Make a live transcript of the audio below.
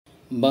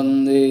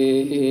वंदे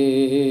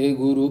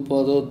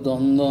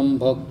गुरुपदद्वन्द्वं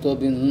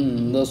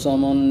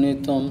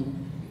भक्तबिंदसमन्वितं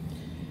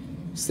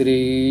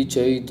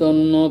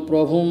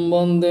श्रीचैतन्यप्रभुं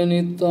वन्दे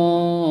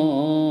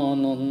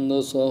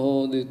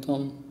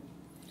नित्यानन्दसहोदितं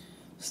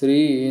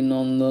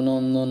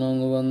श्रीनन्दनन्दनं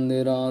वन्दे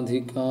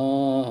राधिका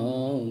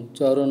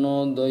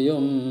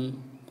चरणोदयं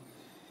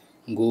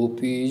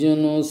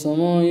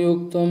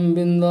गोपीजनसमयुक्तं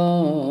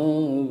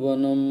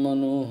बिन्दावनं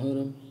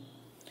मनोहरम्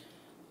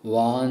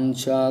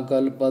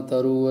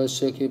वाञ्छाकल्पतरुश्च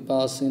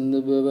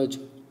कृपासिन्धुभ्यश्च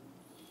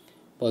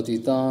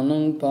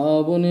पतितानं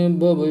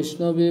पावनेभ्यो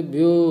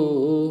वैष्णवेभ्यो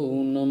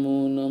नमो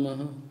नमः।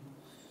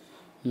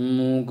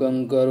 मूकं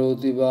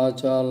करोति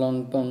वाचालं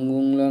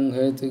पङ्गुं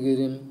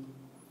लङ्घयितगिरिं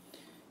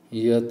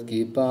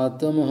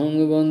यत्किपातमहं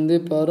वन्दे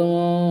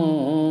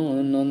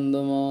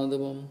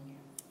परमानन्दमाधवं।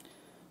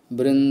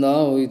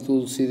 वृन्दावै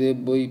तुलसीदेव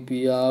वै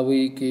पिया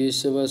वै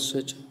केशवस्य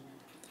च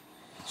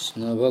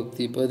कृष्ण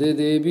भक्ति पदे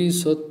देवी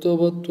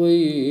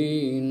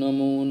सत्ववत्त्वयि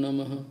नमो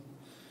नमः।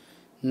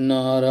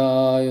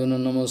 नारायण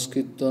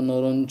नमस्कृत्य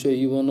नरं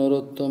चैव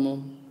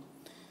नरोत्तमं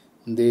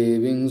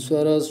देवीं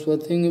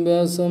सरस्वतीं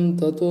व्यासं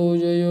ततो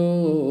जयो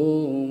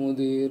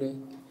मुदीरये।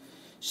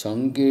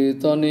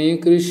 संकीर्तने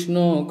कृष्ण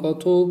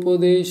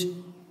कथोपदेशे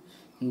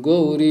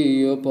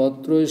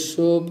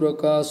गौरीयपत्रस्य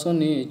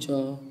प्रकाशने च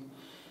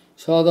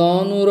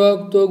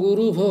सदानुरक्तो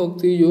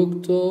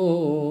गुरुभक्तियुक्तो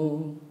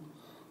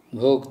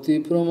भक्ति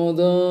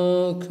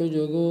प्रमोदाक्ष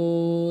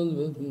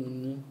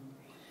जगोद्वरुण्य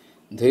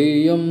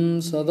ध्येयं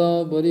सदा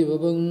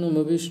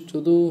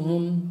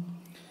परिभवग्नमभिष्टदोहं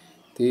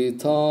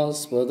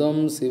तीर्थास्पदं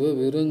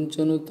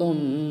शिवविरञ्चनुतं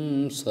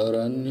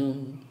शरण्यं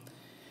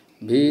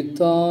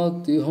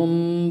भीतात्युहं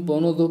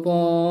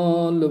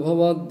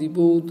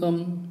पनुतपाल्भवाद्दिपूतं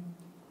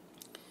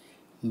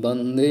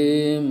वन्दे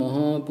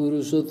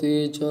महापुरुषते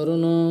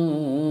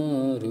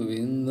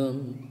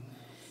चरणारविन्दम्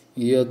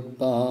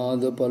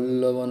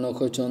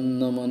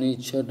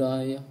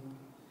यत्पादपल्लवनखचन्दमनिच्छटाय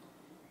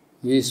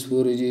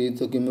विस्फुरिजित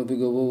किमपि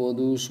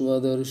गववधू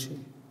स्वदर्शि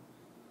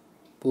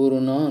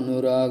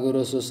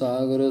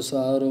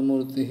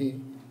पूर्णानुरागरससागरसारमूर्तिः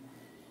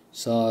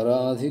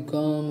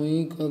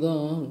साराधिकामयि कदा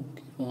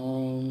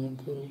कृपां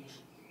करोषि।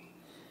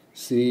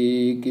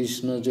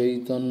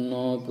 श्रीकृष्णचैतन्य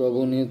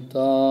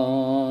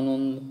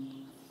प्रभुनित्यानन्द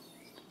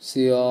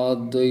श्री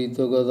अद्वैत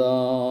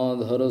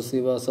गदाधर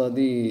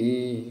शिवासादि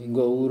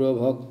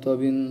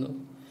गौरभक्तबिंद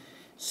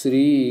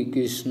श्री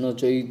कृष्ण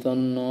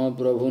चैतन्य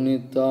प्रभु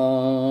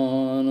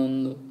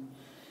नित्यानंद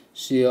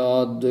श्री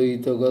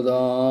अद्वैत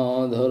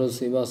गदाधर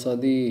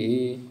शिवासादि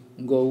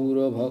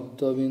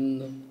गौरभक्तबिंद।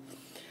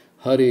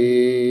 हरे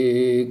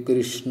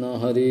कृष्ण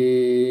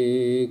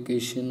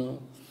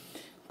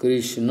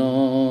कृष्ण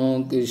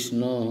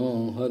कृष्ण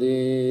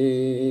हरे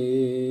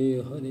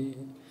हरे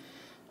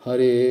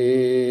हरे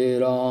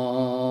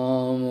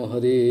राम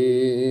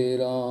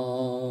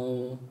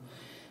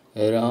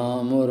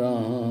राम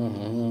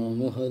राम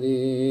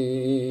हरे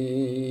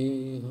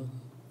हरे।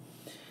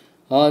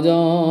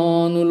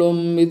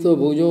 आजानुलंबित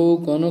भुजौ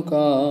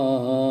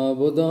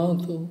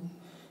कनकावदातो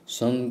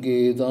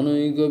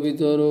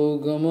संकीर्तनैकवितरो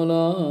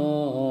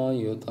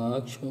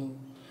कमलायताक्षो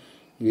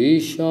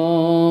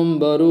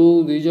विश्वाम्बरो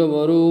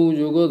द्विजवरो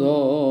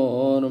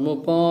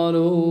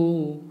जुगधर्मपालो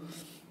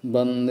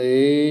वन्दे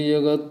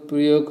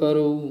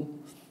जगत्प्रियकरो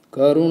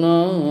करुणावतारो।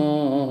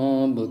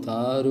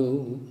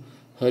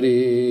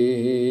 हरे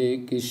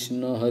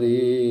कृष्ण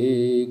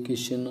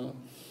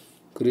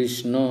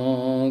कृष्ण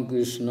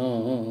कृष्ण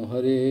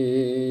हरे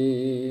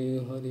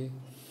हरे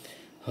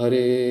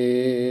हरे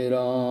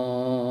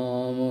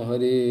राम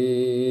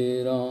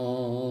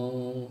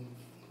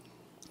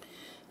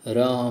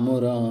राम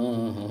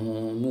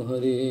राम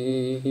हरे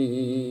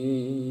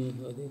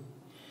हरे।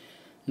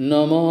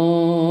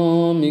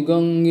 नमामि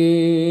गंगे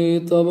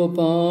तव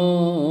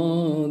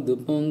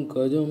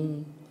पादपङ्कजं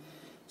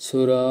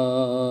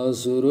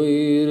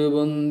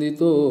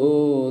सुरासुरैर्वन्दितो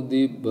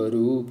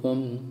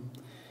दिव्यरूपं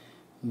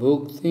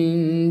भुक्तिं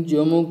च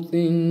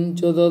मुक्तिं च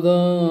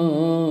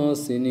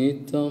ददासि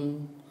नित्यं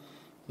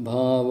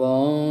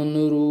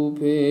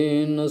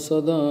भावानुरूपेण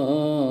सदा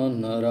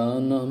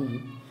नरानं।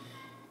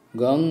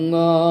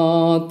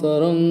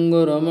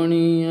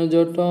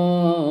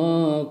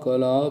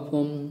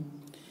 गङ्गातरङ्गरमणीयजटाकलापं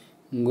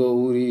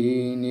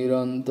गौरी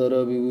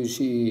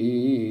निरन्तरविभूषी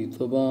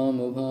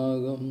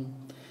त्ववामभागं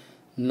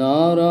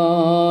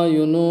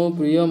नारायणो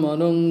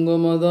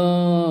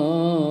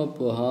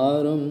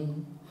प्रियमनङ्गमदापहारं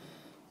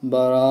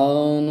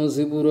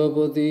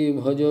वाराणसीपुरपति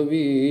भज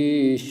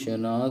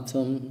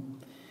विश्वनाथं।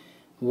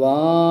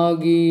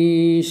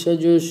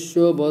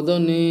 वागीशजुष्व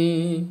वदने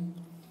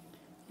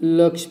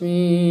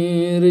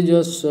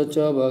लक्ष्मीर्यस्य च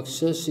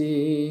वक्षसि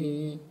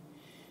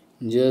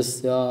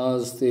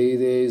यस्यास्ते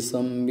हृदये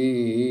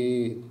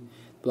संवित्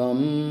त्वं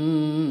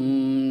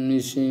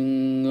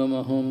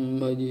नृसिंहमहं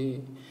भजे।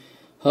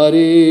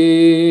 हरे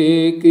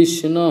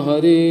Krishna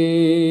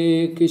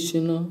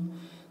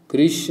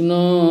Krishna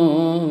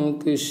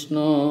Krishna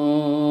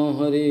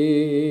Hare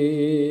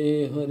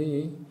Hare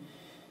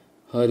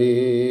Hare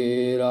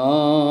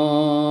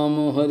Ram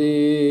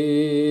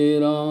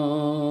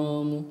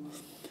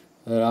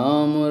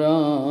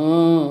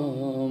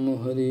Ram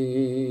Hare.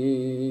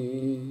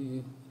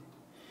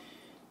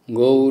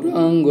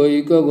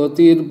 Gaurangaika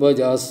gatir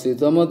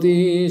bhajasitamati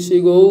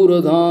Shri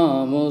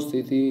Gauradham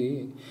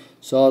Sthiti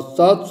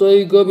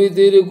Satsatsaika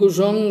vitir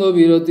kusanga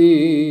virati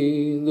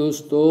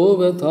Dusto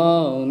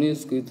vetha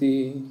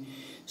niskriti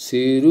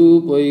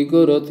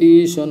Sirupaika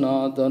rati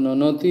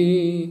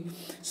sanatananati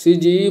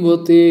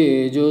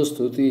Sijivate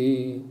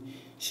jostuti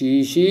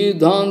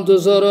Siddhanta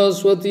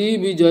Saraswati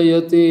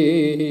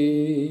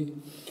Vijayate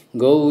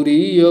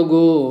Gauriya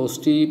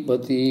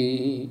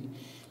Goshtipati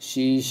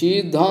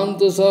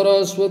Siddhanta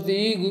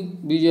Saraswati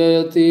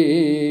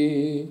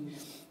Vijayate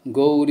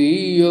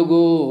Gauriya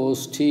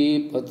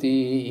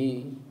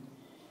Goshtipati.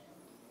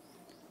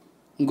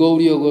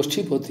 Gauriya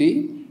Goshtipati,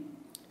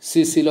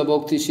 Srila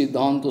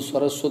Bhaktisiddhanta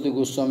Saraswati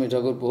Goswami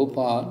Thakur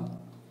Prabhupada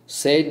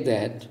said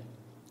that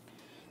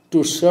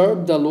to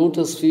serve the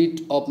lotus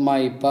feet of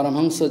my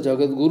Paramahansa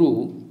Jagat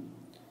Guru,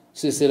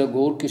 Srila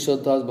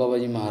Gaur-Kishore Das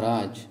Babaji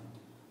Maharaj,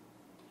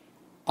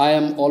 I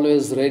am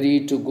always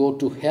ready to go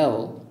to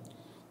hell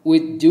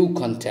with due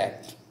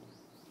contact.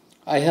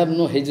 I have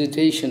no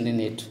hesitation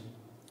in it.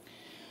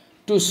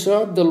 To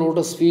serve the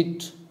lotus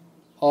feet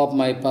of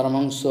my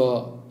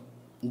Paramahansa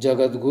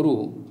Jagat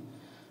Guru,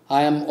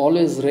 I am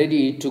always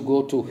ready to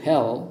go to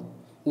hell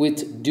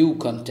with due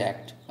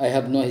contact. I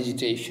have no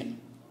hesitation.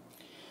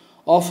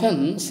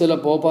 Often,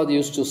 Srila Prabhupada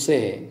used to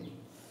say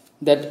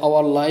that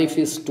our life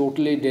is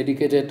totally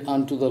dedicated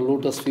unto the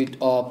lotus feet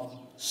of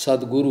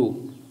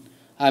Sadguru,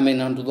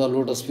 unto the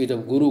lotus feet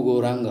of Guru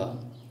Gauranga.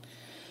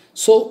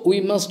 So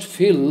we must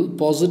feel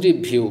positive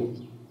view.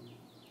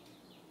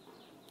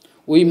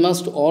 We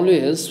must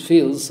always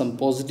feel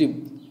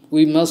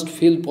we must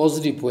feel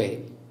positive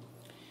way.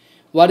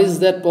 What is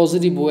that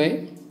positive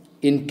way?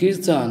 In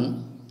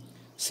Kirtan,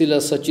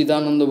 Srila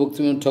Sachidananda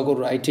Bhaktivinod Thakur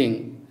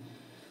writing,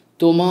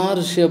 Tomar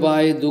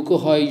Sevai Dukho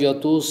Hai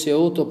Jato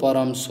Seo To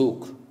Param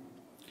Sukh.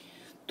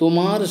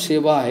 Tomar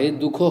Sevai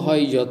Dukho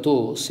Hai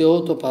Jato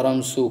Seo To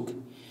Param Sukh.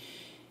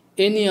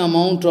 Any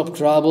amount of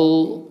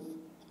trouble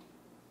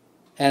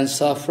and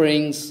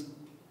sufferings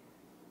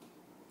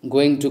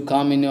going to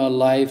come in your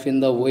life in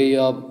the way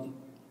of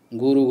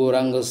Guru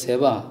Gauranga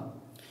Seva,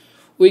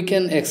 we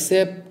can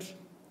accept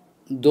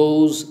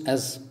those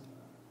as,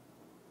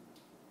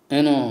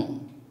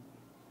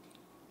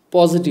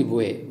 positive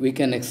way. We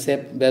can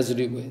accept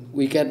positive way.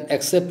 We can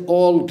accept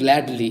all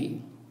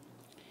gladly.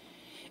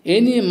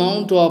 Any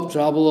amount of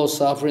trouble or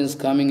sufferings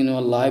coming in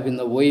our life in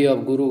the way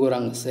of Guru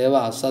Gauranga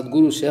Seva,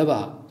 Sadguru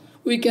Seva,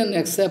 we can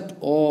accept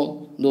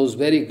all those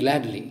very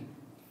gladly.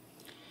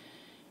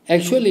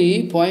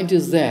 Actually, point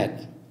is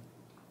that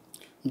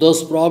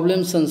those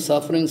problems and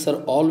sufferings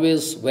are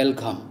always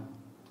welcome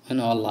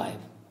in our life.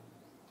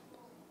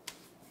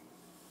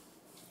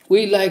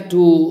 We like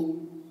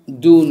to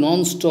do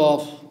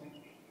non-stop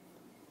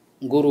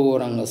Guru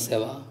Gauranga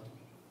Seva.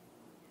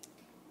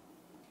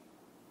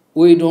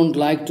 We don't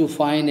like to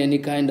find any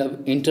kind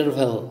of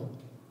interval.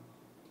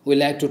 We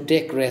like to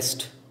take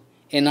rest.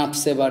 Enough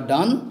Seva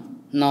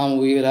done, now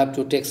we will have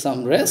to take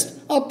some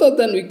rest. After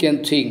then we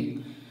can think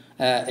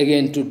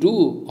again to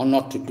do or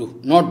not to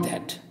do. Not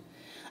that.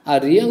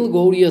 A real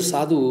Gauriya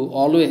Sadhu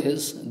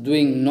always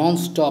doing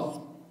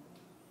non-stop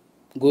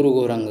Guru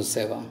Gauranga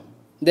Seva.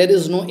 There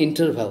is no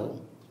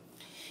interval.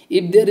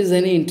 If there is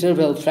any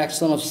interval,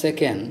 fraction of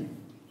second,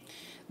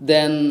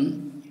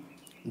 then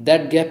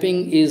that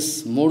gapping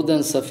is more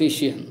than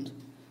sufficient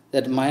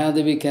that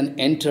Mayadevi can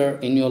enter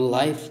in your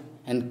life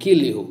and kill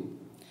you.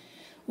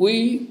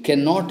 We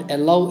cannot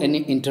allow any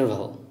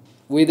interval.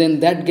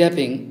 Within that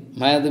gapping,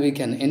 Mayadevi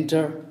can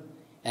enter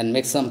and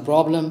make some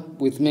problem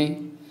with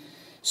me.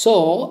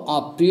 So,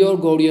 a pure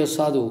Gauriya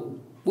Sadhu,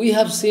 we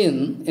have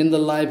seen in the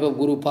life of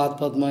Guru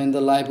Padma, in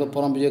the life of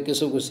Paramahansa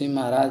Kesava Goswami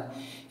Maharaj,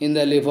 in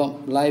the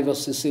life of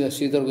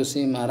Sridhar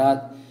Goswami Maharaj,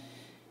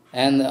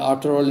 and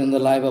after all in the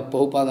life of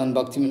Prabhupada and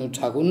Bhaktivinod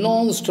Thakur,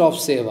 non-stop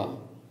seva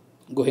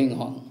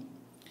going on.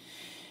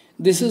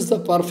 This is the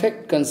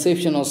perfect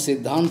conception of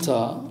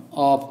Siddhanta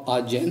of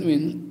a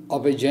genuine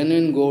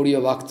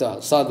Gauriya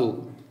Bhakta,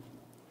 Sadhu.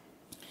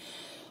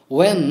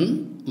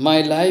 When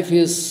my life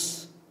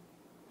is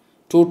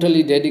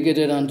totally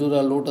dedicated unto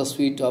the lotus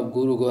feet of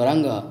Guru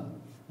Gauranga,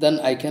 then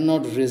I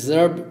cannot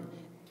reserve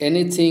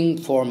anything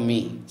for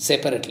me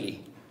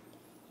separately.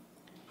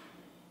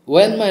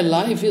 When my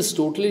life is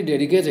totally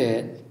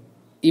dedicated,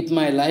 if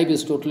my life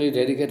is totally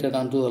dedicated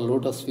unto the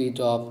lotus feet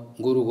of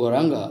Guru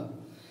Gauranga,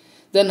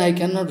 then I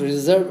cannot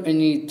reserve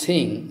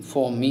anything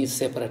for me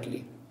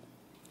separately.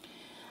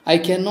 I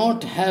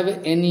cannot have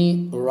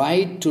any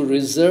right to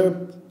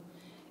reserve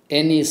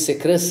any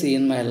secrecy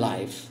in my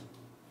life.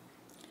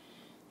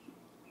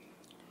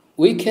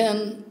 We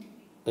can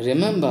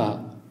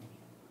remember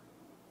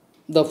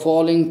the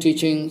following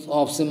teachings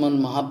of Sriman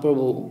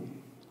Mahaprabhu.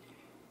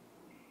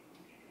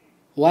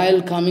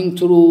 While coming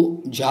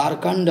through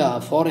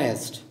Jharkhanda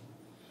forest,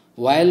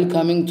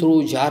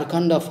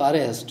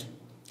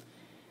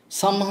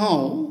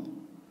 somehow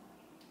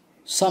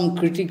some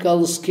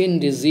critical skin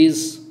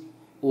disease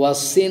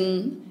was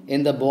seen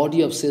in the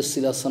body of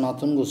Srila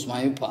Sanatana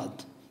Goswami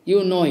Pad.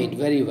 You know it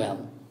very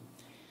well.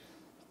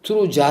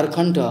 Through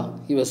Jharkhanda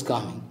he was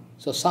coming.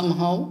 So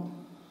somehow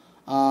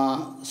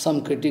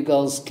some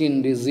critical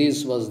skin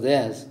disease was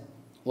there,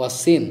 was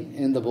seen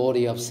in the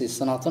body of Sri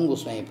Sanatana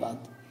Goswami Pad.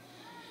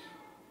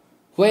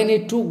 When he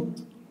took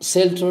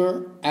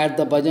shelter at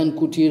the Bhajan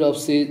Kutir of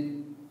Sri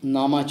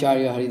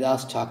Namacharya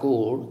Haridas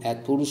Thakur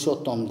at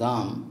Purushottam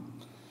Dham,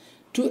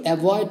 to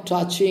avoid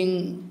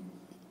touching,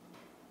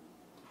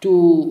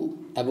 to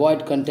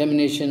avoid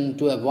contamination,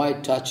 to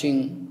avoid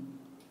touching,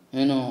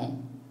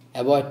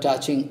 avoid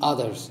touching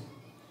others.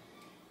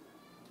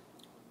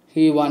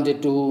 He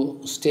wanted to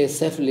stay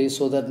safely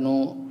so that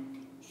no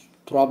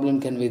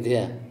problem can be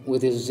there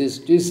with his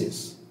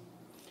disease.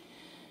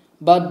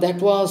 But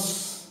that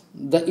was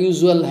the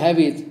usual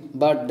habit,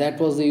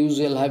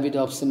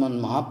 of Sriman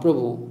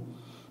Mahaprabhu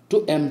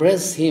to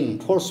embrace him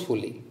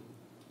forcefully.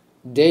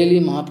 Daily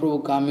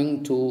Mahaprabhu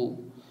coming to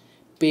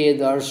pay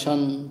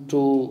darshan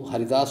to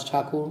Haridas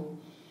Thakur,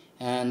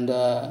 and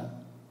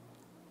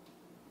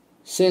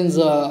since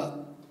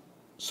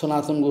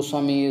Sanatana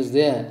Goswami is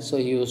there, so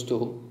he used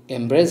to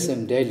embrace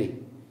him daily.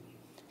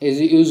 It is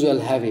the usual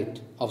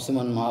habit of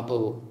Sriman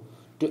Mahaprabhu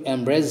to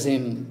embrace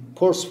him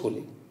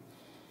forcefully.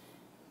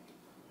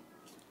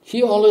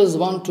 He always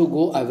wants to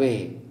go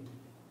away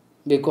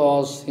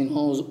because he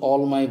knows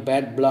all my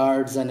bad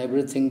bloods and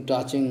everything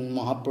touching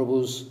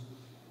Mahaprabhu's,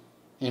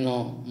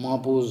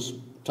 Mahaprabhu's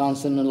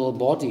transcendental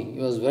body. He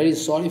was very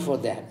sorry for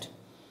that.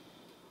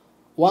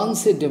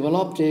 Once he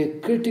developed a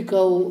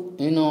critical,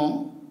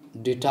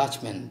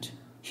 detachment,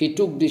 he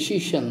took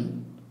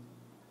decision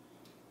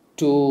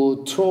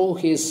to throw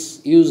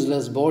his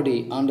useless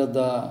body under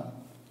the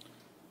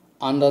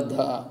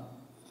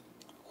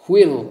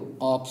wheel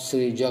of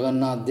Sri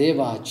Jagannath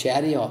Deva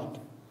chariot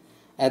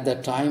at the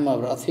time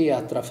of Rath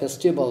Yatra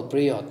festival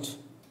period.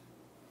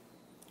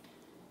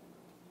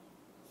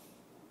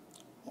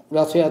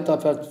 Rath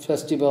Yatra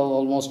festival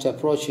almost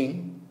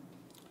approaching.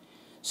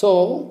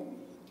 So,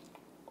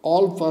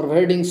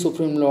 all-pervading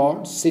Supreme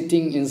Lord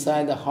sitting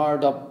inside the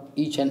heart of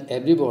each and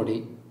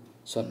everybody.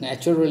 So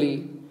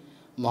naturally,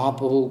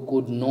 Mahaprabhu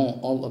could know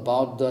all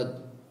about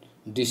the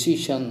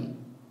decision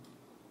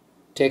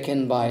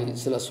taken by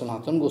Srila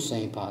Sanatana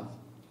Goswami Pad.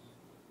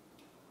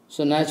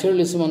 So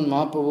naturally, Sriman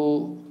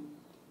Mahaprabhu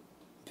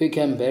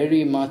became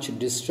very much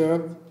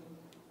disturbed,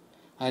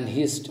 and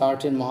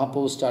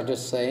Mahaprabhu started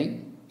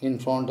saying in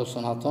front of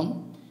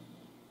Sanatana,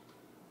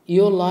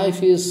 your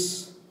life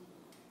is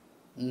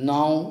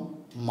now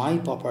my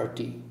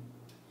property.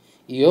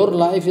 Your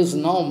life is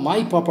now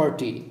my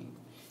property.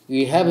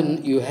 You have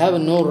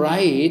no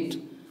right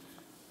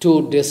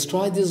to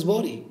destroy this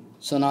body.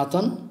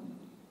 Sanatana,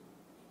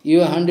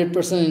 you are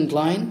 100%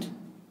 inclined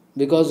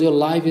because your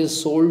life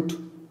is sold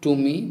to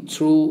me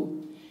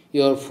through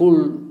your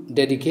full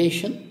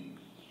dedication.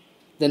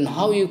 Then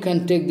how you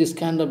can take this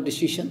kind of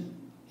decision?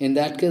 In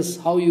that case,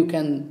 how you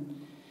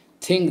can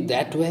think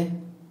that way?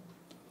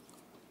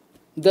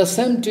 The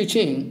same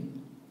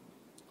teaching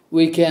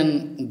we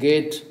can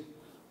get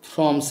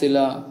from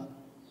Srila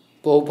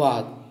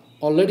Prabhupada.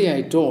 Already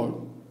I told.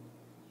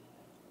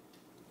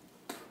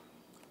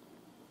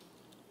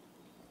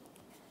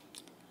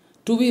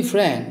 To be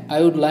frank,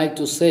 I would like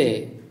to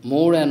say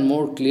more and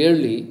more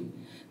clearly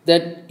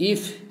that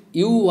if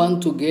you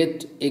want to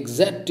get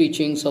exact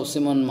teachings of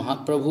Sriman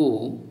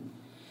Mahaprabhu,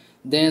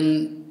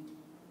 then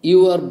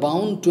you are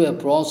bound to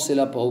approach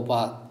Srila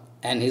Prabhupada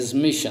and his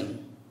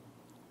mission.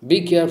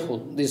 Be careful.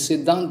 This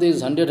Siddhanta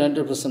is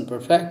 100%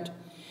 perfect.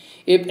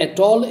 If at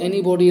all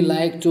anybody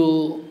like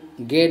to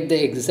get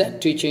the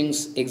exact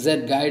teachings,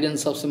 exact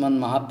guidance of Sriman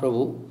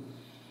Mahaprabhu,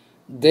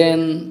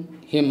 then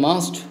he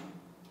must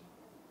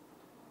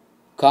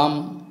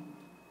come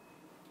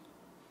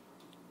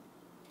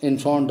in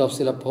front of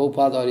Srila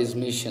Prabhupada or his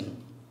mission.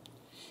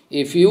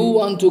 If you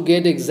want to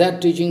get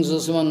exact teachings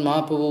of Sriman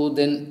Mahaprabhu,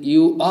 then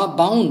you are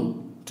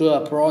bound to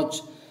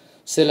approach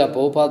Srila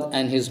Prabhupada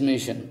and his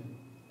mission.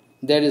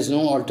 There is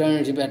no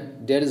alternative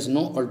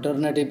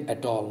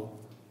at all.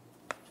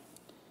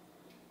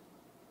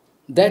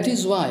 That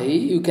is why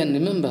you can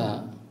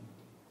remember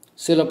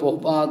Srila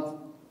Prabhupada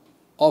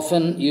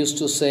often used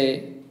to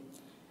say,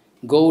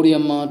 Gaudiya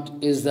Math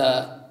is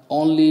the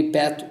only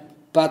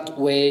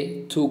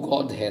pathway to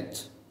Godhead.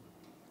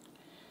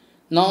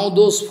 Now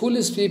those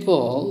foolish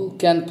people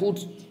can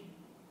put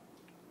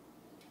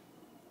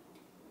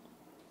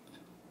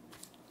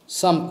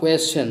some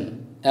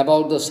question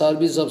about the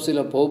service of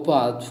Srila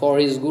Prabhupada for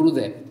his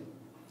Gurudev.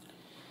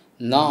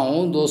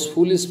 Now those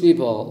foolish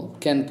people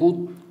can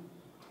put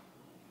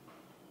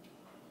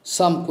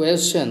some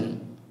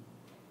question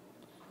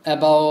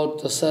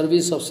about the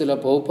service of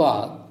Srila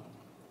Prabhupada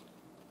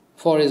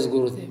for his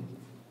Gurudev.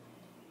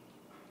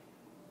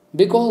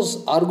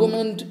 Because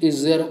argument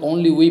is their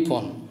only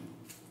weapon.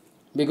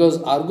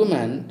 Because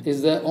argument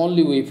is their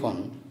only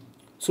weapon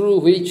through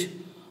which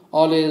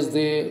always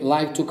they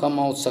like to come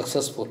out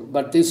successful.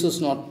 But this is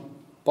not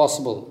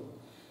possible.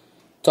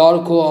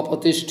 Tarko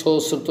apatishto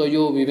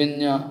srtoyo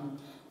vivinya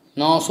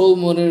naso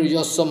murir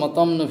yassa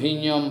matam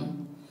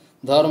navinyam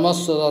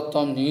Dharmasya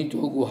dattam nito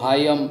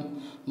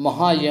guhayam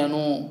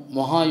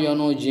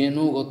mahayano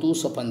jenu gatu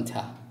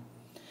sapantha.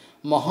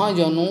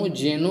 Mahayano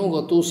jenu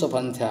gatu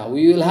sapantha.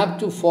 We will have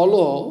to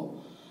follow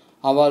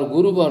our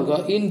Guru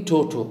Varga in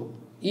toto.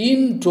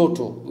 In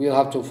toto, we will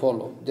have to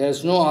follow. There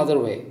is no other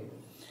way.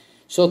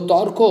 So,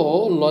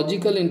 Tarko,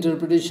 logical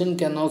interpretation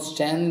cannot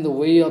stand in the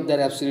way of that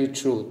absolute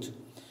truth.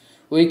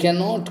 We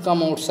cannot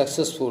come out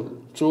successful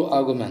through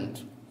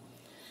argument.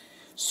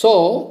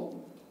 So,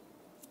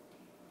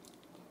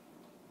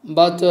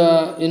 but,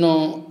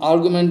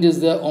 argument is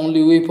the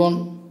only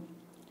weapon.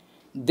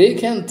 They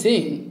can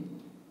think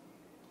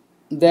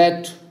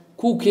that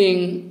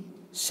cooking,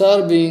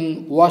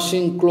 serving,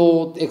 washing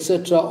clothes,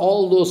 etc.,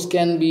 all those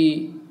can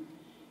be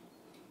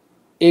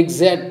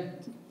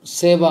exact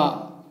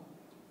seva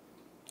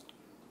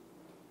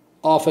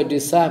of a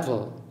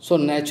disciple. So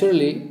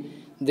naturally,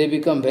 they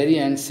become very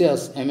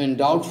anxious,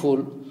 doubtful,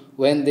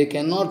 when they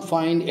cannot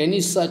find any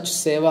such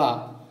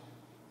seva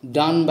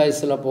done by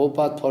Srila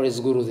Prabhupada for his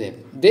Gurudev.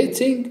 They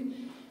think,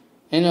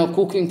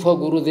 cooking for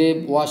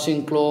Gurudev,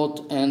 washing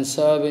clothes and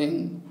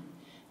serving,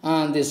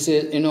 and this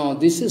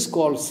is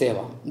called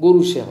seva,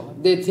 Guru Seva.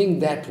 They think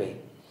that way.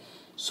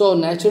 So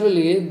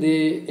naturally,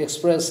 they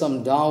express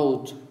some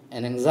doubt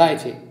and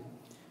anxiety.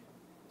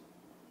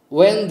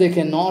 When they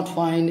cannot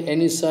find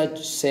any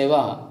such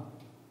seva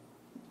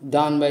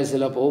done by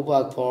Srila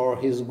Prabhupada for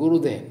his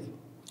Gurudev,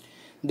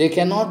 they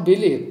cannot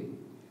believe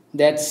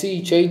that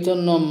Sri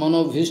Chaitanya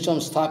Manobhishtam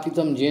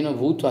Sthapitam Jena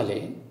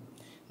Bhutale.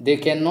 They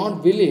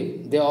cannot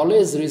believe. They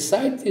always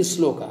recite this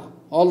sloka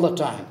all the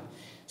time.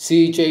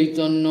 Sri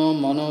Chaitanya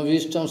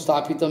Manobhishtam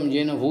Sthapitam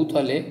Jena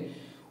Bhutale.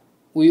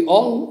 We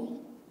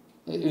all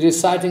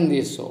reciting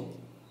this so.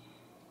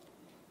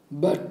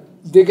 But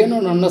they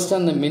cannot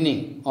understand the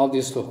meaning of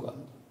this sloka.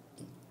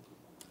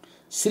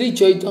 Sri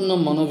Chaitanya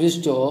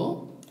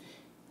Manobhishto,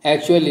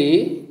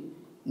 actually,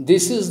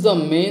 this is the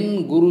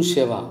main Guru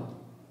Seva.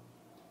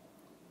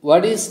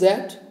 What is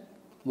that?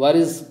 What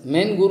is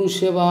main Guru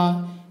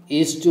Seva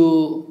is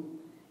to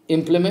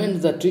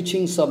implement the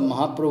teachings of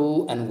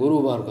Mahaprabhu and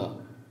Guru Varga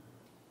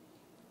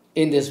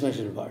in this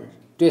material world,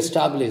 to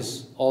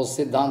establish all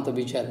Siddhanta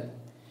Vichara.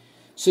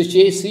 So,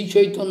 Sri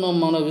Chaitanya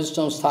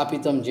Manobhishtam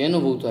Sthapitam Jena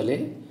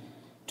Bhutale,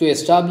 to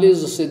establish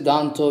the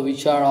Siddhanta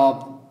Vichara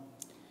of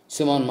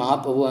Sriman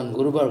Mahaprabhu and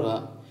Guru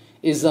Varga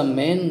is the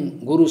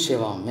main Guru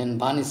Seva, main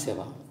Bani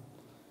Seva,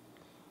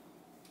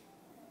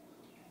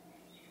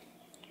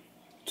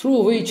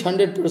 through which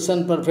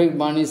 100% perfect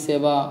Bani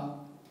Seva,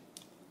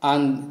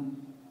 and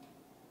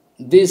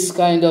this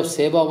kind of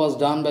Seva was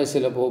done by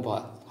Srila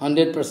Prabhupada.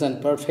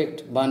 100%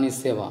 perfect Bani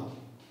Seva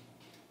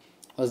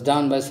was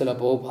done by Srila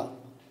Prabhupada.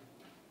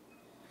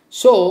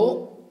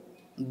 So,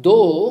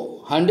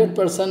 though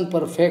 100%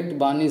 perfect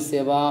Bani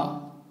Seva,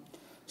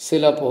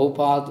 Srila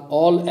Prabhupada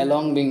all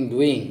along being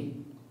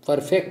doing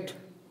perfectly,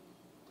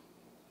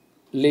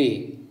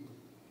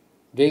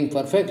 doing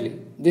perfectly,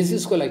 this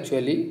is called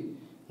actually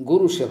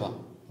Guru Seva.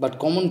 But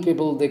common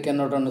people, they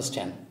cannot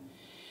understand.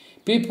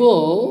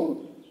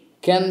 People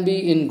can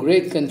be in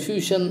great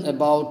confusion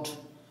about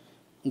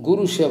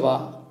Guru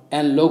Seva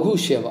and Laghu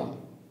Seva.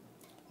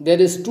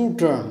 There is two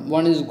terms.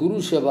 One is Guru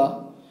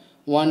Seva,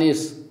 one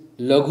is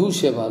Laghu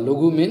Seva.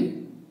 Laghu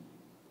means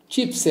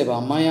cheap Seva,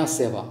 Maya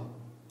Seva.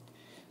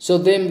 So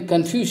there is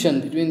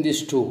confusion between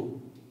these two.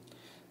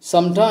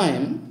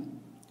 Sometimes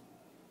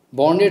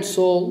bonded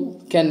soul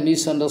can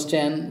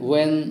misunderstand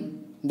when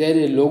there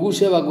is Laghu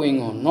Seva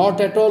going on. Not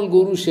at all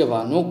Guru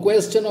Seva. No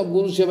question of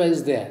Guru Seva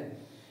is there.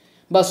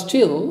 But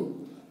still,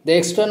 the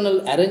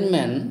external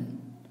arrangement,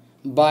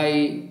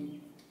 they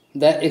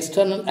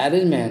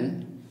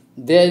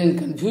are in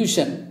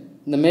confusion.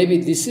 Maybe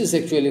this is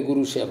actually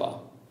Guru Seva.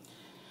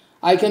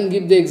 I can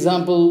give the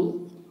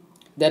example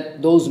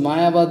that those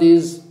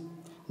Mayavadis,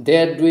 they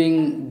are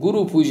doing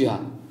Guru Puja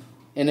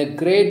in a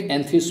great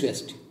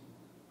enthusiastic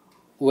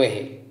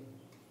way.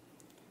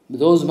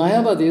 Those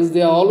Mayavadis,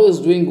 they are always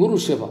doing Guru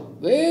Seva,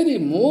 very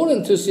more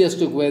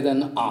enthusiastic way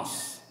than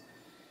us.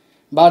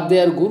 But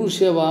their Guru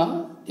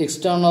Seva,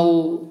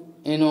 external,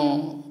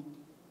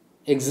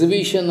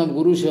 exhibition of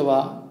Guru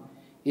Seva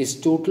is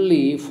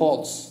totally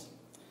false.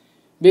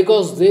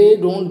 Because they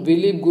don't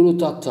believe Guru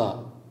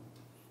Tattva.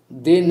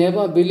 They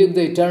never believe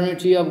the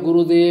eternity of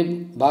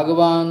Gurudev,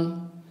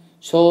 Bhagavan.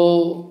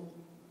 So,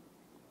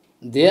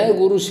 their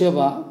Guru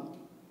Seva,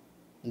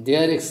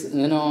 their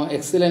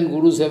excellent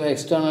Guru Seva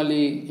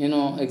externally,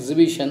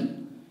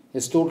 exhibition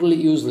is totally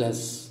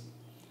useless.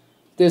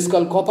 This is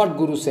called Kapat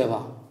Guru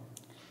Seva.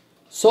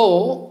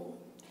 So,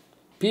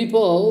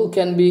 people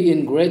can be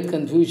in great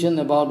confusion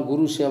about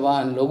Guru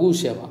Seva and Laghu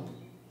Seva.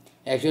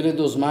 Actually,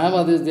 those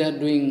Mayavadis, they are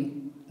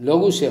doing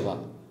Laghu Seva,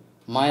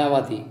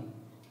 Mayavadi.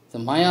 The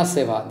Maya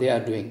Seva they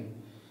are doing.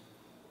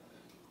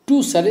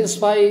 To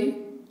satisfy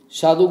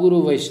Sadhu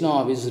Guru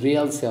Vaishnava is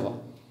real Seva.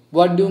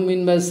 What do you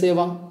mean by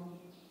Seva?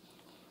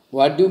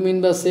 What do you mean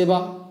by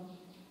Seva?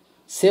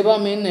 Seva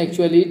means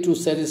actually to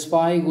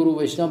satisfy Guru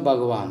Vaishnava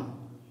Bhagavan.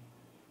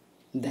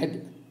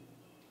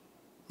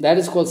 That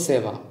is called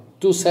Seva.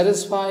 To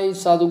satisfy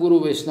Sadhu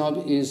Guru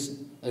Vaishnava is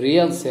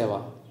real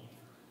seva.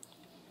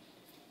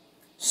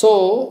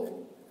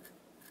 So,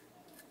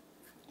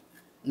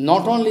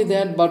 not only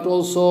that, but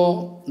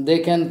also they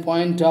can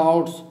point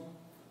out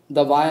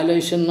the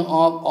violation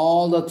of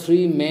all the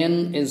three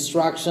main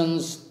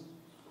instructions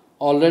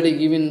already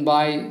given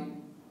by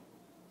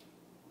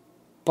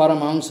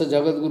Paramahamsa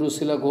Jagadguru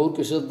Srila Gaur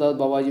Kishore Das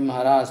Babaji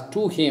Maharaj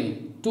to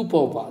him, to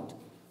Prabhupada.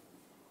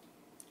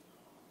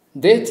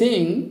 They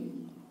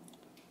think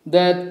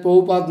that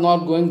Prabhupada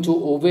not going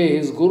to obey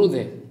his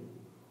Gurudev,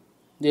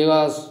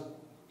 because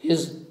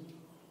his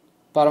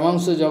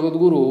Paramahamsa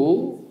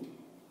Jagadguru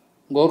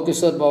Gaur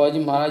Kishore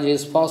Babaji Maharaj,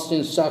 his first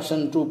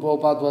instruction to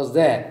Prabhupada was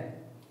there.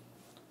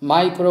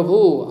 My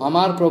Prabhu,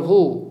 Amar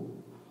Prabhu,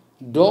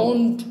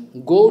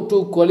 don't go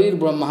to Kalir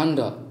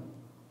Brahmanda.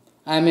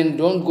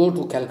 Don't go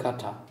to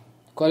Calcutta,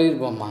 Kalir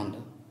Brahmanda.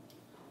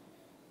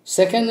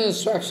 Second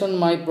instruction,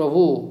 my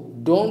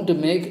Prabhu, don't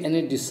make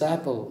any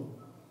disciple.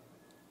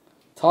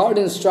 Third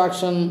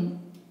instruction,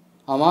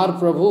 Amar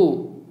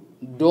Prabhu,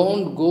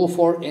 don't go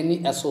for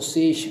any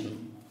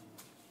association.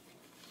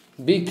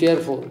 Be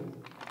careful.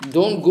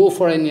 Don't go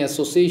for any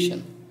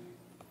association.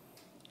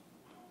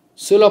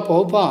 Srila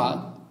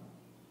Prabhupada,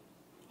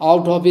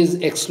 out of his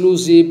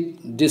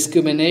exclusive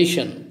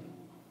discrimination,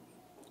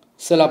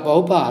 Srila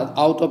Prabhupada,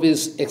 out of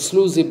his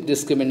exclusive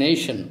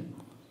discrimination,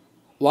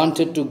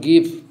 wanted to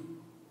give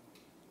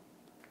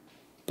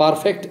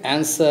perfect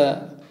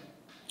answer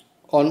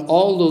on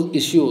all those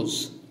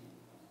issues,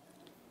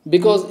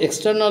 because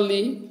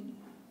externally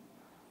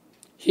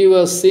he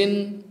was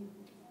seen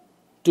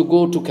to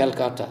go to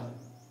Calcutta.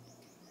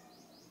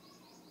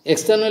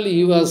 Externally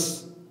he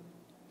was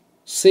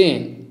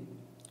seen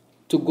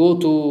to go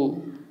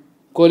to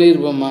Kalir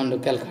Brahmanda,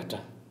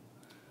 Calcutta.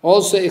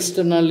 Also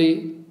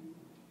externally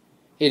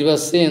it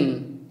was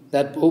seen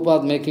that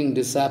Prabhupada making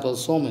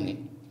disciples so many.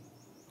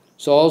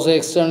 So also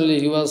externally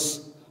he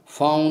was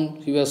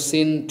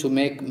seen to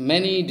make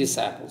many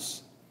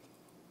disciples.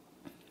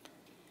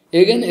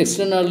 Again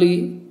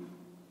externally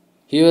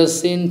he was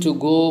seen to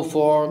go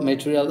for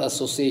material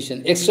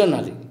association,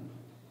 externally.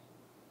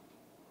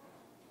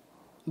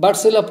 But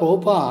Srila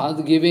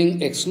Prabhupada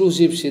giving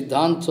exclusive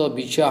Siddhanta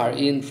Vichar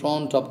in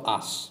front of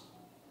us,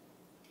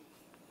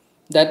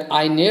 that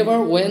I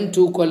never went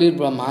to Kalir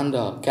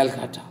Brahmanda,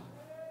 Calcutta.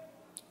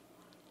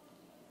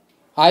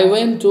 I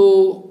went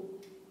to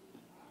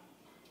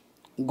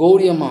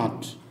Gauriya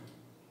Math,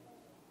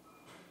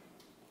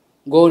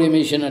 Gauriya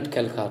Mission at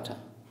Calcutta.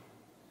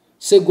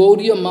 Say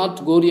Gauriya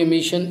Math, Gauriya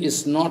Mission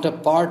is not a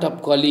part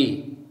of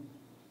Kali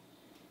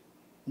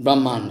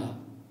Brahmanda.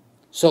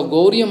 So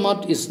Gauriya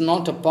Math is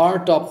not a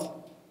part of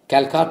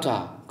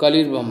Calcutta,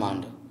 Kalir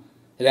Brahmanda.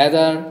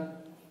 Rather,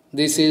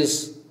 this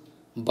is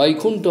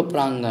Vaikuntha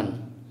Prangan.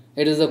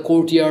 It is the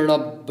courtyard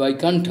of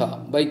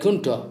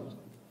Vaikuntha,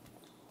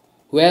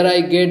 where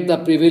I get the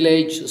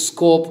privilege,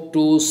 scope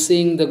to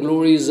sing the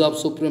glories of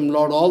Supreme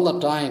Lord all the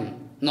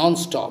time,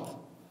 non-stop.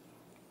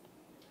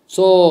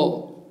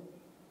 So,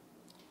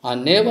 I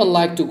never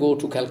like to go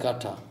to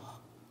Calcutta.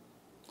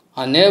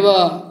 I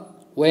never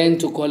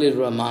went to Kalir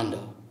Brahmanda.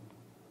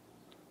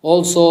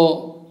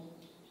 Also,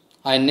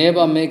 I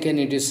never make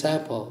any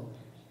disciple.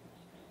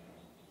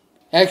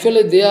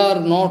 Actually, they are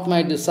not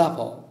my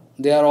disciple.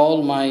 They are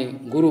all my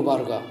Guru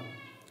Varga.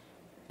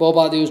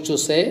 Prabhupada used to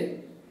say,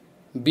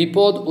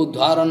 Bipod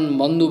Uddharan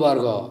Bandhu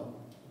Varga.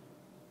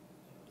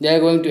 They are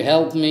going to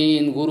help me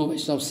in Guru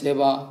Vaishnava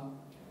Seva.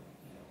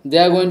 They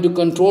are going to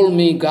control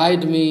me,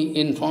 guide me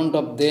in front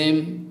of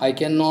them. I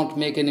cannot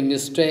make any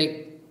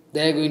mistake.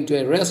 They are going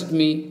to arrest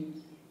me.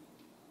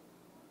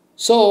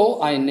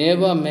 So, I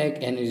never make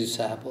any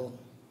disciple.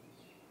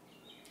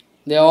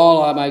 They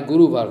all are my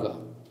Guru Varga.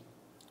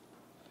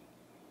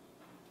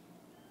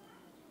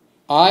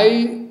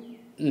 I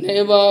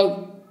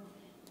never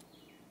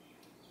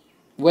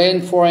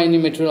went for any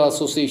material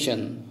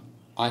association.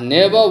 I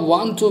never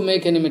want to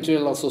make any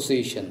material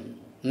association.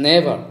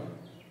 Never.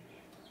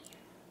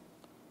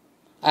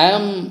 I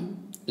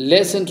am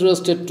less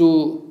interested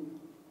to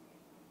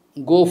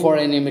go for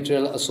any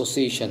material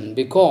association,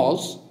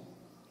 because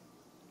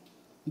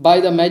by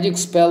the magic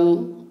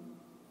spell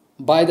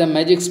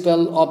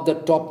of the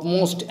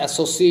topmost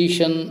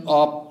association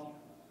of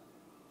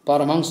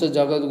Paramahamsa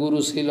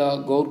Jagadguru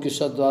Srila Gaur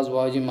Kishore Das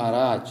Babaji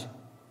Maharaj,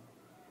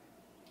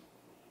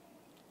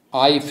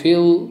 I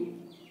feel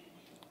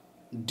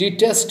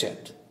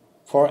detested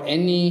for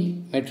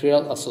any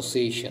material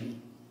association.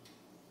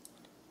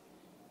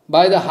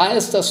 By the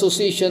highest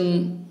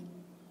association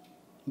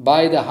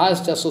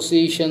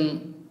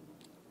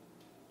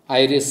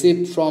I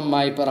received from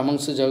my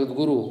Paramahamsa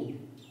Jagadguru,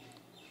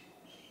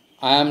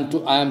 I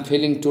am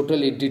feeling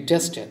totally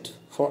detested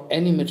for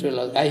any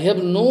material. I have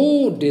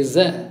no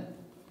desire.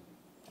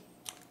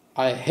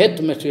 I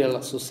hate material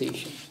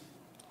association.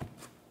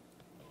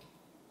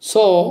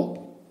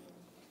 So,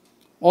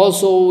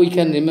 also we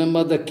can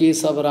remember the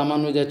case of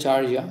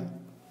Ramanujacharya,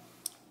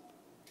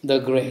 the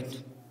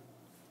great.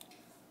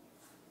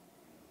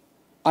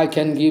 I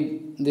can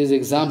give this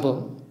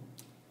example,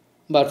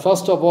 but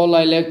first of all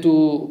I like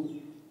to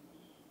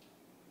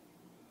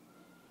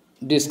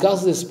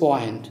discuss this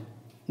point,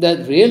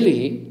 that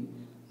really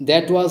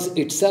that was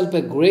itself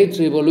a great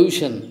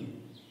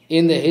revolution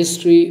in the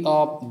history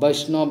of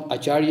Vaishnava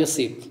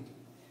Acharyaship.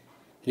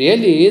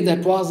 Really,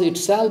 that was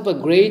itself a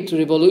great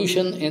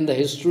revolution in the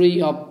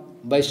history of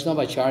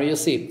Vaishnava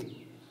Acharyaship.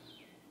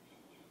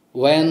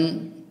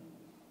 When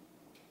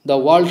the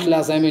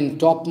world-class,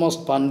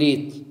 topmost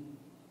Pandit,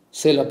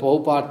 Srila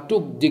Prabhupada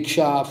took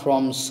Diksha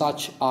from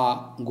such a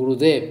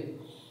Gurudev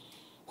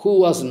who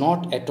was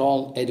not at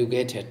all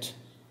educated.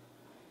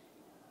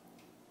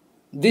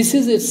 This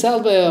is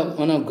itself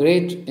a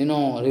great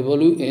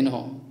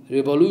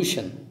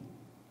revolution,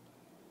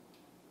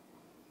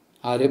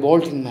 a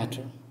revolting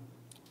matter.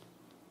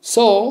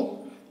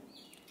 So,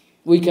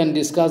 we can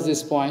discuss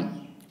this point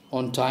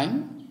on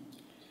time.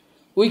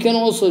 We can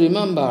also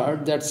remember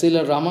that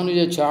Srila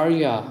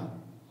Ramanujacharya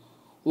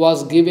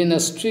was given a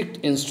strict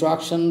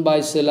instruction by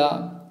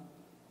Srila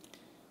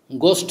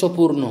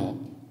Goshtapurno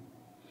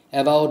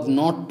about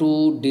not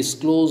to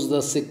disclose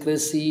the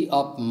secrecy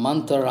of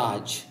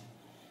Mantaraj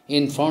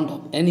in front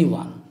of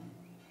anyone.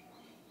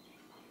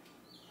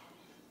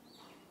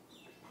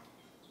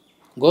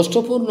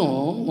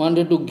 Goshtapurno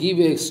wanted to give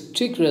a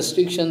strict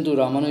restriction to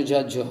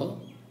Ramanujacharya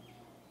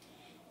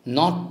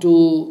not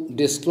to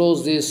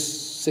disclose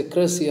this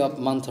secrecy of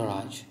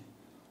Mantaraj.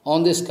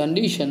 On this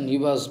condition, he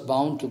was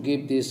bound to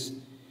give this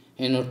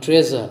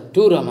treasure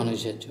to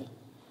Ramanujacharya.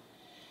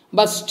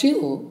 But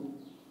still,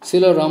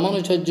 Srila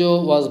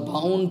Ramanujacharya was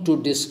bound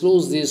to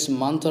disclose this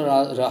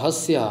mantra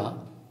rahasya,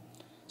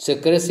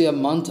 secrecy of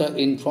mantra,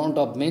 in front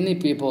of many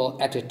people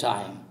at a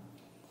time.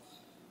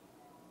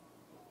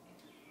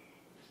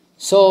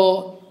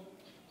 So,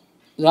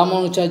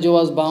 Ramanujacharya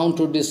was bound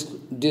to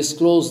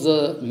disclose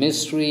the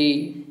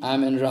mystery,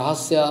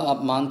 rahasya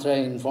of mantra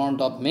in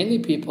front of many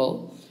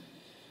people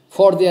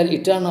for their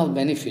eternal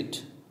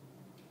benefit.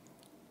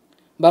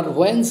 But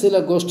when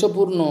Srila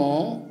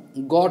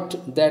Goshtapurno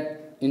got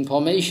that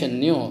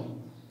information,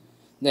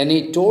 then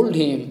he told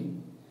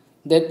him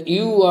that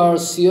you are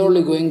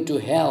surely going to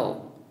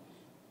hell.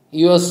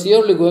 You are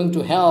surely going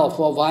to hell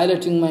for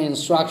violating my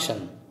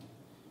instruction.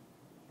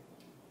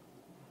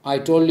 I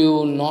told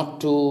you not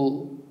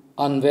to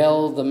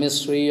unveil the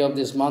mystery of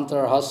this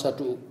mantra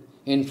rahasya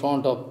in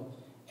front of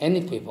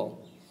any people,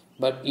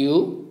 but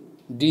you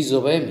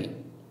disobey me.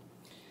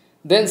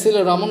 Then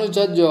Srila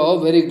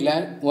Ramanujacharya, very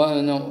glad,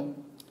 then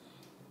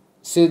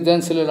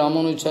Srila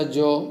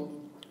Ramanujacharya,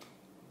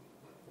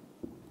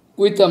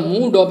 with a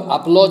mood of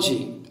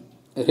apology,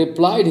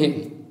 replied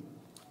him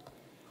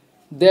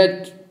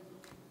that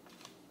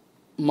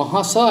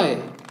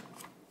Mahasaya,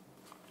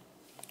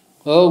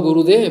 oh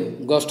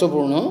Gurudev,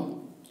 Goshtapurna,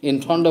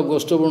 in front of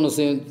Goshtapurna,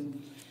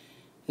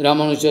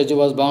 Ramanujacharya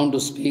was bound to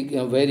speak in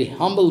a very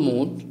humble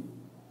mood,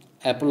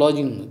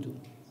 apologizing mood,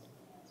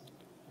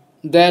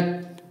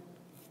 that,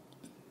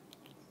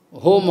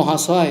 oh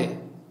Mahasaya,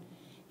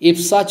 if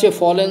such a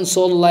fallen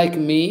soul like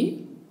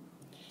me,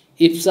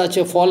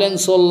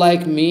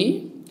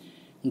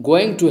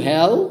 going to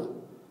hell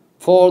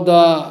for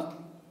the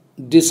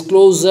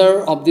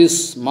disclosure of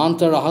this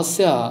mantra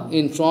rahasya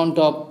in front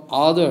of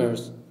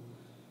others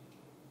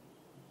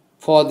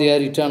for their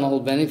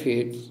eternal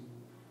benefits,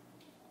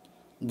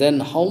 then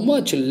how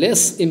much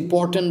less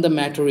important the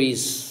matter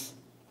is.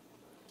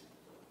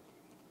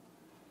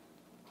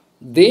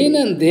 Then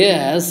and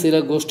there,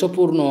 Srila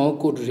Goshtapurno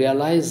could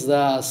realize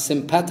the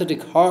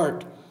sympathetic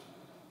heart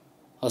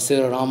of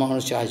Srila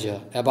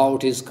Ramanujacharya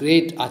about his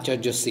great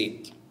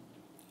Acharyaship.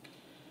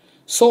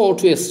 So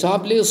to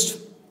establish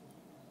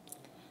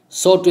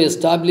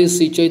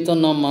Sri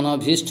Chaitanya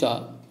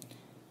Manabhishta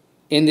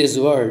in this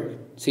world,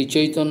 Sri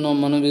Chaitanya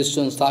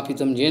Manabhishtam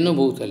Sthapitam Jena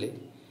Bhutale,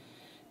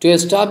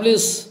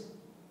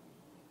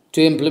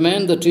 to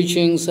implement the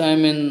teachings, or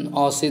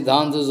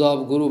Siddhantas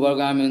of Guru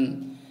Varga,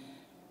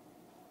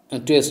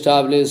 to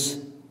establish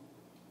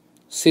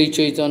Sri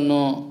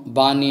Chaitanya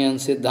Bani and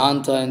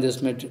Siddhanta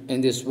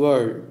in this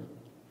world.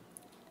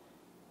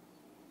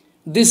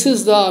 This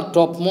is the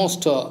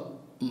topmost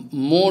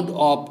mode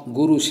of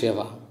Guru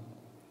Seva.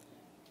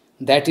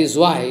 That is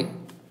why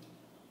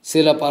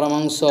Srila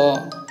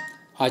Paramahansa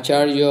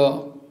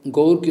Acharya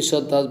Gaur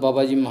Kishore Das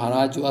Babaji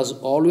Maharaj was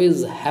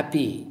always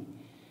happy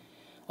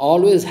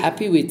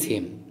with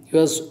him. He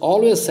was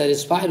always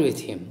satisfied with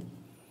him.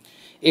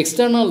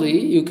 Externally,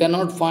 you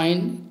cannot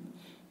find,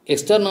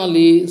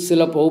 externally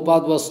Srila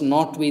Prabhupada was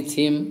not with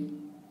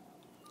him.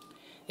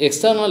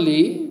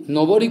 Externally,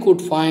 nobody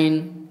could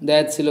find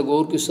that Srila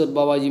Gaur Kishore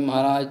Babaji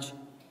Maharaj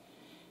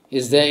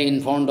is there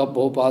in front of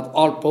Prabhupada,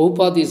 or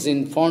Prabhupada is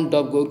in front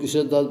of Gaur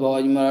Kishore Das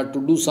Babaji Maharaj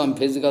to do some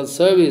physical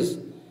service.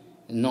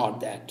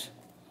 Not that.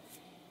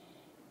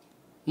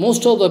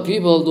 Most of the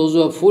people, those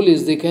who are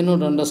foolish, they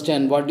cannot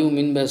understand what do you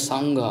mean by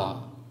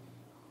Sangha.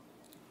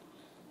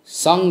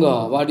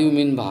 Sangha, what do you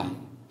mean by?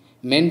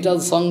 Mental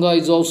Sangha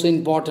is also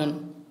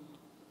important.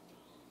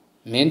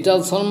 Mental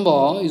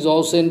Sangha is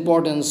also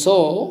important.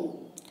 So,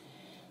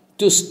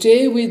 to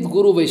stay with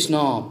Guru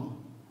Vaishnava,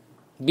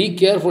 be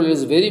careful, it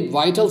is very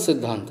vital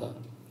Siddhanta.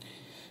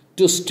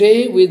 To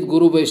stay with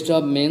Guru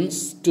Vaishnava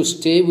means to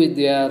stay with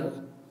their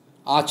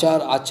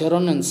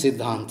Acharan and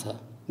Siddhanta.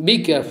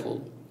 Be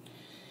careful.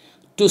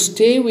 To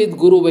stay with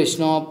Guru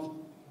Vaishnava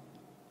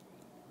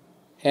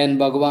and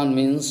Bhagavan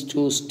means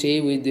to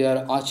stay with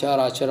their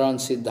Acharan,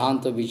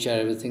 Siddhanta, which are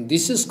everything.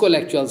 This is called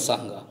actual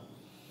Sangha.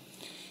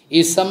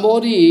 Is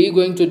somebody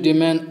going to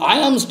demand, I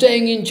am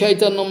staying in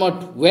Chaitanya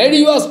Math, where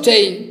you are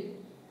staying?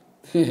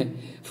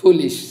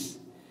 Foolish.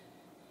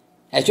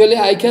 Actually,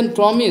 I can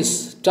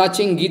promise,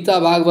 touching Gita,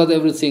 Bhagavad,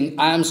 everything,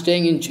 I am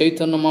staying in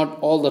Chaitanya Math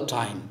all the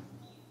time.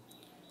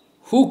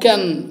 Who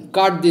can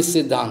cut this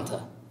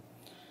Siddhanta?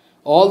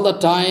 All the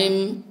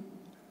time,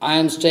 I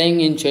am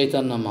staying in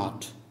Chaitanya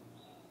Math.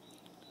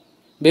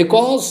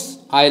 Because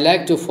I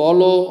like to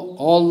follow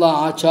all the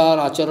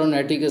Acharan,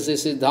 etiquette,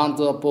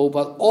 Siddhanta,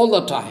 Prabhupada, all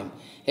the time,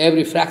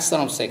 every fraction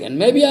of a second.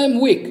 Maybe I am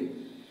weak,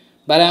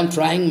 but I am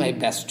trying my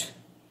best.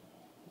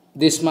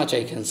 This much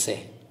I can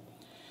say.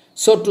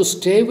 So to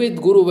stay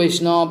with Guru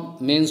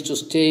Vaishnava means to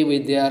stay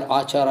with their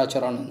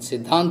Acharan and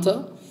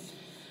Siddhanta.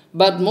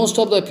 But most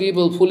of the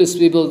people, foolish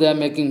people, they are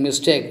making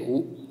mistake.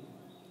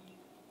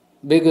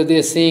 Because they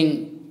are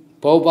saying,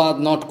 Prabhupada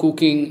not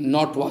cooking,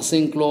 not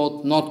washing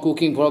clothes, not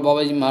cooking for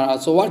Babaji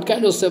Maharaj. So what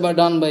kind of seva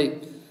done by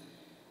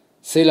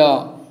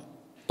Srila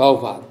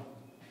Prabhupada?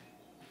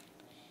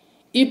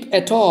 If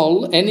at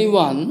all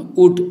anyone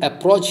would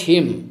approach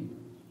him,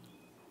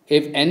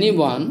 if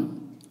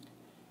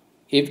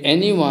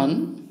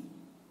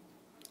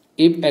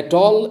at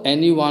all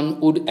anyone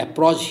would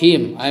approach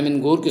him, I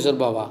mean Gaur Kishore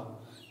Baba,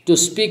 to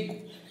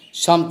speak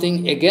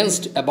something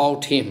against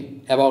about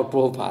him, about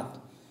Prabhupada.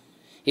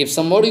 If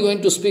somebody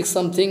going to speak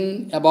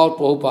something about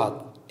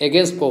Prabhupada,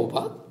 against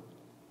Prabhupada,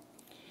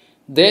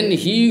 then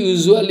he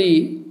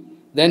usually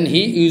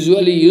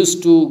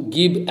used to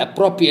give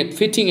appropriate,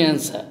 fitting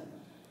answer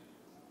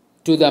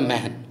to the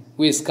man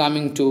who is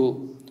coming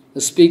to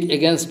speak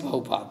against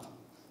Prabhupada.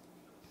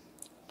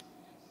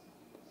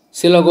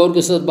 Srila Gaur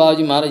Kishore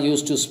Babaji Maharaj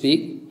used to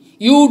speak.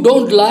 You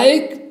don't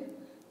like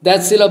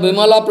that Srila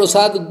Bimala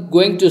Prasad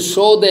going to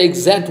show the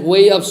exact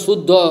way of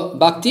Suddha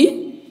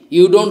Bhakti?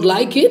 You don't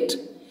like it?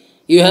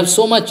 You have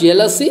so much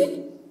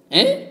jealousy?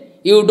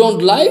 You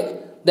don't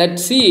like that,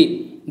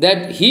 see,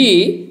 that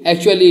he,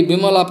 actually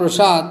Bimala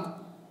Prasad,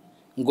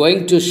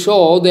 going to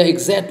show the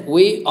exact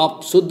way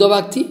of Suddha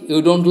Bhakti?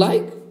 You don't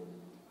like?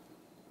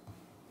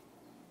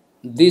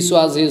 This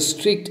was his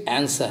strict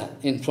answer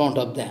in front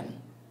of them.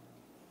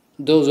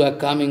 Those who are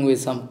coming with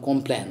some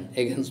complaint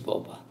against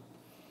Prabhupada.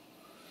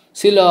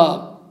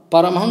 Srila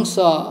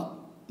Paramahansa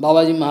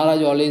Babaji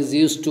Maharaj always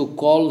used to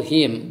call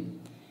him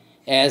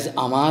as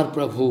Amar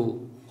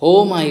Prabhu,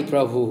 Ho my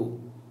Prabhu,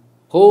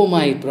 Ho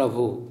my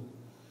Prabhu.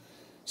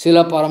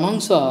 Srila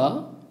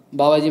Paramahansa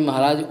Babaji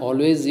Maharaj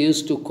always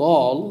used to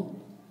call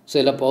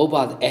Srila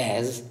Prabhupada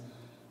as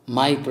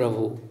my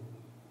Prabhu.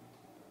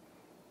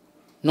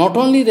 Not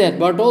only that,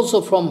 but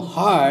also from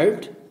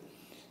heart,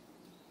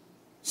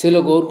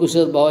 Srila Gaur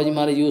Kishore Babaji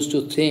Maharaj used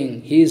to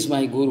think, he is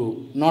my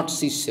Guru, not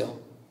Sishya.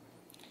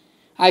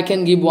 I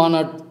can give one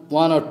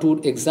or two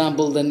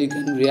examples, then you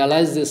can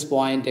realize this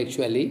point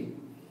actually.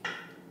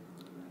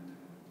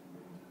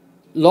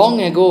 Long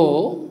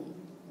ago,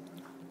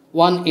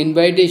 one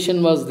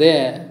invitation was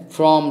there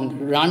from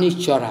Rani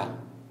Chora.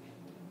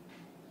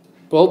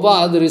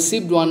 Prabhupada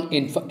received one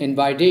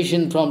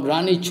invitation from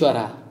Rani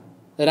Chora.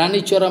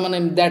 Rani Chora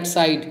means that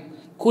side,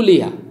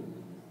 Kulia.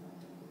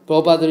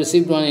 Prabhupada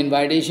received one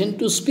invitation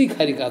to speak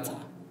Harikatha.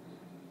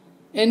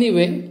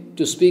 Anyway,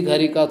 to speak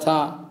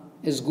Harikatha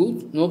is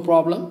good, no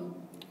problem.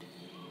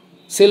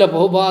 Srila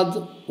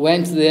Prabhupada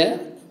went there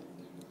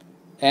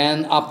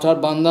and after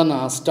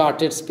Bandhana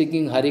started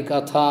speaking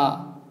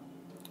Harikatha,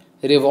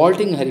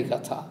 revolting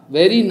Harikatha,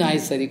 very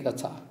nice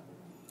Harikatha.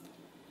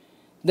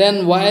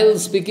 Then while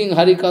speaking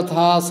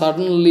Harikatha,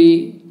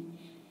 suddenly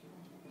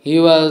he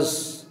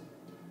was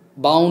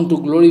bound to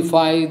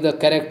glorify the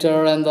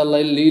character and the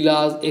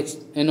leelas,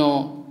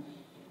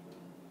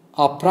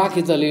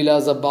 aprakita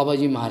leelas of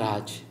Babaji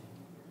Maharaj.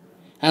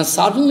 And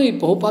suddenly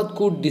Prabhupada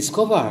could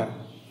discover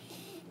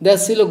that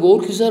Srila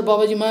Gaur Kishore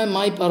Babaji Maharaj,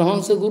 my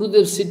Paramahansa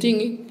Gurudev,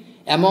 sitting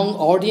among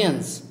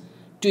audience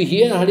to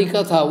hear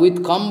Harikatha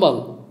with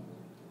kambal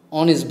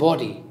on his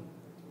body.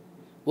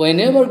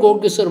 Whenever Gaur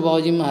Kishore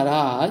Babaji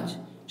Maharaj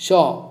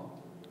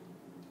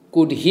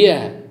could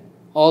hear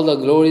all the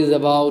glories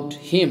about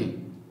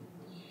him,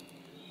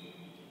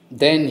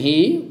 then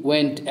he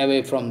went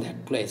away from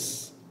that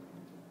place.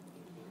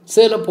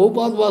 Srila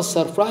Prabhupada was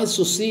surprised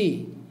to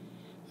see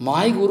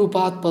my Guru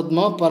Pad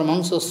Padma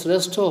Paramahansa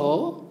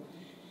Srestha,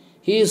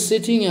 he is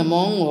sitting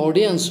among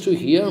audience to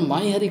hear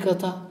my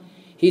Harikatha.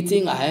 He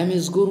thinks I am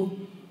his Guru.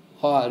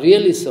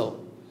 Really so.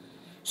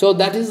 So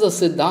that is the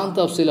Siddhanta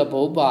of Srila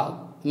Prabhupada.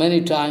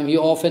 Many times he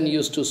often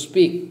used to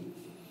speak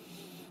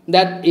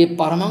that a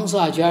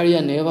Paramahansa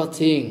Acharya never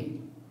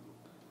think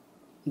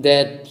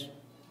that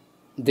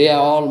they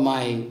are all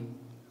my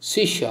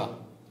Sishya.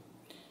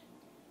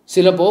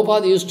 Srila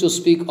Prabhupada used to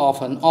speak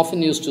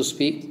often used to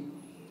speak,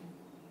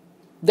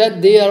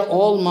 that they are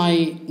all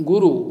my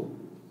Guru.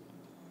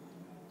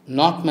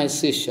 not my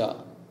Sishya.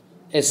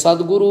 A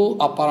Sadguru,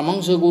 a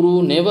Paramahansa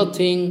Guru never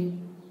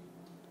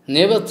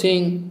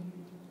think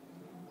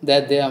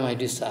that they are my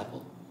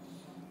disciple.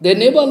 They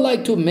never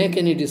like to make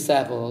any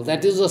disciple.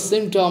 That is a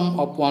symptom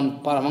of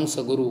one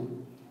Paramahansa Guru.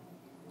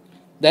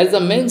 That is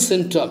the main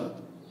symptom.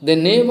 They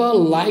never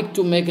like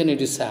to make any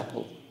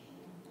disciple.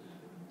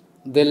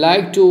 They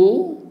like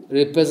to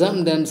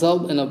represent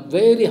themselves in a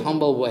very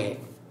humble way.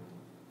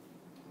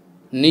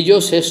 Nijo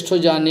seshto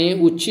jane,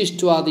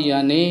 uchishto adi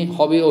jane,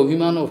 hobe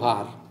abhimano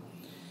bhar.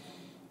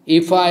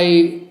 If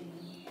I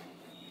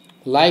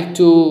like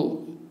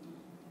to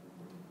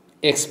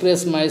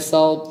express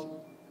myself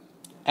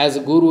as a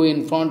guru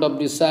in front of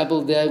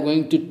disciples, they are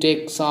going to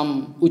take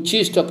some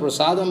uchishta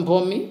prasadam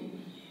for me,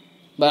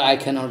 but I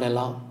cannot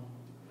allow.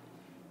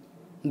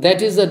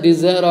 That is the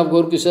desire of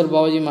Gaurkishore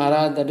Babaji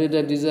Maharaj, that is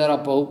the desire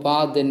of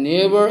Prabhupada. They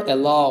never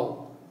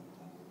allow.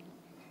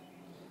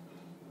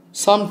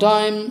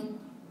 Sometime,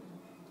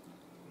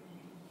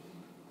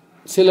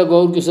 Srila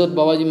Gaurkishore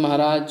Babaji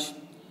Maharaj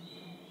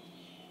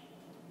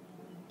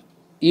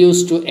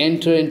used to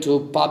enter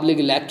into public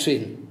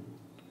latrine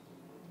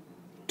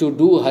to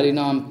do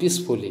Harinam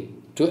peacefully,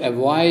 to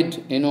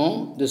avoid,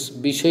 this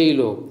Vishayi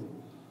lok.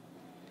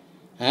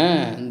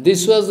 And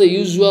this was the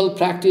usual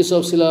practice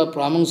of Srila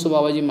Paramahansa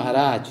Babaji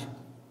Maharaj.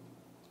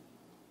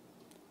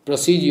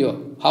 Procedure,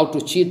 how to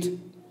cheat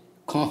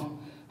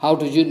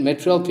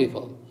material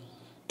people.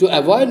 To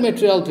avoid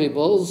material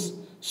peoples,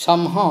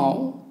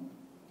 somehow,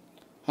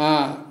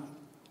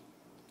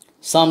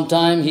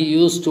 sometime he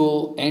used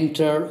to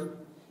enter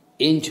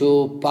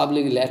into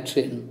public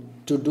latrine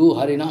to do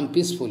Harinam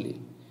peacefully,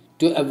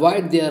 to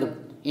avoid their,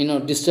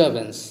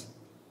 disturbance.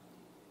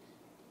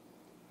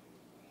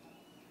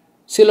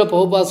 Srila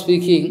Prabhupada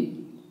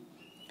speaking,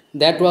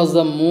 that was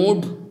the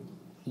mood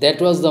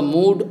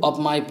of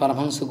my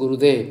Paramahansa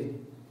Gurudev.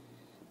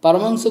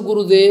 Paramahansa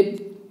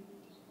Gurudev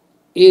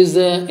is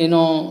a,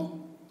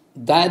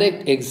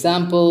 direct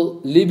example,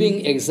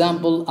 living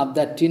example of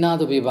that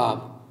Tinada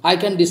Vibhav. I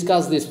can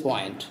discuss this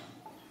point.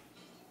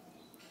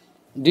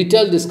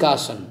 Detailed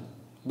discussion.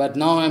 But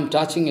now I am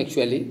touching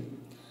actually.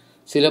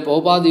 Srila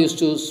Prabhupada used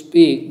to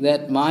speak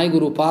that my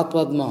Guru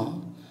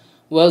Padma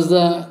was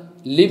the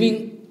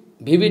living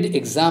vivid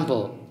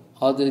example,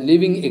 or the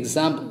living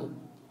example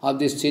of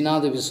this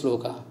Chinadavi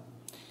Sloka.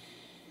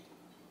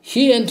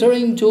 He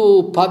entering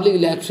to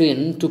public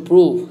latrine to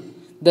prove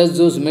that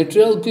those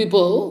material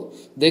people,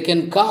 they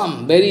can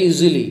come very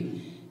easily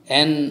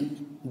and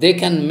they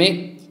can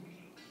make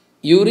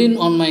urine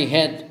on my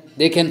head,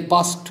 they can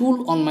pass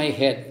stool on my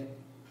head,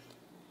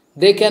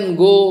 they can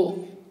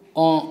go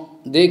on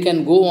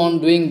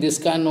doing this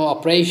kind of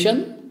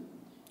operation,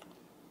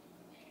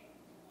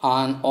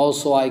 and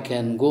also I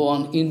can go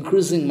on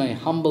increasing my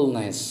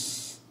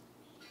humbleness.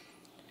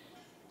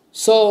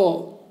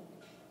 So,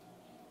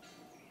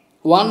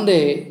 one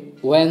day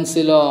when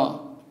Srila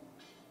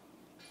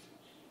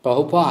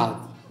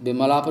Prabhupada,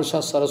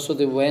 Bimalaprasad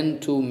Saraswati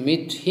went to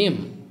meet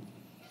him,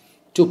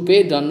 to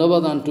pay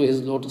Dandavat unto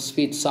his lotus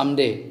feet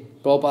someday,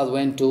 Prabhupada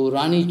went to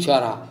Rani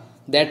Chara,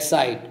 that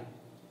side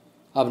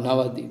of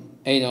Navadip,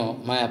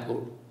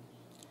 Mayapur,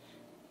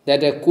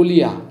 that is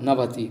Kulia,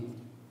 Navadip.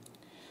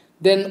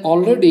 Then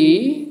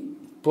already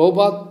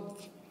Prabhupada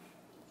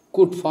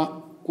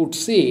could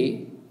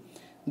see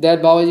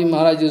that Babaji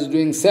Maharaj is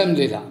doing same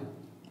lila.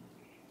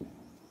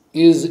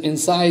 He is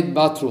inside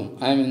bathroom,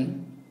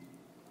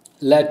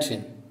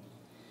 latrine.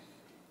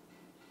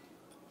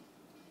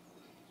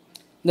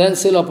 Then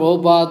Srila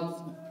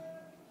Prabhupada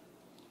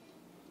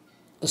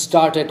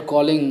started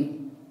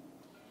calling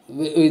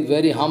with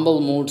very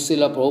humble mood.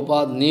 Srila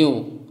Prabhupada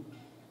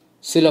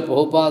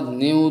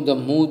knew the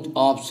mood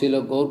of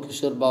Srila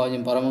Gaurkishore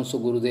Babaji Paramahansa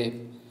Gurudev.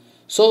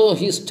 So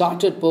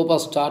Prabhupada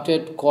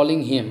started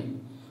calling him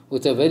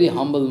with a very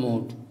humble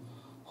mood.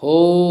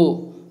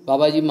 Oh,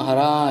 Babaji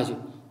Maharaj,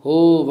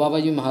 oh,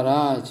 Babaji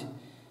Maharaj,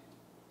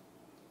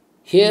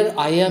 here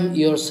I am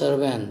your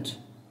servant,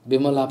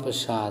 Bimala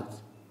Prasad.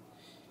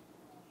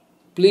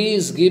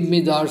 Please give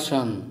me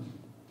darshan.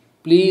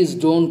 Please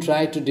don't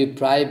try to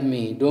deprive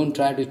me, don't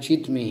try to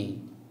cheat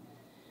me.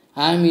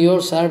 I am your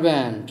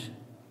servant.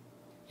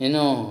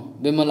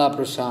 Bimala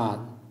Prasad.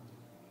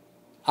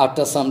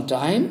 After some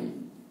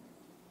time,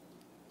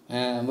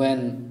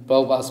 when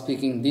Prabhupada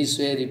speaking this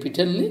way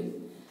repeatedly,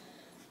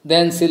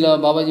 then Srila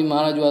Babaji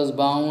Maharaj was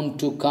bound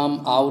to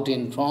come out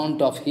in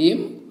front of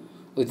him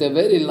with a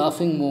very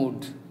laughing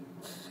mood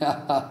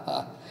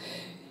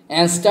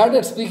and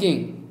started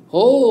speaking,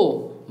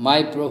 oh,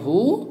 my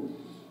Prabhu,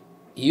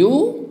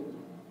 you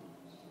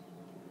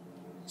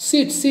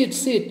sit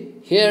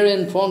here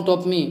in front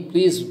of me,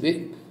 please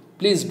be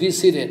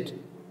seated.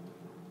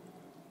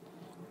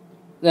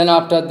 Then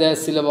after that,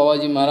 Srila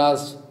Babaji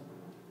Maharaj,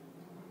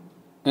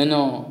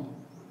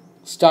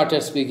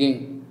 started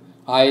speaking.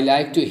 I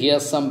like to hear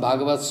some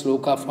Bhagavad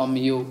Sloka from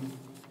you.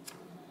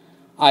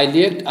 I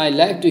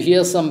like to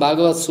hear some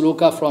Bhagavad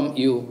Sloka from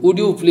you. Would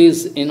you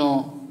please,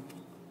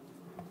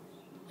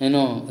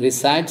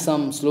 recite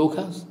some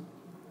slokas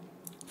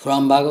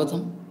from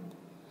Bhagavatam?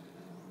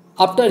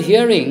 After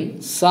hearing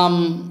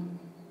some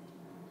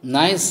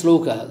nice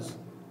slokas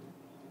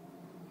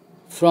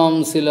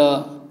from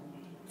Srimad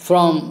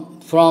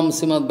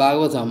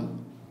Bhagavatam,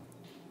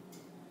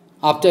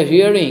 after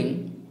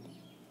hearing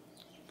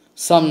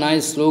some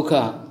nice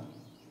sloka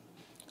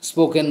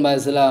spoken by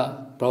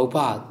Srila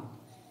Prabhupada,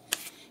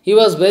 he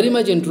was very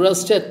much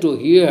interested to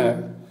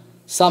hear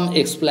some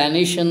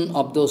explanation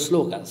of those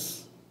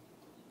slokas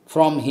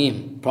from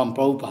him, from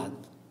Prabhupada.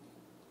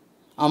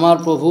 Amar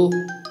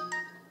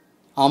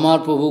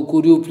Prabhu,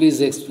 could you please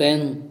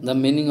explain the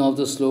meaning of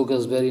the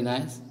slokas? Very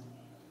nice.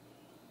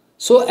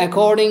 So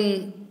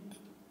according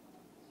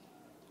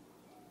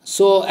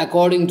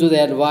to the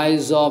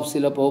advice of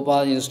Srila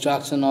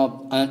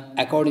Prabhupada,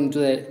 according to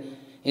the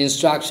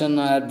instruction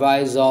and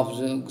advice of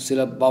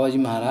Srila Babaji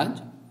Maharaj,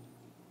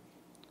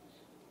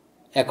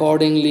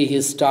 accordingly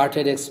he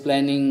started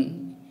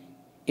explaining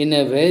in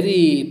a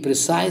very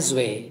precise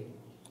way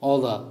all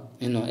the,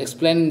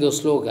 explaining those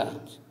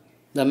slokas,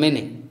 the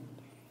meaning.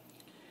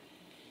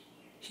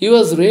 He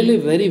was really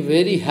very,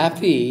 very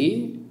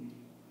happy.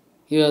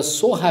 He was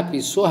so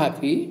happy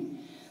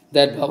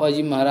that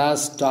Babaji Maharaj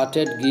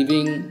started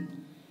giving,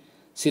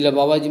 Srila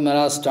Babaji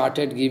Maharaj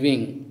started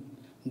giving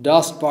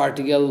dust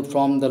particle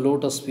from the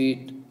lotus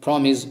feet,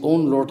 from his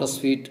own lotus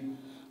feet,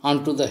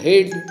 unto the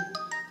head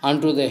of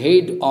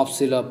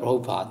Srila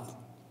Prabhupada.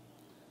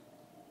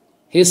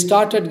 He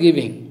started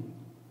giving,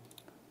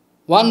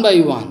 one by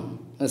one,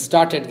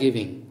 started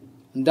giving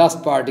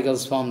dust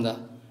particles from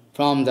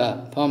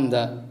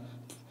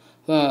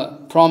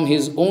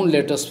his own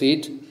lotus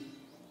feet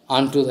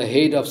unto the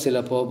head of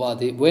Srila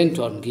Prabhupada. He went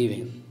on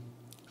giving.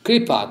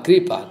 Kripa,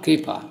 kripa,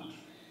 kripa.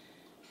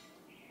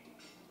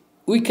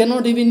 We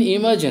cannot even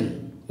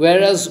imagine,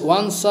 whereas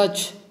one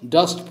such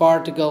dust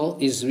particle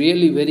is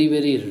really very,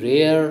 very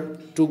rare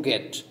to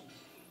get.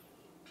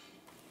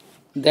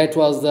 That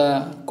was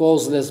the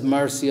causeless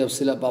mercy of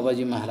Srila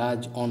Babaji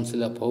Maharaj on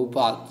Srila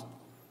Prabhupada.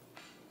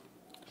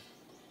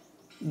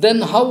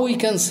 Then how we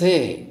can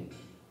say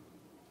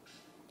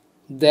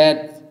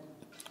that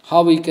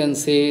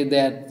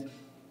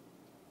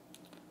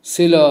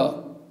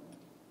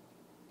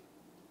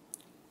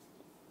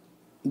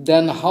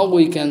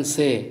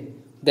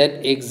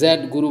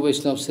exact Guru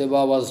Vaishnava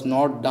Seva was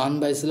not done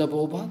by Srila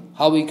Prabhupada?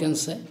 How we can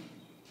say?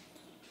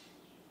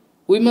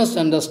 We must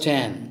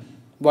understand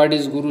what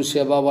is Guru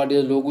Seva, what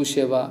is Logu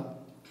Seva.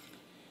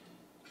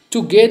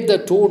 To get the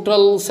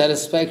total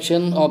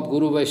satisfaction of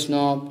Guru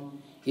Vaishnava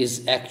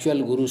is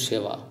actual Guru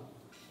Seva.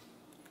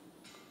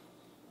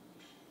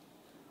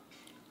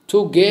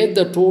 To get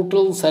the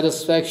total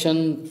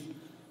satisfaction,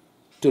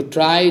 to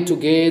try to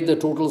get the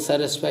total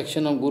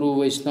satisfaction of Guru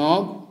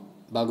Vaishnava,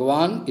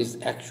 Bhagavan is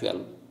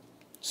actual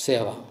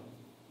Seva.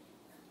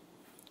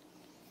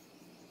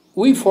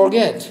 We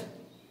forget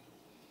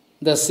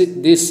this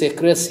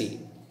secrecy.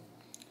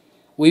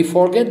 We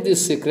forget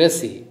this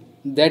secrecy.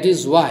 That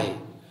is why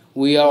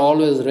we are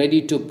always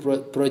ready to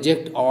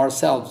project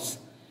ourselves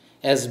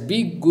as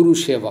big Guru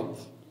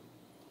Sevak.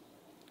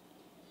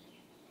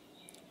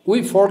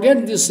 We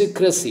forget this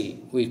secrecy.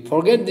 We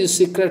forget this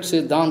secret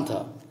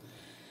Siddhanta.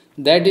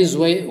 That is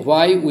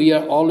why we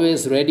are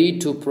always ready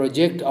to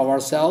project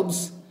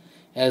ourselves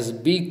as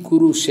big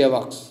Guru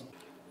Sevaks.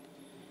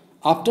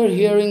 After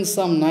hearing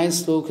some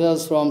nice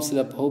slokas from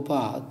Srila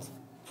Prabhupada,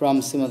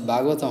 from Srimad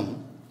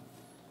Bhagavatam,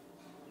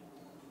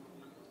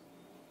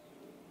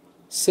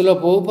 Srila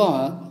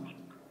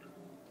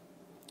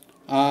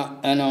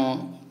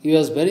Prabhupada, he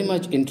was very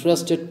much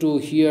interested to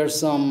hear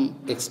some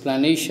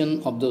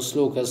explanation of those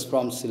slokas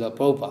from Srila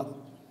Prabhupada.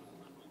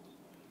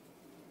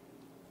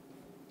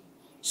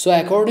 So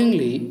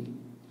accordingly,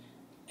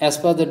 as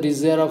per the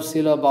desire of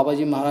Srila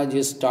Babaji Maharaj,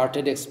 he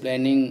started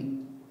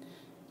explaining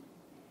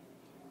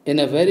in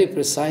a very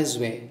precise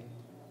way.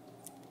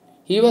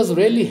 He was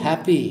really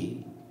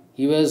happy.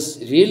 He was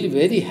really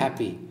very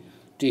happy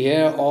to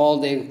hear all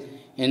the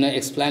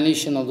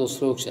explanation of those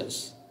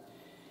slokas.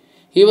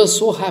 He was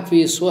so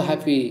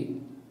happy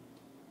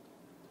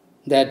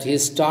that he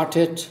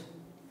started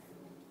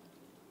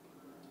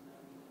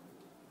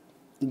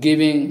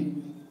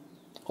giving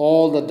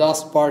all the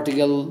dust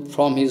particle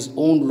from his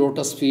own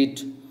lotus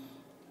feet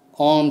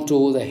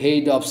onto the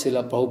head of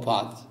Srila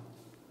Prabhupada.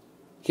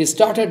 He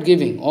started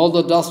giving all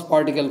the dust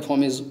particle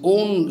from his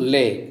own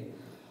leg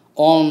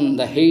on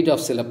the head of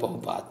Srila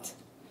Prabhupada.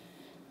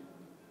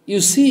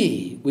 You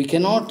see, we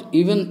cannot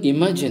even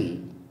imagine.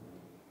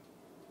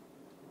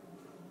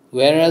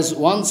 Whereas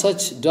one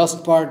such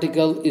dust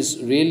particle is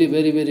really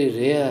very, very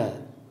rare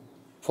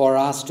for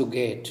us to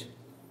get.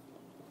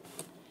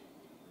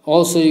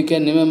 Also, you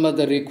can remember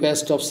the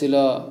request of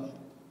Srila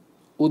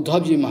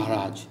Uddhavji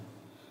Maharaj,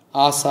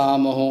 Asa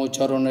Maho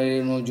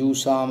Charanareno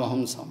Jusa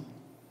Mahamsam.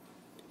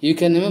 You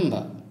can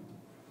remember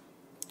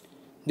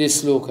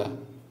this sloka.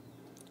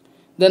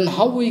 Then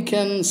how we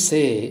can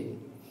say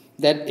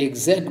that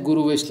exact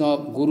Guru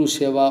Vaishnava, Guru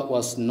Seva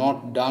was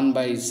not done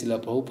by Srila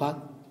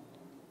Prabhupada?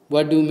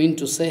 What do you mean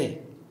to say?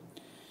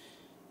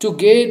 To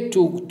get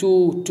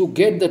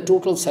the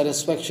total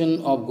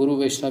satisfaction of Guru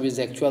Vaishnava is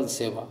actual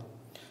Seva.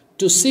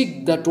 to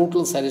seek the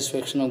total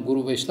satisfaction of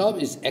Guru Vaishnava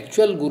is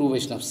actual Guru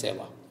Vaishnava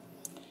Seva.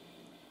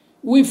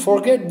 We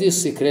forget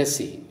this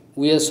secrecy.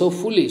 We are so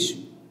foolish.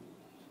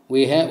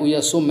 We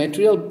are so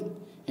material,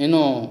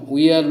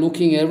 we are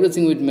looking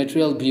everything with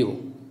material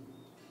view.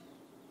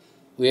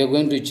 We are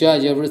going to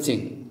judge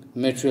everything,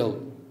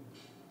 material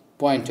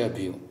point of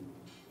view.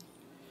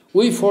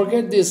 We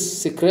forget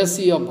this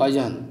secrecy of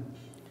bhajan.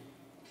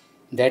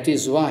 That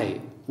is why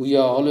we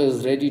are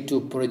always ready to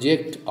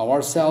project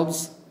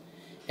ourselves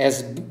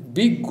as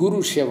big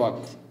Guru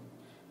Sevak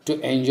to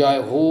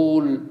enjoy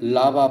whole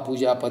lava,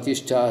 puja,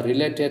 patishtha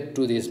related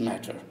to this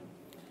matter.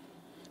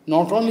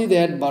 Not only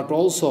that, but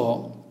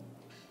also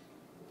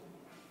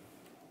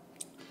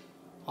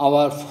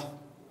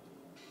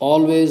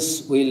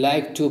always we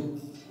like to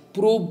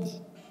prove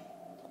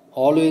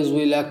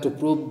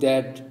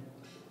that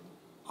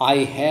I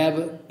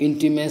have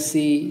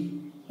intimacy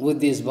with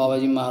this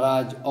Babaji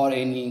Maharaj or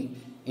any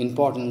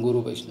important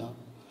Guru Vaishnava.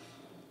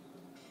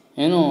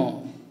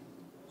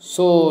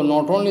 So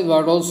not only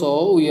that,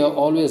 also we are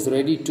always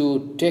ready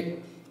to take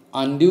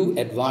undue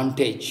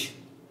advantage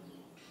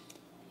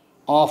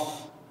of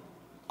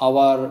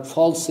our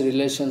false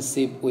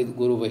relationship with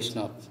Guru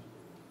Vaishnava.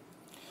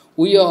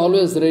 We are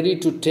always ready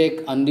to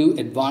take undue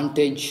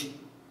advantage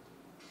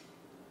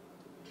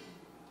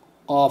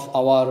of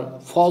our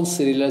false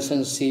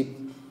relationship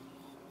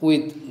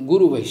with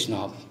Guru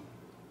Vaishnava.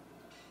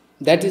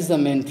 That is the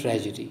main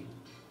tragedy.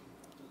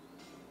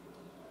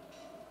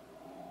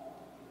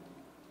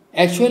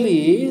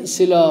 Actually,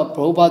 Srila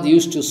Prabhupada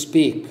used to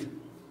speak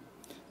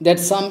that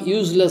some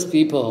useless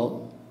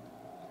people,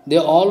 they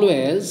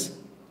always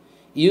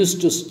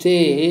used to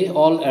stay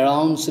all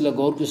around Srila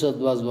Gaurkishore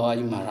Das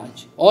Babaji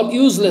Maharaj. All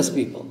useless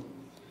people.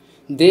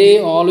 They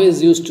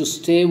always used to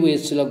stay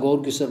with Srila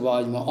Gaurkishore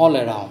Babaji Maharaj all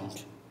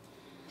around.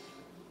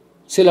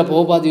 Srila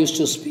Prabhupada used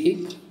to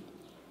speak.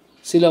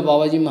 Srila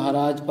Babaji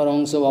Maharaj,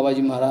 Paramahansa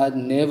Babaji Maharaj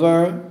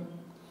never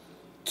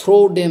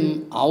throw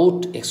them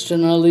out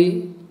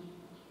externally,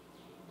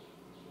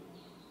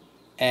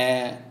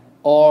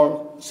 or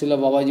Srila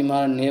Babaji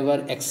Maharaj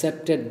never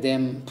accepted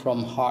them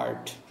from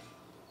heart.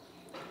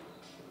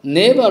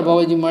 Never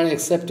Babaji Maharaj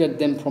accepted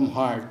them from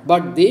heart,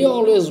 but they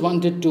always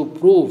wanted to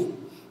prove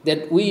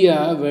that we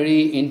are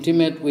very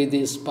intimate with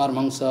this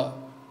Paramahansa,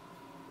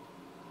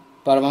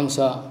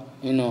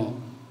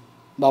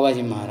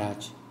 Babaji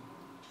Maharaj.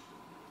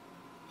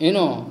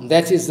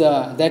 That is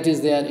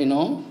their,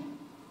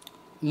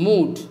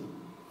 mood.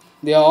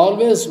 They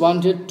always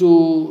wanted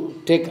to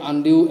take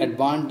undue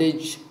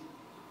advantage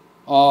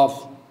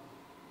of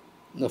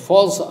their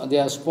false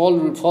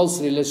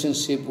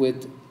relationship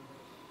with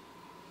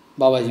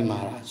Babaji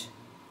Maharaj.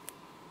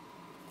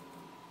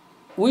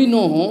 We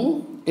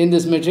know in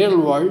this material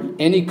world,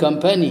 any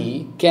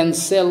company can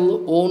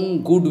sell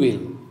own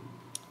goodwill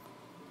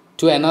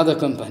to another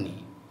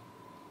company.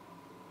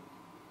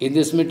 In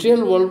this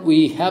material world,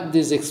 we have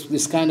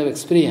this kind of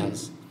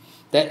experience,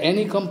 that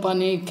any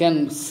company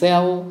can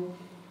sell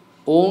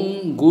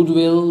own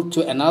goodwill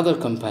to another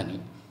company.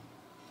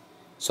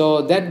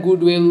 So that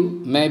goodwill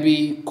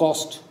maybe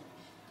cost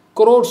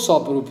crores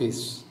of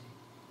rupees.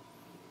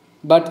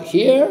 But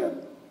here,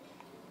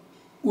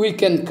 we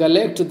can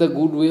collect the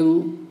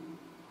goodwill,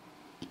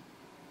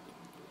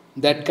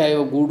 that kind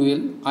of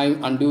goodwill,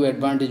 undue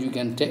advantage we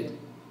can take.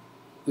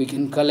 We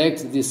can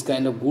collect this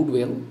kind of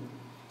goodwill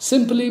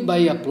simply by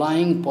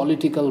applying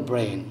political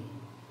brain.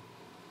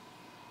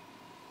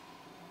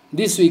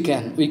 This we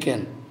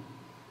can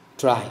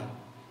try.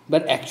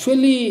 But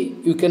actually,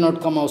 you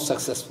cannot come out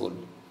successful.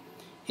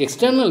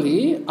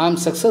 Externally, I am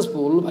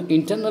successful, but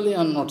internally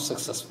I am not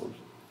successful.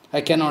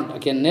 I can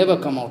never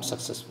come out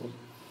successful.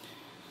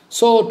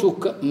 So to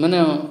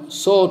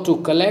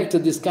collect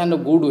this kind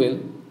of goodwill,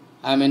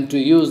 to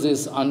use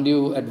this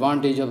undue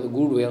advantage of the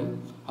goodwill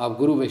of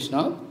Guru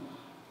Vaishnava,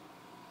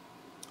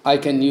 I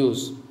can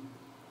use.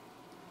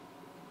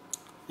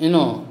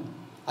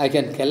 I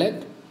can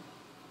collect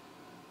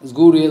this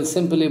goodwill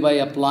simply by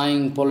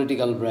applying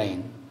political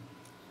brain.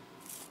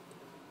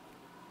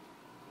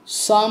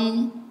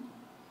 Some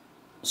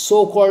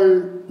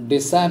so-called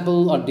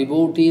disciple or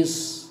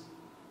devotees,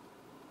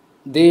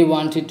 they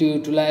wanted to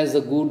utilize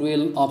the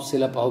goodwill of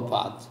Srila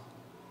Prabhupada.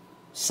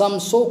 Some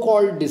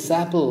so-called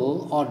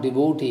disciple or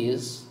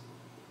devotees,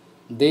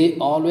 they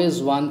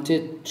always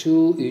wanted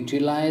to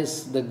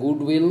utilize the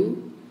goodwill,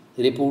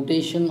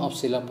 reputation of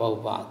Srila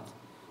Prabhupada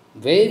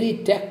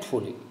very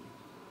tactfully.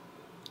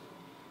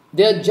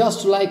 They are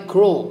just like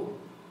crow.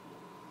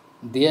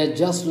 They are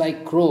just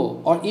like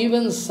crow. Or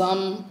even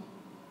some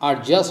are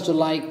just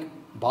like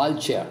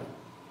vulture.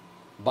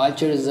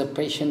 Vulture is a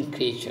patient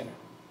creature.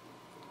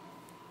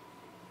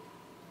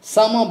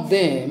 Some of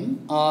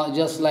them are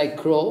just like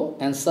crow,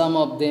 and some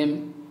of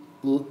them,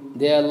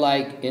 they are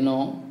like,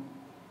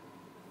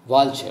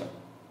 vulture.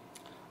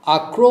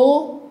 A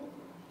crow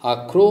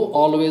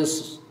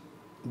always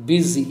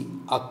busy.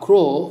 A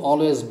crow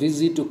always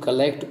busy to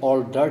collect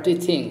all dirty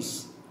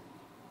things.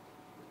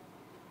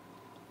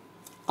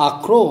 A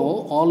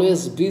crow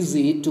always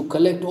busy to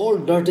collect all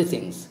dirty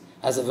things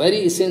as a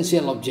very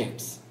essential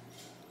objects.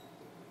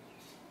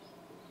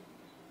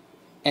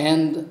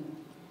 And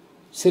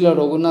Srila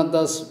Raghunath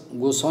Das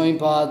Goswami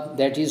Pad,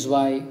 that is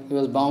why he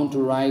was bound to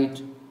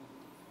write,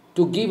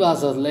 to give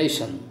us a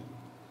lesson.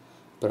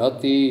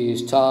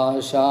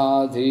 Pratishtha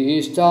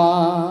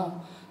sadhishta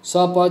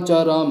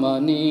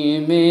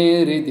sapacharamani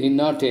meridi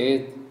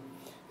natet.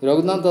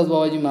 Raghunath Das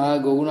Babaji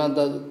Maharaj, Raghunath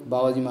Das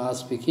Babaji Maharaj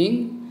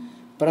speaking,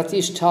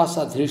 Pratishtha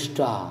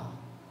sadhrishta.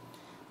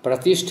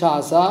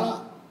 Pratishtha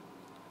sa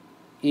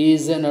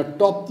is a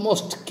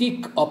topmost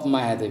kick of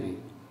Mayadevi.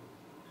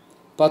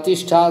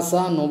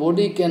 Pratisthasa,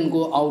 nobody can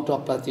go out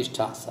of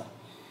Pratisthasa.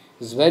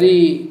 It's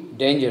very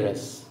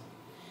dangerous.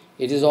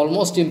 It is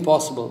almost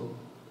impossible.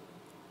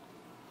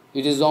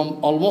 It is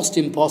almost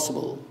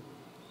impossible.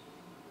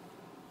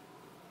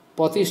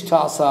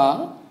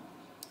 Pratisthasa,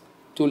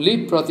 to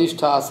leave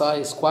Pratisthasa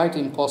is quite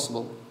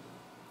impossible.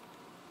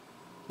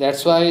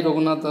 That's why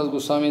Raghunath Das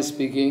Goswami is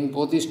speaking,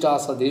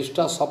 Pratisthasa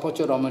dhishta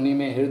sapacha ramani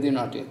me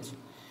hirdinatet.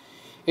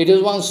 It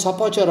is one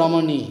sapacha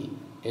ramani,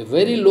 a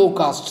very low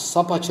caste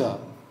sapacha.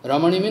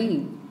 Ramani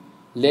means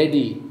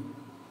lady.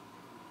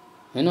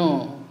 You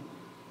know,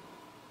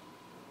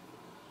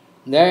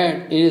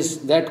 that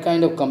is that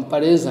kind of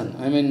comparison,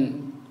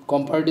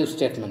 comparative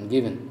statement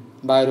given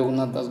by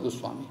Raghunath Das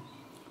Goswami.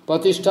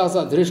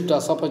 Pratishtasa dhrishta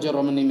sapacha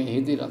ramani me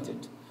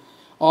hidiratit.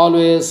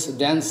 Always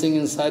dancing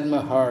inside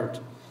my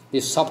heart,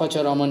 this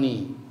sapacha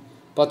ramani,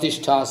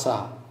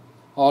 pratishtasa.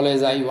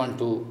 Always I want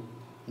to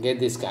get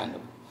this kind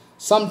of.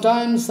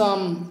 Sometimes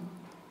some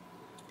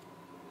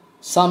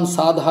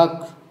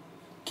sadhak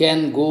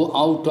can go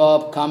out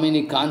of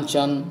Kamini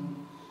Kanchan,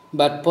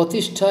 but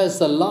Pratishtha is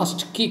the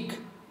last kick.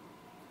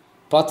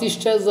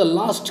 Pratishtha is the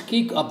last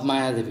kick of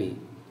Mayadevi.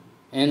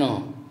 You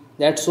know,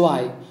 that's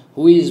why,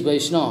 who is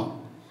Vaishnava?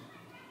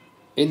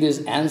 In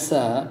this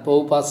answer,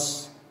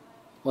 Prabhupada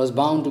was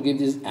bound to give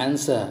this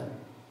answer.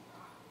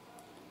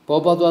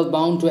 Prabhupada was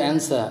bound to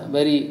answer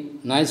very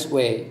nice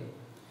way.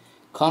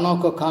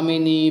 Kanaka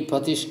Kamini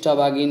Pratishtha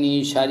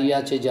Bhagini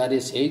Shariyache Jare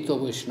Seito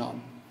Vaishnava.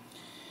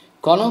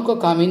 Kanaka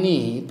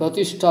Kamini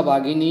Pratishtha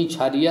Bhagini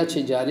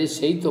Chariyache Jare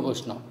Seito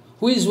Vaishnava.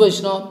 Who is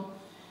Vaishnava?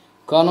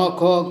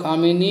 Kanaka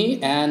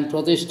Kamini and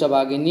Pratishtha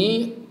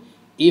Bhagini,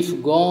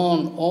 if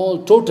gone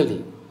all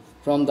totally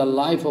from the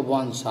life of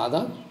one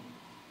sadhak,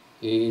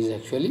 is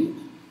actually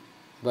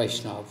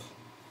Vaishnava.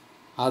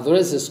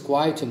 Otherwise it's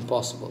quite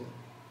impossible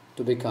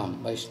to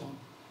become Vaishnava.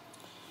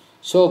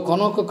 So,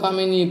 Kanaka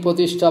Kamini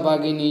Pratishtha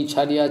Bhagini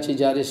Chariyache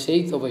Jare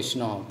Seito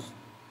Vaishnava.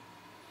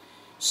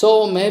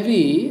 So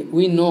maybe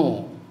we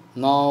know.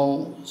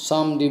 Now,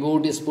 some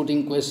devotees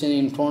putting question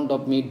in front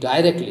of me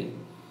directly.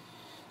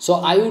 So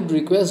I would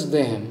request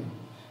them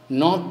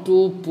not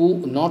to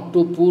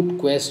put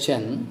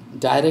question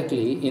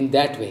directly in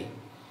that way.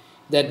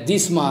 That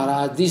this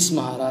Maharaj, this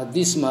Maharaj,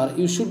 this Maharaj,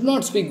 you should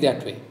not speak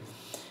that way.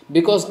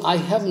 Because I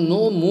have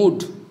no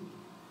mood,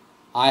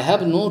 I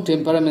have no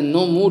temperament,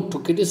 no mood to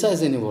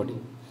criticize anybody.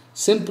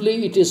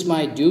 Simply it is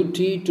my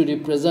duty to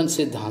represent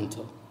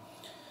Siddhanta.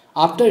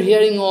 After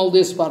hearing all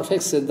this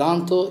perfect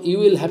Siddhanta, you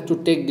will have to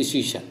take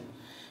decision.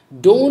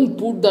 Don't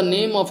put the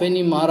name of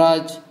any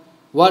Maharaj,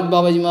 what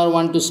Babaji Maharaj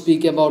want to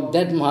speak about,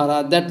 that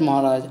Maharaj, that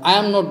Maharaj. I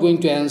am not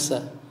going to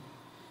answer,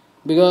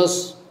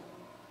 because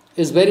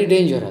it's very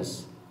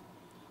dangerous.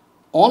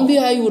 Only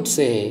I would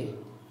say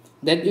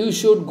that you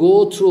should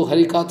go through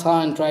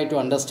Harikatha and try to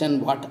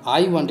understand what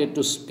I wanted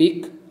to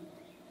speak.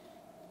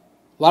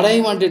 What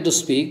I wanted to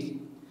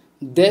speak,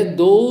 that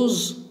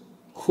those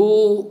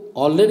who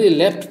already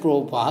left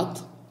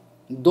Prabhupada,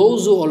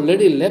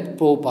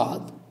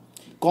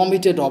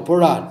 committed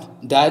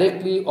aparad,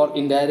 directly or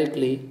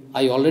indirectly,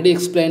 I already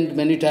explained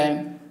many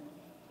times.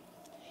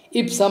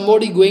 If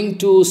somebody going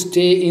to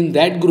stay in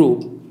that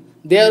group,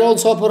 they are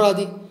also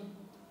aparadhi.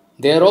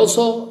 They are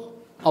also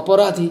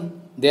aparadhi.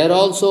 They are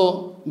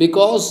also,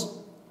 because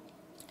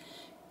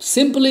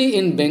simply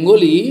in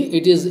Bengali,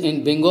 it is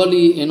in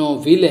Bengali,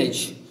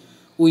 village,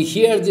 we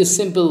hear this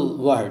simple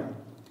word,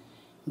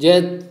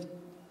 that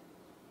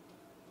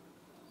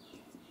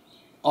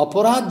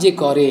aparad je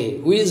kare,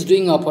 who is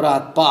doing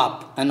aparad,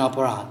 pap and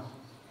aparad,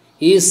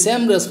 he is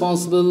same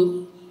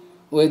responsible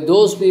with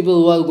those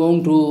people who are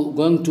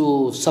going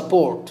to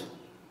support.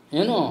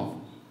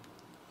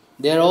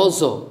 They are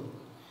also.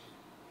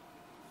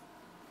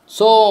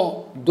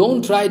 So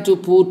don't try to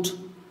put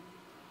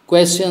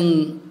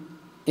question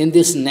in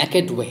this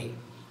naked way.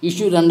 You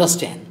should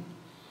understand.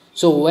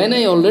 So when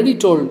I already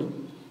told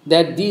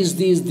that these,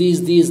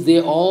 they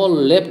all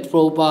left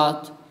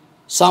Prabhupada,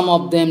 some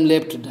of them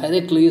left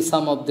directly,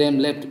 some of them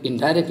left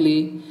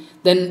indirectly,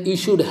 then you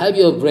should have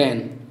your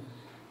brain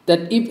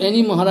that if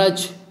any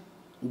Maharaj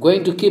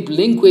going to keep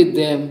link with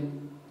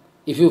them,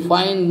 if you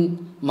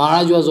find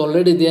Maharaj was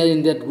already there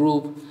in that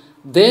group,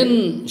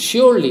 then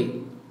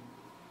surely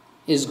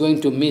is going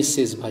to miss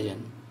his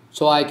bhajan.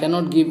 So I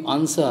cannot give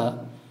answer,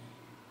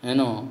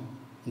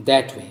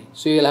 that way.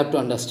 So you will have to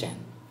understand.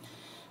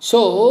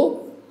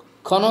 So,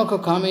 Kanaka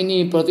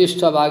Kamini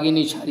Pratishtha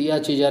Bhagini Charya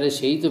Chijare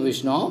Seita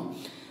Vishnu,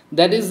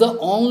 that is the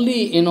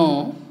only,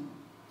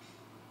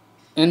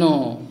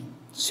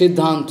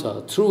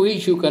 Siddhanta through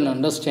which you can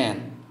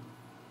understand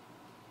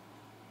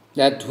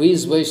that who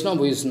is Vaishnava,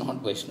 who is not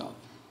Vaishnava.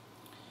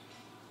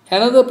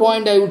 Another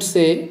point I would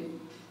say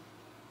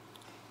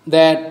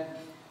that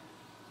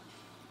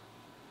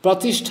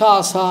Pratishtha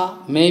Asa,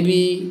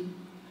 maybe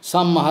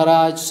some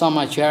Maharaj, some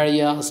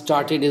Acharya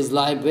started his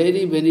life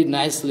very, very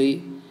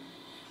nicely,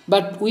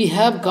 but we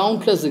have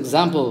countless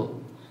examples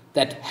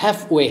that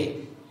halfway,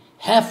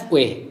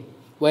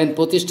 when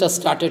Pratishtha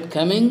started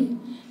coming,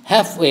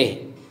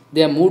 halfway,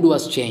 their mood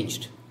was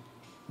changed.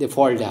 They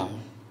fall down.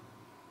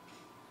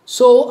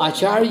 So,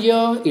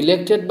 Acharya,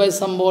 elected by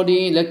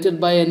somebody,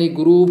 elected by any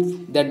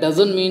group, that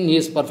doesn't mean he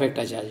is perfect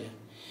Acharya.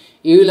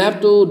 You will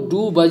have to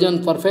do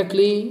bhajan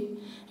perfectly,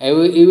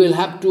 you will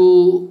have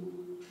to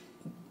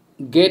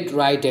get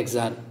right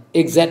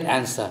exact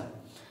answer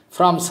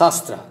from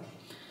Shastra.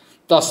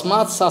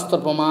 Tasmat Shastra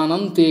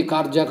Pramanante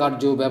Karja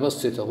Karjo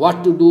Vyavasthita.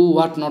 What to do,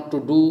 what not to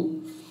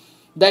do,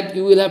 that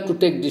you will have to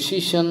take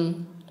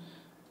decision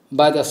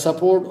by the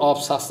support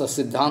of Shastra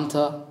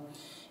Siddhanta.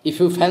 If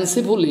you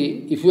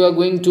fancifully, if you are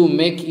going to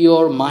make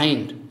your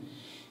mind,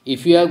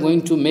 if you are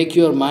going to make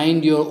your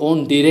mind your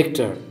own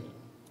director,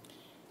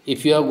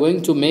 if you are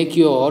going to make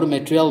your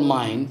material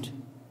mind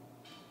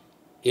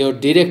your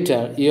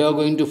director, you are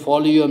going to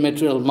follow your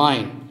material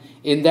mind,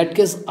 in that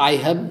case, I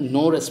have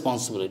no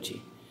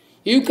responsibility.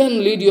 You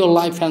can lead your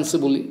life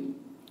fancifully.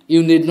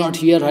 You need not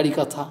hear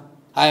Harikatha.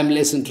 I am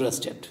less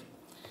interested.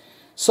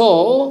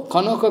 So,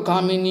 Kanaka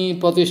Kamini,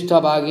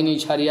 Pratishtha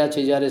Bhagini, Charya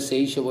Chejare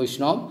Seisha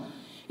Vaishnava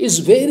is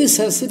very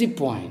sensitive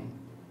point.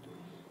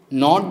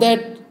 Not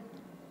that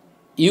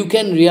you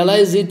can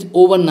realize it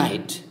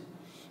overnight.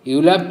 You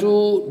will have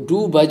to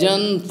do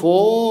bhajan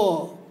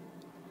for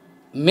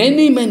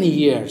many, many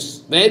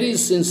years, very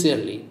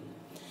sincerely.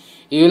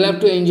 You will have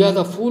to enjoy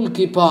the full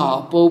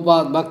kippa,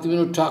 Prabhupada,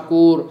 Bhaktivinod,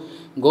 Thakur,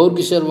 Gaur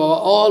Kishore Baba,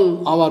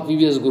 all our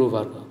previous Guru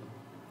Varga.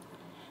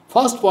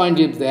 First point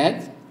is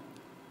that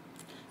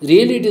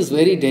really it is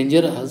very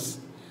dangerous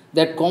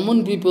that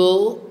common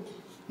people,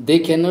 they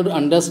cannot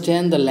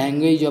understand the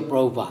language of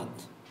Prabhupada.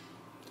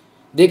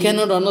 They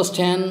cannot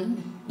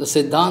understand the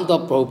Siddhanta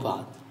of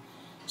Prabhupada.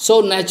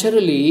 So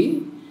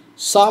naturally,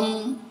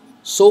 some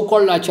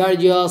so-called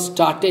Acharyas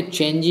started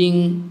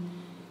changing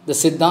the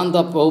Siddhanta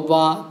of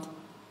Prabhupada.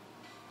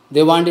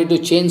 They wanted to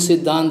change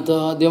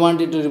Siddhanta, they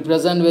wanted to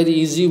represent very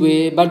easy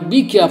way, but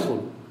be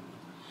careful.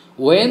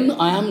 When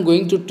I am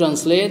going to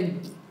translate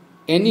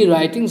any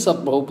writings of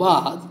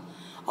Prabhupada,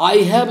 I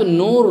have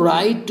no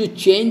right to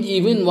change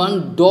even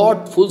one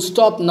dot, full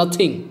stop,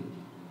 nothing.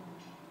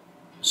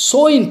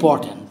 So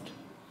important.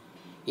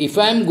 If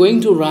I am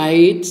going to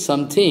write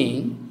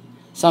something,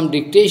 some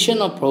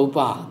dictation of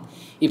Prabhupada,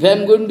 if I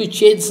am going to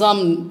change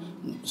some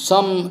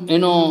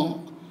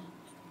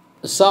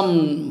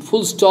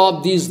full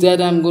stop, this,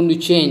 that I am going to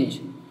change,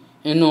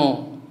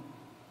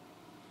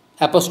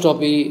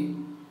 apostrophe,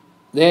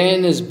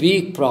 then is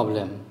big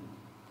problem,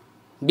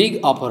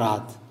 big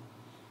aparat.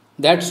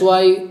 That's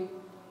why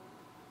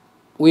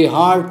we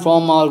heard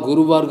from our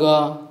Guru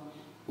Varga,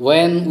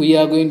 when we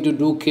are going to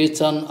do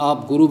Kirtan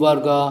of Guru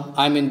Varga,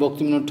 I mean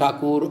Bhaktivinod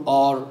Thakur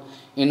or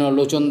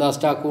Lochan Das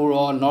Thakur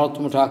or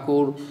Narottam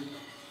Thakur,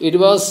 it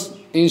was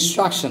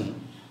instruction.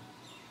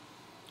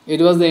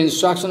 It was the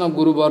instruction of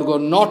Guru Varga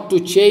not to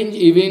change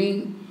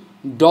even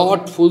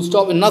dot, full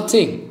stop,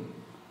 nothing.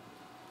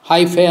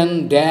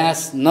 Hyphen,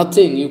 dash,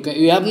 nothing.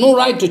 You have no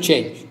right to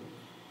change.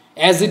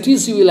 As it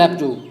is, you will have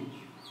to.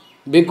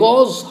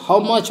 Because how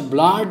much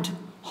blood,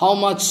 how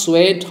much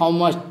sweat, how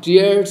much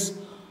tears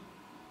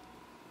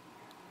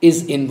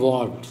is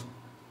involved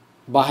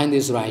behind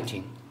this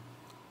writing.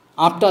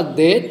 After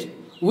that,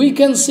 we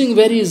can sing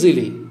very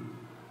easily.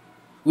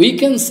 We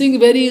can sing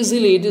very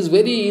easily. It is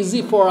very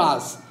easy for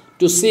us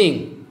to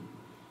sing.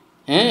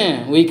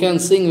 We can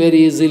sing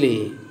very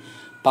easily.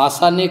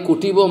 Pasane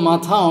kutibo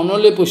matha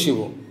onole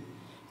poshibo.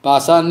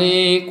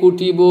 Pasane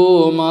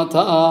kutibo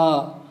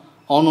matha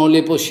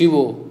onole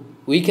poshibo.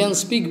 We can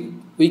speak,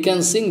 we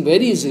can sing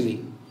very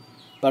easily.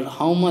 But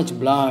how much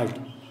blood,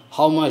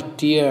 how much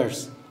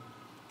tears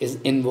is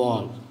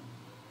involved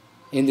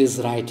in this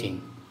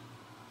writing?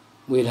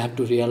 We'll have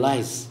to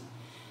realize.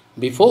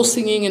 Before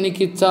singing any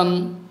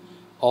kirtan,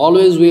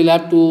 always we'll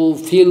have to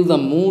feel the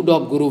mood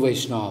of Guru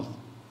Vaishnava.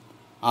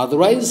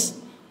 Otherwise,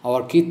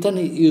 our kirtan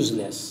is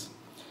useless.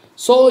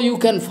 So you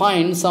can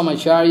find some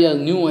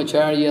acharyas, new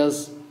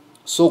acharyas,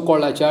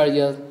 so-called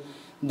acharyas,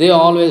 they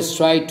always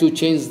try to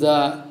change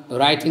the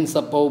writings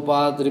of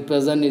Prabhupada,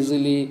 represent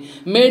easily,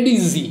 made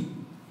easy.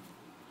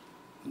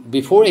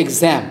 Before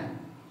exam,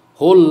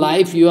 whole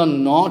life you are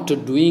not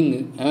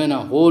doing, a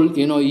whole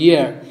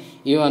year,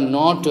 you are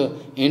not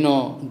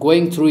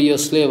going through your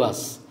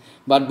syllabus.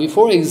 But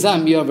before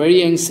exam, you are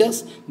very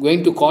anxious,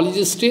 going to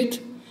College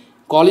Street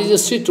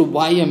to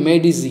buy a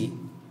Medici,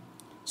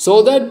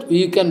 so that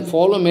you can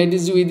follow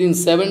Medici within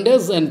 7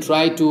 days and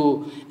try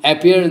to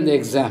appear in the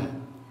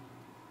exam.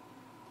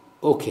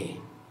 Okay.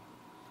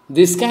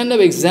 This kind of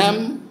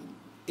exam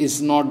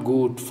is not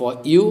good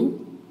for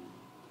you.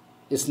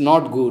 It's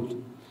not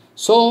good.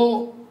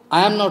 So,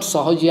 I am not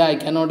Sahajiya, I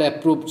cannot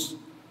approve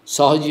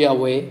Sahajiya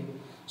way.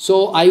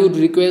 So I would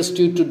request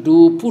you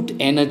to put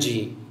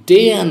energy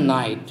day and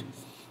night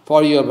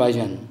for your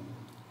bhajan.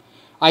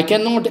 I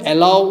cannot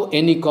allow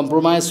any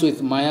compromise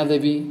with Maya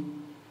Devi.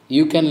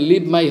 You can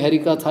leave my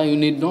Harikatha, you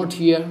need not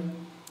hear.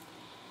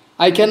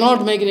 I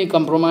cannot make any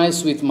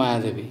compromise with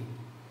Maya Devi.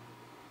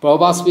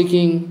 Prabhupada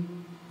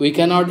speaking, we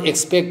cannot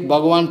expect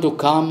Bhagavan to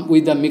come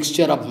with a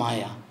mixture of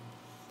Maya.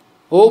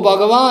 Oh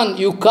Bhagavan,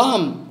 you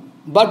come,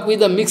 but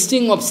with a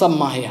mixing of some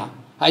Maya.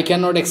 I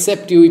cannot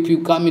accept you if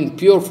you come in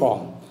pure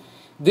form.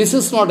 This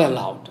is not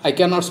allowed. I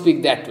cannot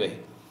speak that way.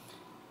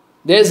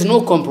 There is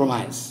no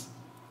compromise.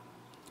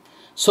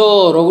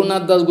 So,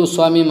 Raghunath Das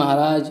Goswami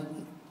Maharaj,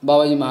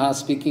 Babaji Maharaj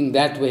speaking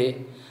that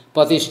way,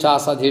 Patishta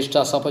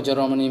Sadhishta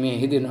Sapacharamani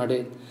Me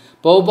Hidinade.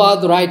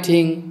 Prabhupada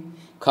writing,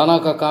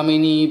 Khanaka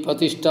Kamini,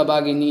 Patishta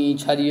Bhagini,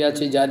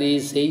 Chariyache Jari,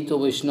 Seito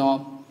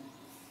Vaishnava.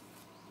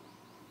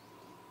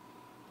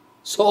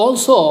 So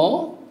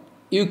also,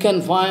 you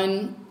can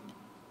find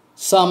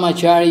some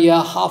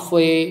Acharya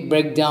halfway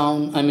break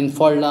down,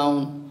 fall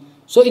down.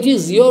 So it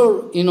is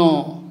your, it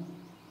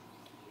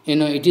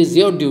is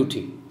your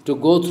duty to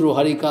go through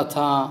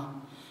Harikatha,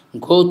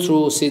 go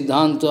through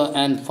Siddhanta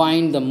and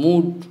find the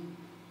mood,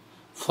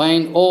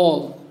 find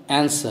all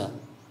answer.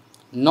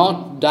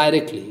 Not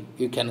directly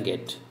you can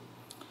get.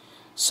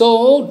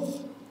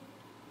 So,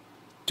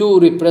 to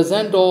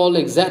represent all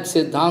exact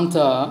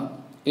Siddhanta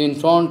in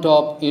front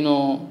of,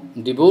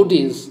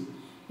 devotees,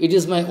 it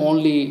is my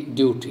only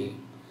duty.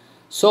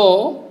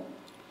 So,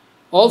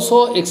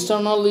 also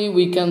externally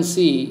we can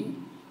see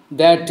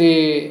that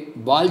a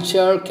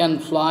vulture can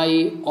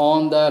fly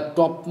on the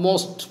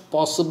topmost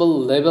possible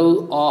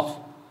level of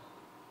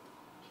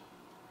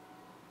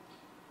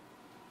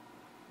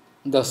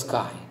the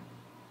sky.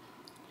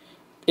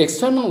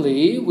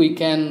 Externally we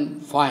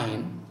can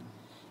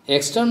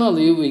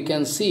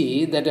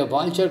see that a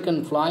vulture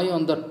can fly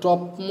on the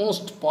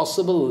topmost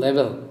possible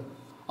level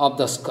of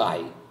the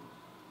sky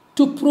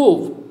to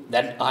prove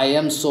that I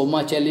am so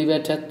much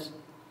elevated.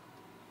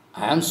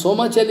 I am so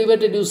much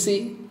elevated, you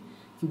see.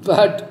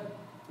 But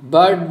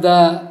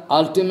the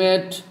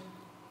ultimate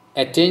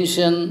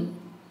attention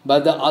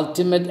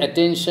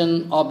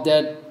of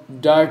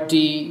that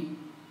dirty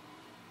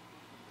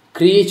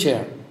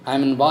creature,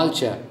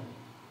 vulture,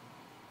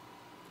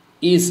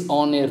 is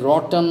on a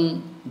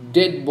rotten,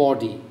 dead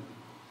body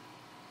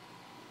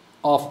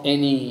of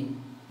any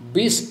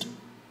beast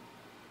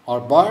or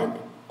bird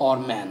or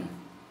man.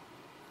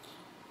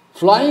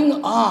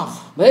 Flying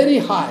off very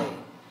high,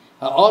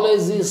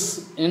 always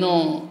is,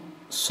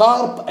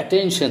 sharp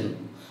attention.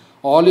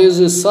 Always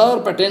a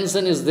sharp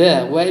attention is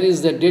there. Where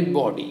is the dead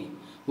body?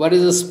 What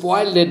is the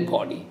spoiled dead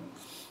body?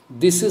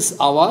 This is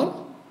the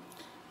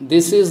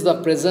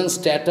present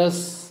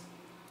status.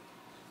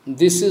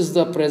 This is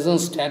the present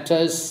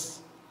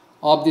status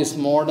of this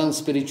modern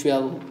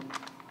spiritual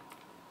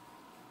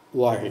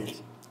world,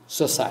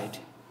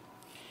 society.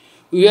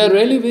 We are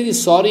really very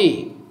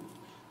sorry.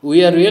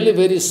 We are really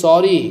very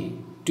sorry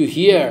to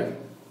hear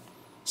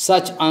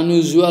such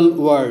unusual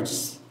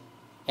words.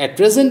 At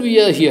present we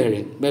are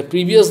hearing, but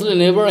previously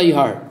never I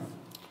heard.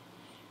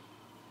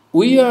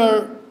 We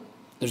are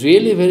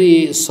really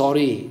very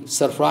sorry,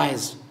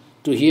 surprised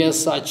to hear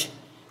such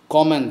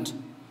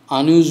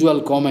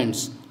unusual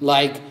comments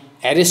like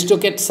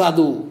aristocrat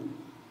sadhu,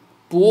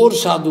 poor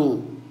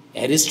sadhu.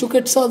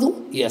 Aristocrat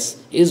sadhu? Yes,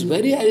 he is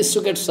very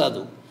aristocrat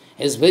sadhu.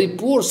 He is very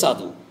poor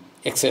sadhu,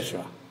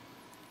 etc.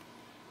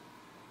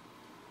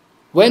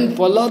 When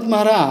Prahlad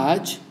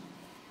Maharaj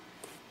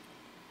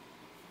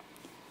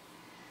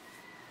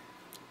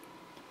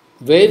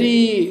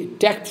very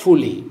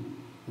tactfully,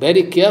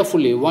 very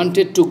carefully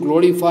wanted to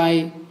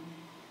glorify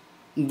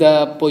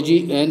the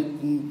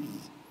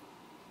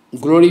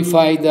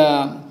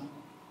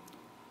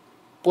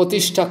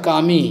Patishta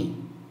Kami,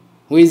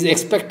 who is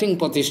expecting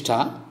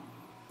Patishta,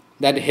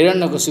 that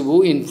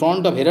Hiranyakasipu, in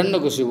front of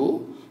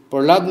Hiranyakasipu,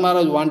 Prahlad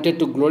Maharaj wanted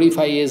to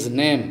glorify his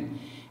name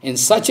in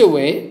such a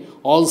way,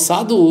 all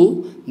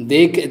sadhu,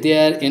 they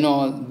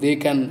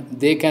can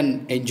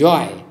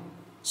enjoy.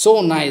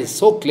 So nice,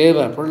 so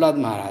clever, Prahlad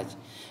Maharaj.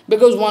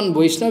 Because one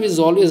Vaishnava is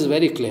always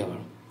very clever.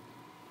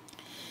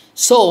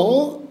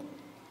 So,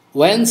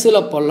 when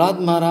Srila Prahlad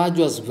Maharaj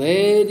was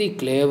very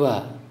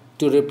clever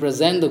to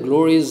represent the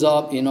glories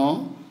of,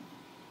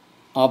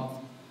 of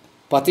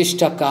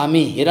Patishta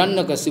Kami,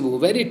 Hiranyakasipu,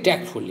 very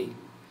tactfully,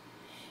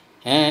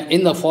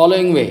 in the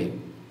following way.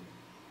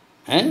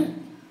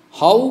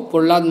 How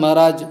Prahlad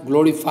Maharaj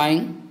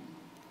glorifying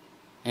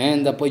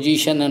and the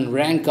position and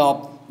rank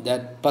of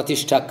that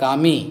Patishta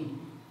Kami,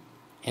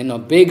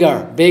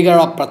 beggar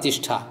of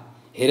Pratishtha,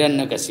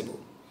 Hiranyakasipu.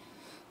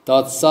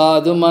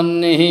 Tatsadu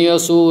mannehi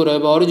asura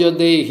varja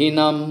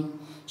dehinam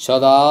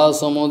sada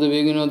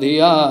samudvigna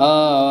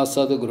dhiya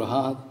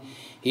sadgruhat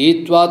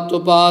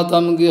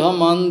hitvatvapatam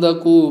gihamanda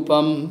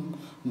kupam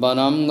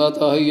vanam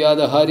gata yad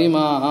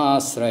harima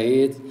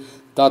asrahit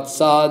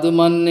tatsadu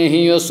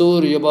mannehi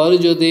asura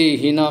varja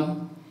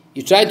dehinam.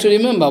 You try to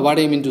remember what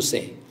I mean to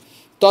say.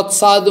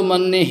 Tatsadu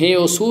mannehi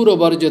asura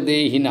varja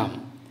dehinam.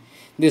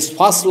 This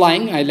first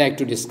line I like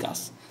to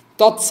discuss.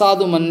 tat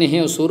sadhu mannehe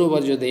asura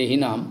varja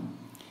dehinam.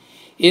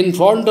 In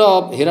front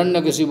of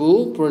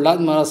Hiranyakasipu,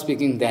 Prahlad Maharaj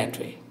speaking that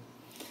way.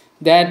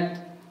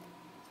 That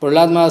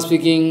Prahlad Maharaj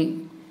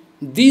speaking,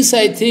 this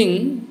I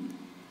think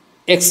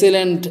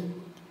excellent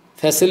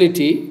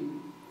facility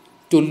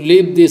to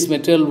leave this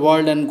material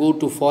world and go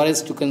to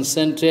forest to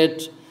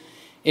concentrate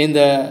in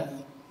the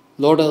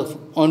lotus,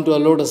 onto a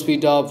lotus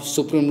feet of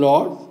Supreme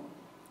Lord.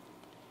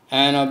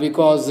 And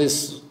because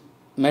this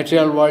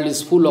material world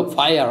is full of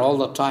fire all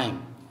the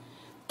time.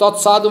 Tat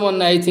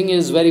sadhuman I think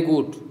is very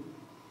good,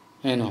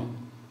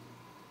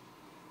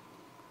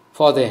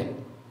 for them.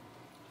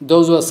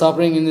 Those who are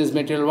suffering in this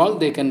material world,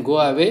 they can go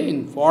away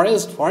in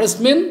forest.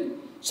 Forest means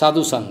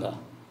sadhu sangha.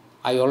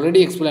 I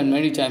already explained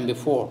many times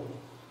before.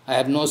 I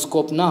have no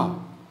scope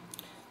now.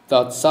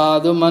 Tat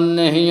sadhu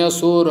mannehi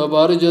asura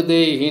varja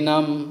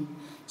dehinam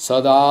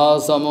sada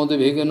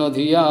samudvigna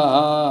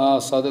dhiya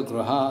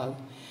sadgrahad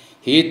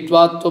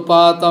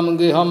hitvatvapatam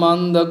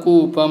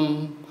grihamandakupam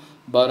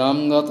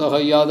varamgataha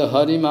yad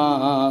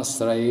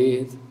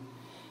harimasrayet.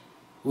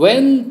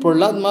 When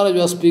Prahlad Maharaj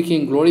was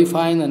speaking,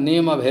 glorifying the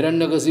name of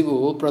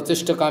Hiranyakasipu,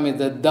 Pratisthakami,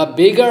 the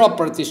beggar of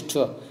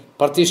Pratishtha,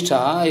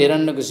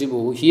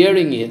 Hiranyakasipu,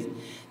 hearing it,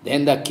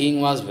 then the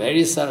king was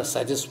very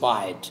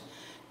satisfied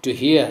to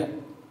hear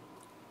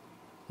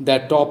the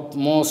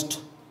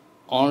topmost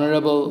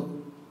honorable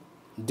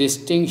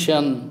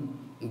distinction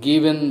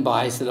given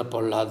by Srila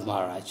Prahlad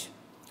Maharaj.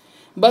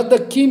 But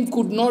the king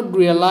could not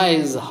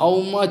realize how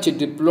much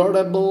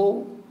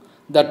deplorable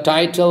the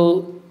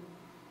title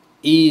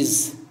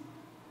is.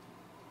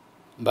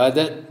 But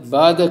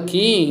the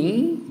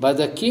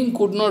king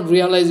could not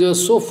realize, he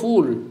was so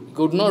full,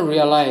 could not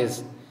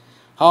realize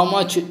how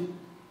much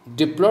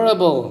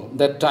deplorable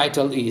that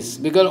title is.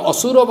 Because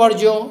Asura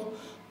Varjo,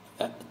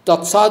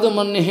 Tatsadu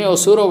Mannehe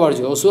Asura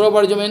Varjo. Asura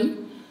Varjo means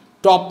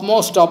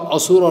topmost of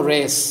Asura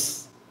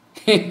race.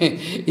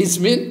 It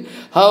means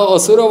how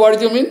Asura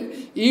Varjo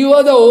means you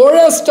are the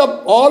worst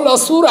of all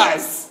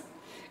Asuras.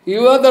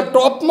 You are the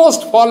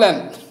topmost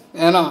fallen.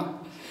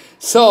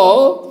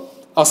 So,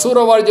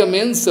 Asura Varja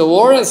means the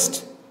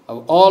worst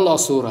of all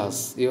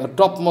Asuras. You are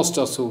topmost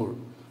Asura.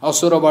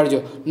 Asura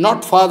Varja,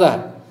 not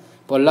father.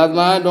 Prahlad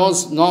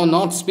Maharaj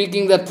not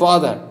speaking that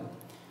father.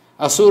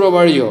 Asura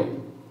Varja.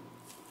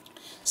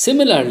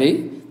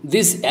 Similarly,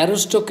 this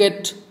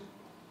aristocrat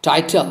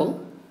title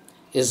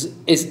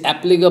is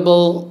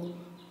applicable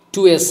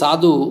to a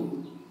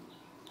sadhu.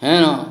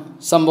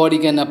 Somebody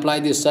can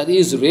apply this title. It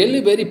is really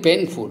very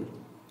painful.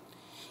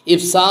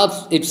 If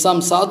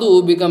some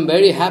sadhu become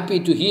very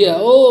happy to hear,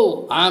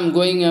 oh, I am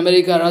going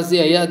America,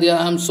 Russia, here, there,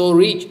 I am so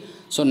rich,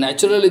 so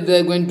naturally they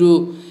are going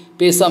to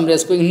pay some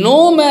respect.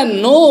 No, man,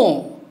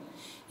 no.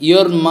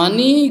 Your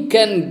money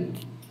can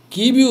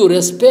give you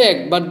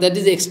respect, but that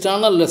is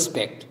external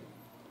respect.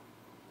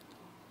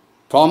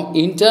 From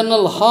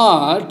internal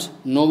heart,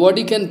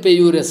 nobody can pay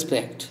you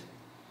respect.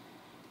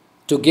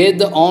 To get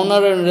the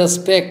honor and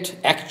respect,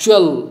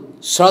 actual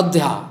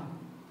shraddha,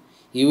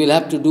 you will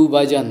have to do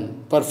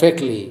bhajan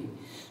perfectly.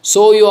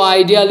 So your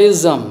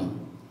idealism,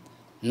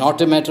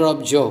 not a matter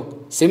of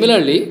joke.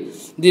 Similarly,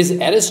 this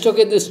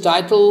aristocrat, this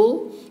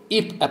title,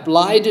 if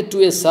applied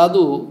to a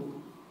sadhu,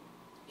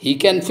 he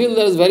can feel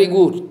that is very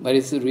good, but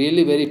it's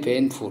really very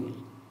painful.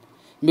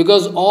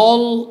 Because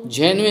all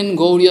genuine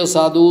Gauriya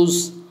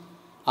sadhus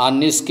are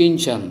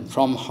niskinchan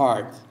from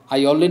heart.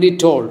 I already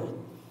told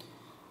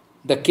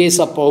the case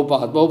of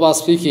Prabhupada. Prabhupada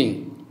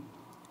speaking,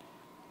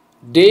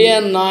 day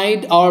and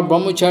night our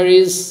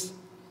brahmacharis,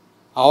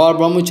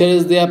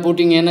 they are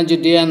putting energy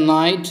day and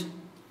night.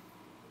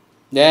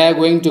 They are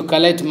going to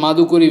collect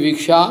Madhukuri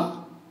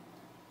Viksha.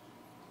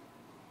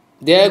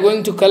 They are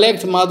going to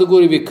collect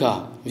Madhukuri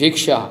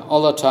Viksha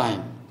all the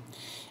time.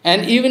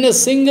 And even a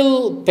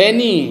single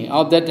penny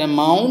of that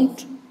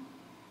amount,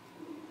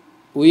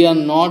 we are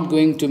not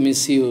going to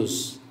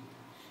misuse.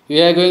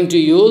 We are going to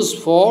use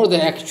for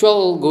the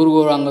actual Guru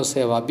Gauranga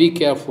Seva. Be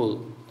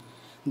careful.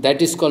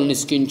 That is called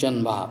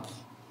Niskinchan Bhav.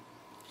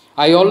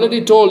 I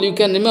already told, you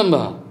can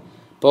remember,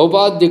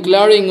 Prabhupada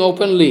declaring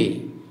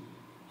openly,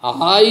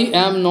 I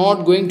am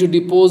not going to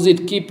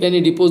keep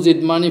any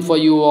deposit money for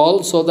you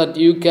all so that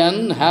you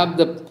can have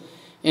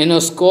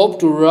the scope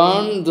to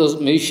run the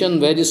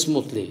mission very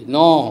smoothly.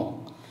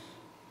 No,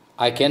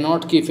 I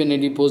cannot keep any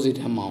deposit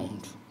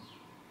amount.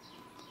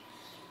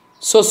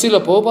 So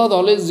Srila Prabhupada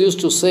always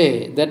used to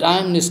say that I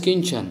am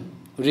Niskinchan.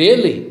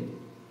 Really,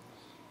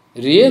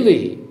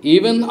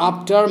 even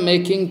after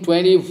making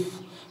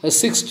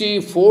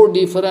 64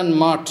 different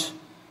mats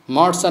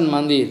and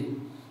mandir,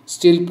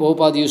 still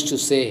Prabhupada used to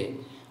say,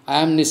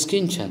 I am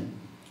Niskinchan.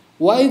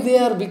 Why they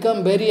are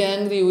become very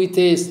angry with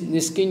a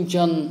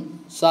Niskinchan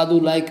sadhu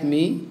like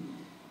me?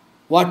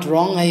 What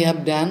wrong I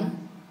have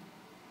done?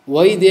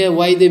 Why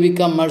they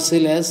become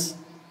merciless?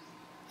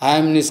 I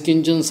am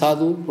Niskinchan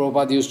sadhu.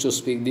 Prabhupada used to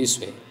speak this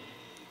way.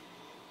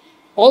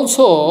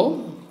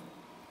 Also,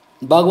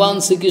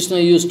 Bhagavan Sri Krishna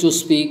used to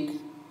speak.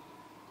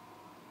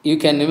 You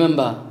can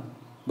remember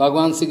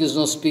Bhagavan Sri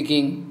Krishna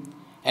speaking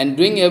and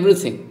doing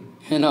everything,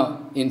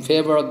 in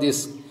favor of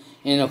this,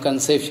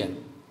 conception.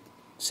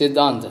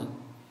 Siddhanta.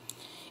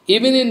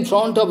 Even in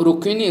front of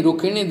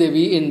Rukmini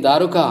Devi in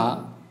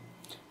Dwaraka,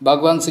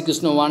 Bhagavan Sri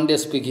Krishna one day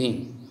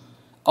speaking,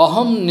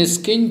 Aham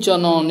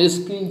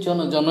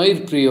niskinchana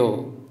janoir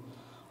priyo.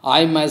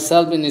 I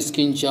myself in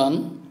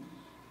niskinchan.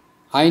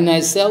 I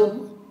myself,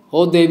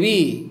 O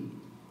Devi,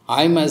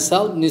 I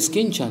myself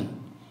niskinchan.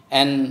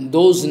 And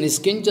those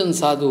niskinchan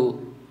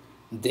sadhu,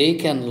 they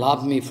can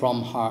love me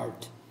from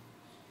heart.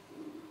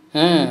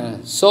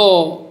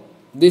 So,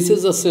 this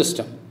is the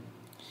system.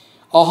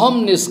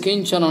 Aham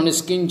niskinchana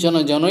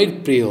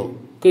janoir priyo.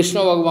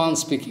 Krishna Bhagavan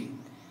speaking.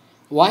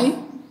 Why?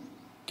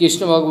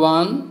 Krishna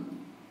Bhagavan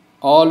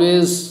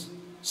always,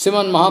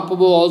 Sriman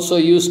Mahaprabhu also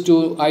used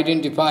to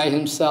identify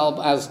himself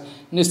as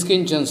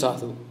Niskinchan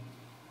Sadhu.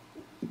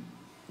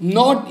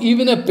 Not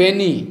even a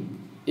penny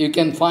you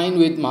can find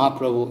with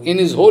Mahaprabhu in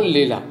his whole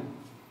Leela.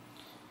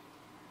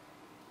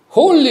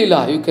 Whole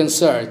Leela you can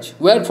search.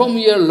 Where from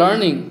you are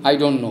learning, I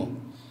don't know.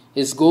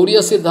 Is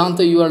Gauriya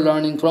Siddhanta you are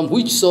learning? From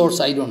which source,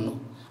 I don't know.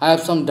 I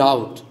have some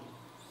doubt.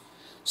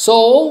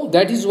 So,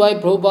 that is why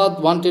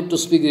Prabhupada wanted to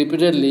speak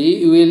repeatedly.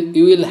 You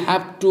will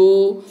have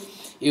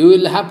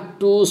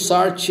to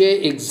search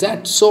a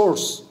exact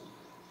source.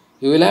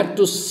 You will have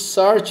to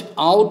search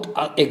out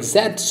an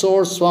exact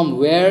source from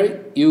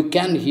where you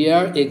can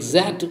hear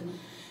exact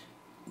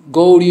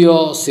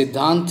Gauriya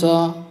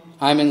Siddhanta,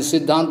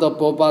 Siddhanta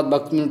Prabhupada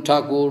Bhaktivinod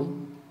Thakur.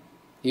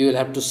 You will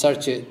have to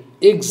search it.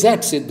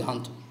 Exact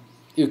Siddhanta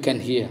you can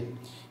hear.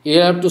 You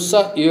have to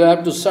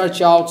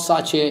search out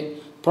such a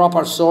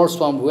proper source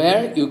from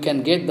where you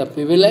can get the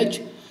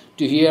privilege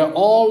to hear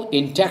all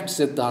intact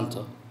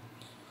Siddhanta.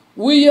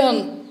 We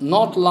don't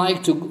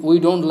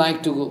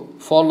like to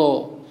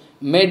follow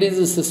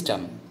medicine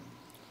system.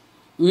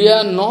 We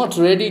are not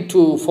ready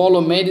to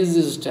follow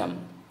medicine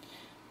system.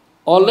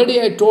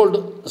 Already I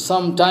told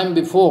some time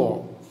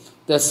before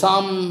that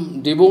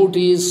some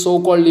devotees,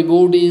 so-called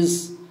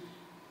devotees,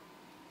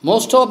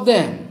 most of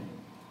them,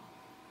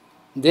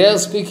 they are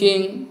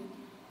speaking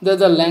that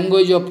the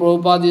language of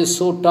Prabhupada is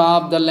so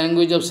tough, the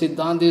language of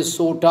Siddhanta is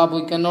so tough,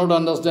 we cannot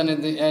understand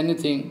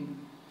anything.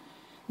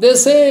 They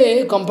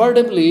say,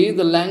 comparatively,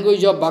 the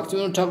language of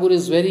Bhaktivinod Thakur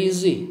is very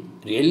easy.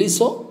 Really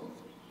so?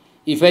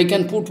 If I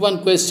can put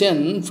one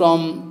question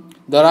from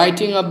the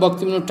writing of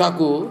Bhaktivinod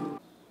Thakur,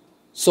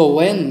 so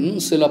when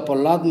Srila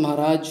Prahlad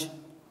Maharaj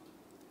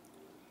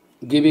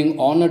giving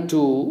honor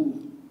to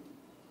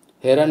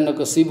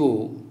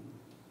Hiranyakasipu,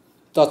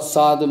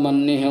 Tatsad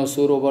manneha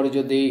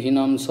surovarja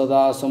dehinam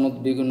sada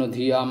samudvigna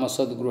dhiyama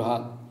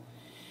sadgruhat.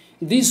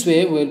 This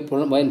way, when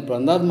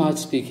Prahlad Maharaj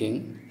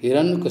speaking,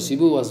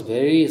 Hiranyakasipu was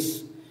very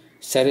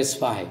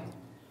satisfied.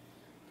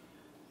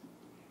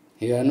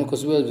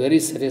 Hiranyakasipu was very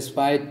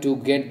satisfied to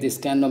get this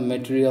kind of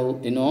material,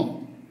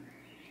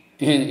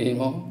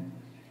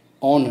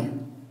 honor.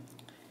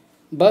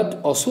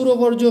 But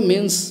Asuravarjo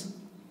means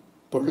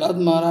Prahlad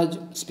Maharaj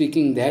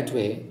speaking that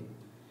way.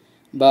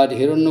 But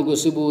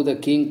Hiranyakasipu, the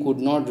king, could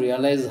not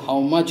realize how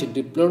much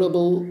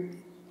deplorable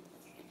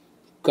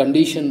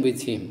condition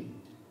with him.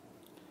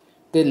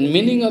 The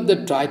meaning of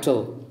the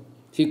title,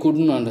 he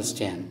couldn't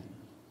understand.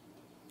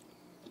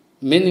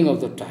 Meaning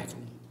of the title.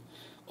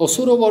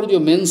 Asuravarjo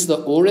means the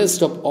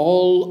orest of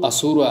all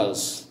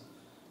asuras.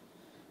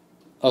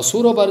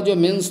 Asuravarjo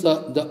means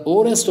the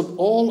orest of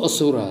all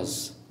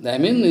asuras. I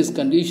mean his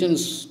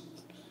conditions,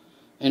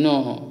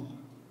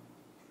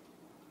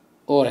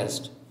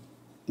 orest.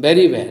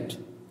 Very bad.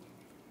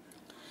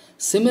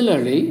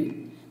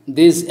 Similarly,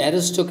 this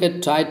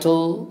aristocrat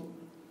title,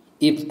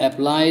 if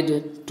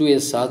applied to a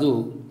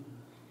sadhu,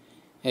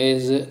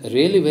 is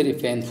really very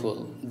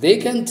painful. They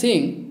can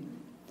think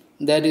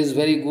that is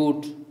very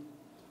good,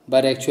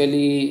 but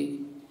actually,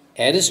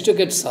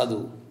 aristocrat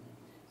sadhu,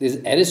 this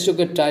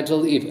aristocrat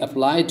title, if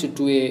applied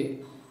to a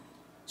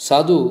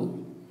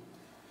sadhu,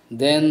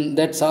 then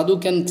that sadhu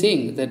can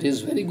think that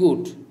is very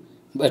good,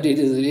 but it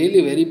is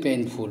really very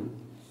painful.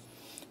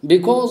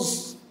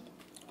 Because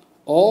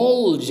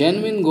all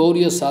genuine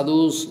Gauriya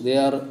sadhus, they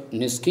are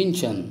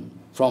niskinchan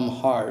from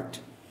heart.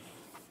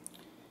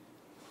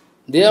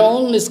 They are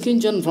all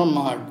niskinchan from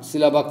heart.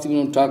 Srila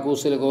Bhaktivinod Thakur,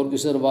 Srila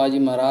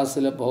Babaji Maharaj,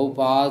 Srila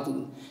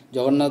Prabhupada,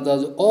 Jagannath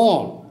Das,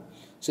 all.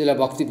 Srila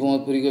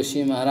Bhaktivinod Puri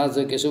Goswami Maharaj,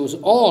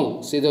 all.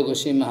 Siddha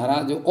Goswami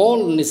Maharaj,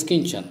 all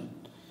niskinchan.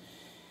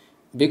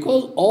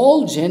 Because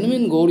all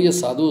genuine Gauriya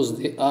sadhus,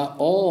 they are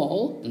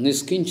all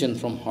niskinchan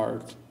from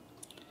heart.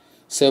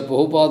 So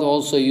Prabhupada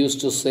also used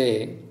to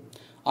say,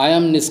 I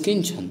am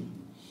niskinchan.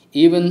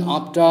 Even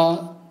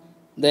after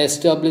the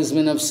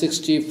establishment of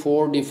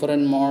 64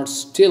 different modes,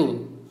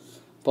 still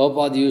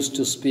Prabhupada used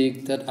to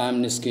speak that I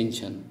am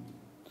niskinchan.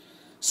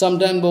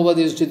 Sometimes Prabhupada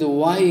used to say,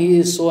 why he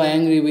is so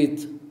angry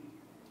with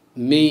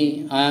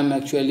me? I am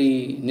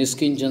actually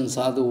niskinchan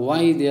sadhu.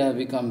 Why they have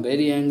become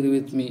very angry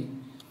with me?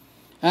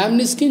 I am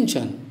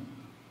niskinchan.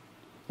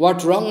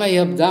 What wrong I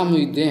have done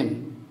with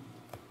them?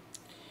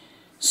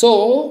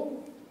 So,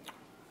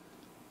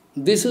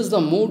 this is the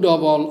mood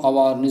of all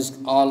our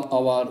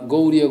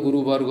Gauriya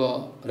Guru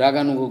Varga,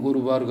 Raganuga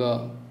Guru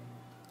Varga.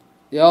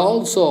 They are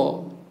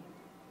also,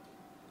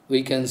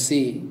 we can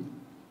see,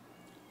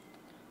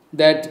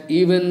 that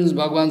even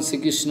Bhagavan Sri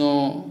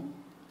Krishna,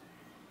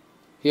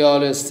 he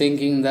always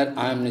thinking that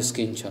I am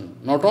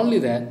Niskinchan. Not only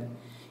that,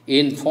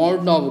 in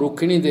front of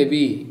Rukmini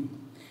Devi,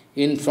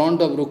 in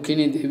front of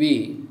Rukmini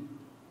Devi,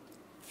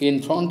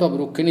 in front of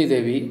Rukmini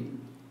Devi,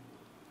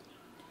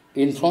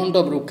 in front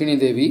of Rukmini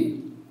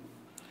Devi,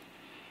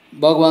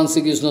 Bhagavan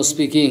Sri Krishna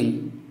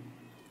speaking,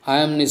 I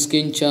am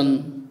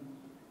Niskinchan,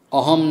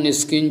 Aham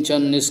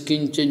Niskinchan,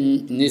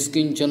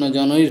 Niskinchana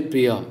Janair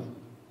Priya.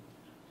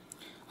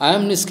 I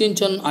am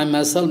Niskinchan, I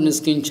myself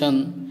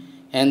Niskinchan,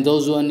 and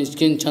those who are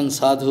Niskinchan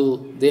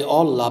sadhu, they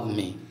all love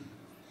me.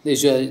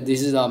 This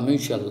is our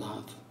mutual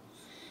love.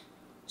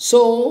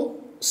 So,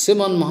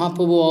 Sriman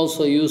Mahaprabhu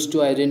also used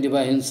to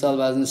identify himself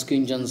as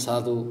Niskinchan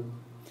sadhu.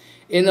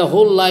 In the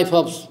whole life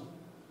of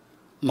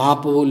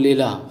Mahaprabhu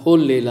Leela, whole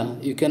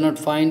Leela, you cannot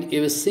find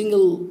a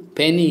single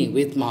penny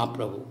with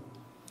Mahaprabhu.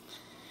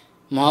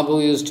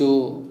 Mahaprabhu used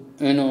to,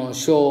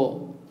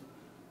 show,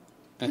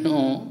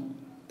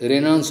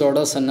 renounce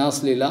order,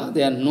 sannyas Leela,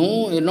 there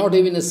are not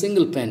even a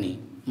single penny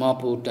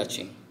Mahaprabhu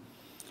touching.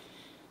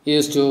 He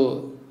used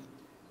to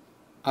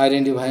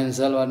identify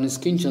himself as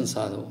Niskinchan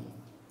sadhu.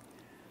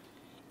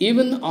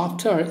 Even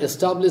after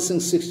establishing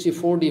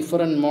 64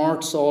 different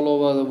mats all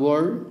over the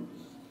world,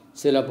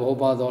 Srila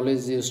Prabhupada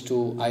always used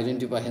to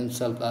identify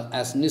himself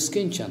as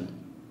Niskinchan.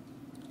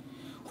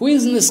 Who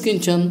is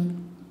Niskinchan?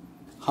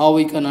 How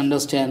we can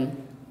understand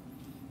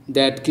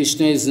that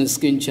Krishna is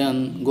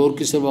Niskinchan, Gaur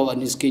Kishore Baba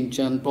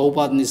Niskinchan,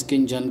 Prabhupada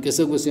Niskinchan,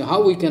 Keshav Goswami,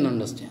 how we can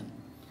understand?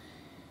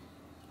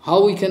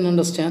 How we can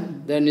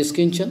understand that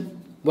Niskinchan?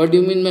 What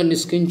do you mean by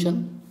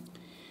Niskinchan?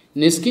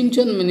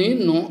 Niskinchan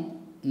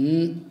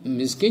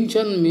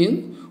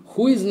means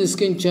who is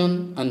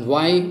Niskinchan and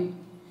why?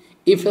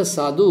 If a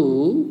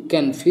sadhu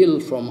can feel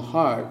from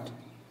heart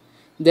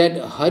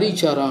that Hari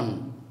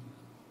Charan,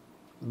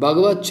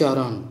 Bhagavad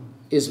Charan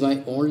is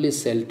my only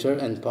shelter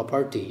and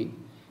property,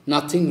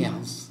 nothing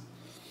else,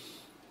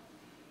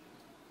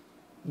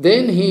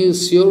 then he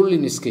is surely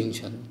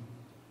Niskinchan.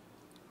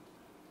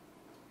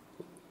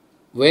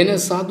 When a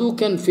sadhu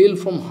can feel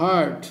from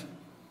heart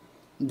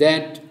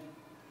that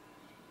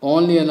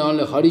only and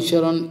only Hari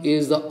Charan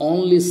is the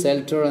only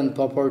shelter and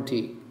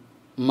property,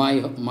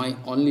 my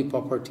only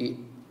property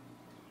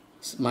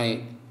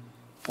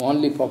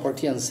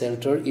and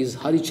shelter is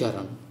Hari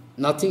Charan,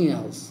 nothing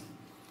else,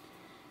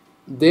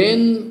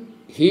 then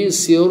he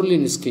is surely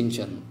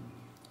Niskinchan.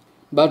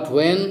 But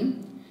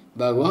when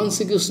Bhagavan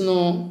Sri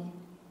Krishna,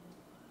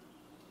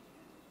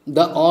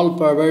 the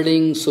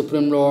all-pervading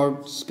Supreme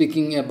Lord,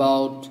 speaking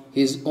about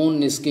his own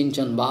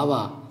Niskinchan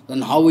Bhava,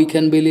 then how we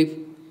can believe?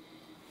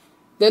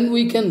 Then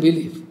we can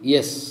believe,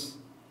 yes.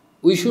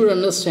 We should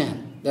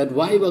understand that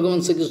why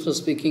Bhagavan Sri Krishna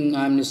speaking,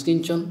 I am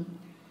Niskinchan.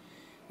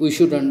 We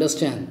should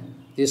understand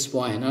this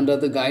point under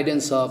the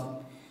guidance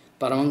of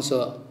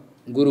Paramahansa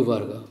Guru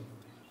Varga.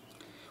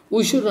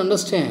 We should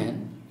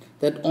understand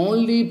that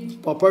only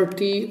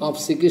property of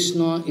Sri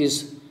Krishna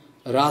is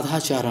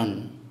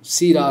Radhacharan,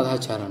 Sri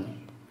Radhacharan.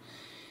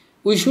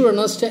 We should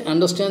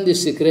understand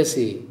this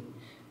secrecy,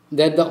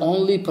 that the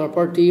only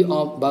property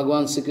of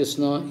Bhagavan Sri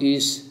Krishna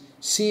is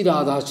Sri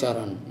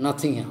Radhacharan,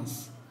 nothing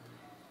else.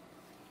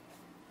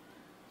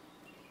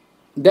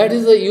 That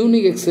is the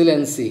unique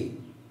excellency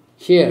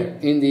here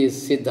in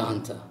this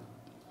Siddhanta.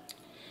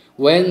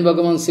 When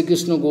Bhagavan Sri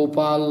Krishna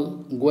Gopal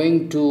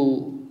going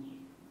to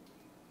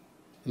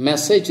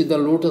message the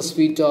lotus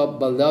feet of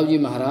Babaji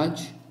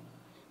Maharaj,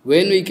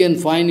 when we can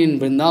find in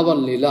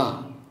Vrindavan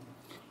Leela,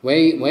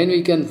 when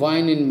we can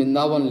find in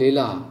Vrindavan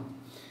Leela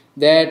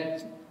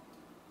that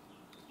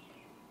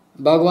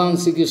Bhagavan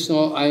Sri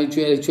Krishna,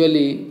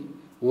 actually,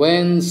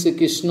 when Sri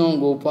Krishna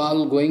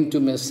Gopal going to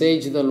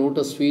message the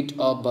lotus feet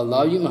of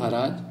Babaji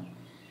Maharaj,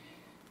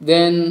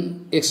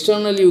 then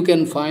externally you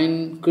can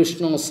find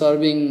Krishna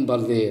serving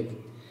Baldev,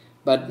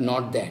 but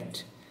not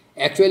that.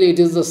 Actually, it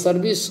is the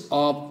service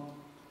of,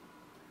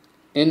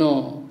 it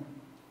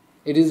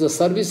is the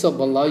service of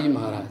Babaji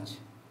Maharaj.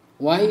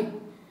 Why?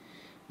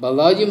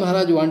 Babaji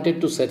Maharaj wanted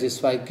to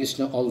satisfy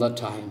Krishna all the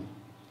time.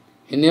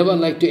 He never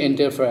liked to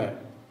interfere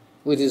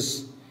with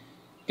his,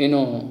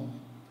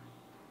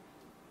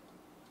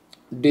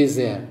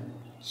 desire.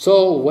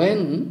 So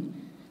when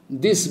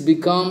this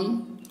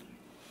become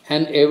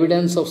an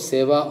evidence of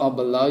seva of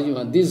Babaji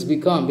Maharaj, this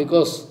become,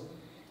 because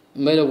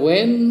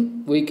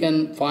when we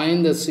can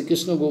find that Sri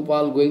Krishna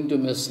Gopal going to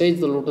message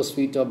the lotus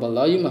feet of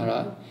Babaji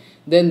Maharaj,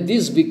 then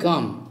this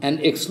become an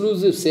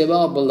exclusive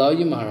seva of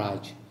Babaji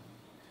Maharaj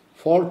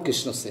for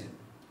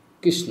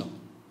Krishna.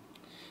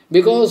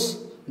 Because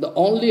the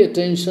only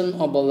attention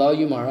of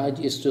Babaji Maharaj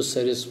is to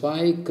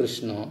satisfy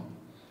Krishna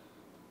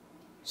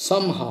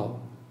somehow,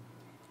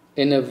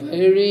 in a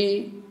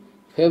very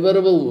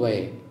favorable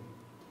way.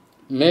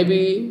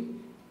 Maybe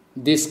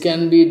this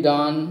can be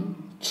done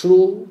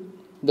through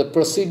the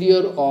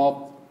procedure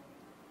of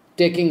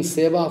taking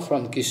seva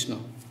from Krishna.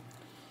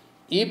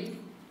 If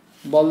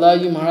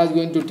Babaji Maharaj is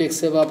going to take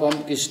seva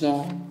from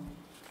Krishna,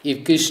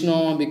 if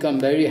Krishna become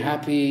very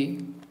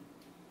happy,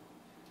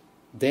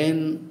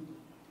 then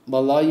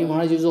Babaji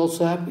Maharaj is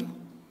also happy.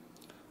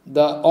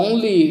 the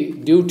only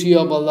duty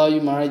of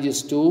Babaji Maharaj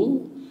is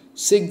to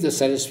seek the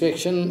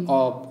satisfaction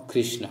of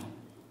Krishna.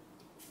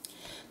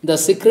 The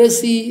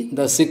secrecy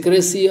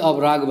of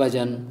Rag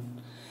Bhajan,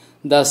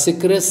 the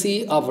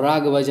secrecy of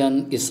Rag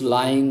Bhajan is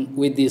lying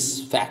with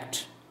this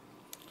fact.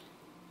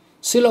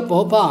 Srila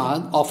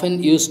Prabhupada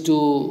often used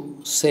to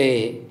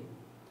say,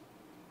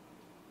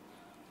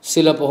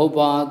 Srila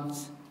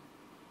Prabhupada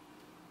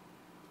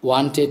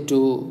wanted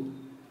to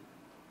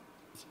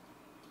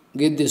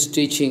give this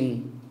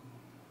teaching,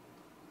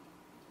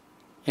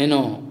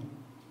 Srila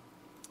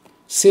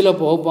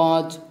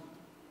Prabhupada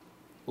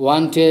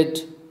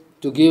wanted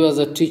to give us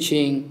a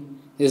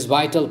teaching, this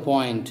vital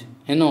point,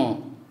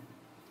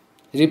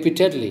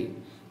 repeatedly,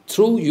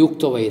 through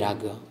Yukta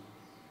Vairagya.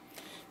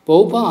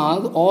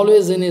 Prabhupada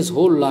always in his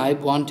whole life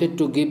wanted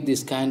to give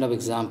this kind of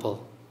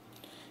example,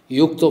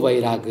 Yukta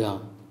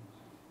Vairagya,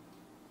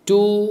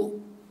 to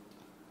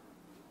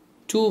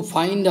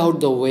find out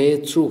the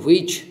way through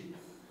which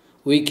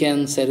we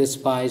can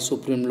satisfy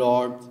Supreme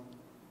Lord,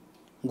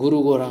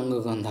 Guru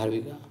Gauranga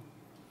Gandharvika.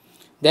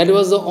 That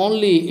was the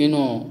only,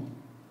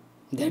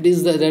 that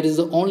is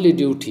the only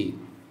duty.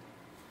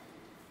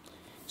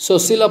 So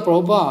Srila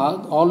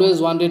Prabhupada always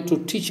wanted to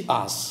teach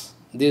us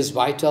this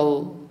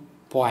vital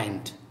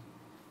point.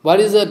 What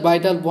is that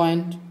vital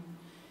point?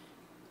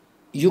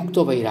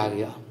 Yukta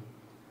Vairagya.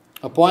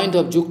 A point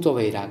of Yukta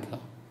Vairagya.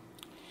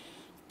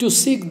 To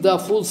seek the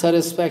full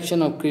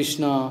satisfaction of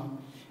Krishna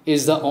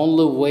is the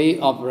only way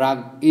of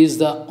Rag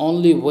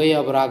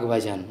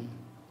Bhajan.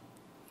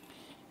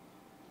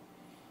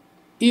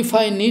 If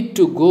I need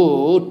to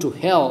go to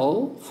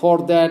hell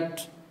for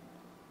that,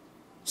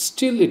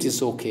 still it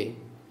is okay.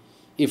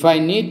 If I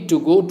need to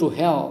go to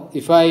hell,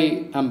 if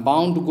I am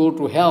bound to go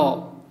to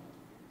hell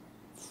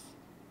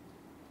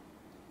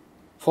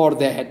for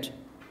that,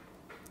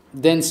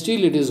 then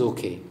still it is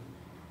okay.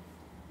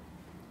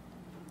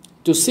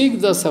 To seek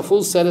the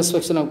full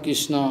satisfaction of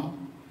Krishna,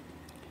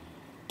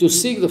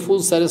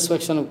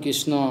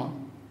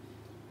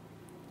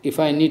 if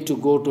I need to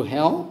go to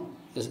hell,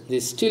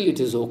 still it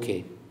is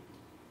okay.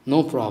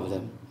 No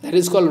problem. That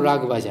is called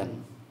Rag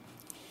Bhajan.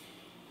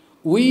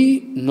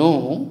 We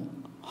know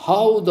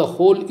how the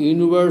whole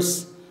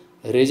universe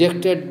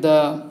rejected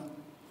the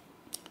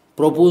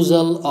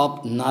proposal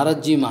of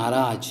Naradji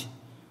Maharaj.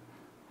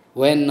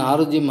 When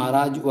Naradji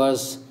Maharaj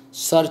was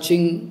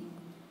searching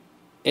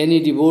any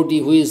devotee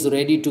who is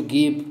ready to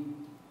give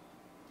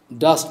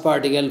dust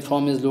particle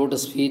from his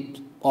lotus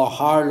feet or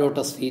her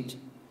lotus feet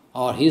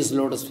or his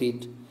lotus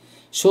feet,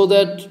 so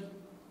that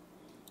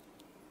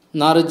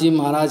Naradji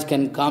Maharaj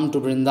can come to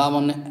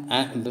Vrindavan,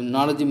 and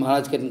Naradji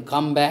Maharaj can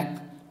come back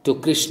to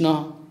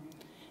Krishna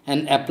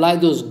and apply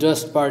those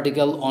dust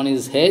particles on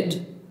his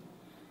head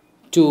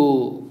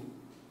to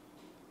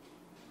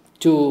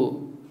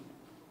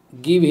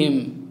give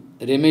him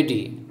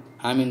remedy.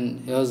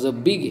 It was a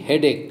big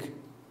headache.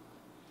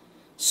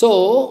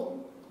 So,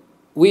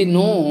 we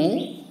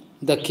know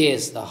the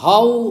case,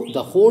 how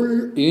the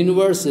whole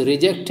universe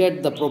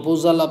rejected the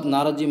proposal of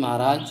Naradji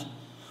Maharaj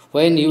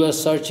when he was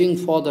searching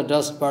for the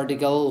dust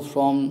particle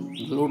from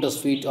the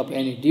lotus feet of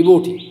any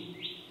devotee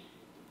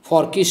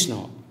for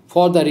Krishna,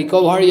 for the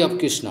recovery of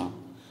Krishna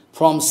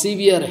from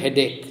severe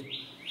headache.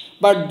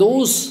 But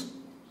those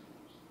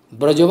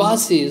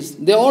Brajavasis,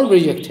 they all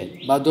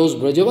rejected. But those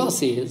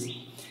Brajavasis,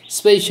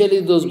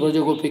 especially those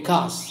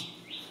Brajagopikas,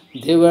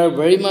 they were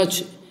very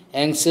much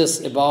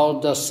anxious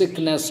about the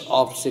sickness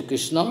of Sri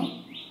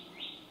Krishna.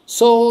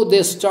 So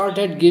they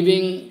started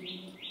giving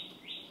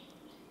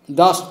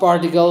dust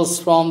particles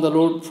from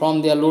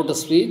their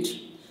lotus feet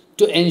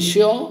to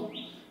ensure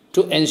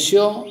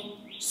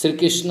Sri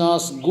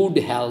Krishna's good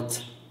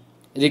health,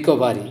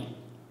 recovery.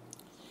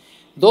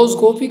 Those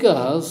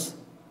Gopikas,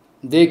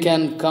 they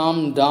can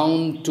come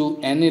down to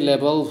any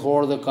level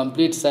for the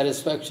complete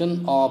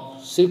satisfaction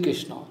of Sri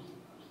Krishna.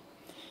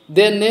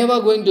 They are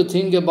never going to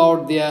think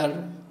about they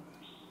are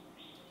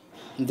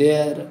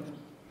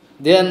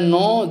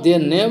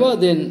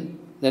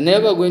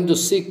never going to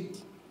seek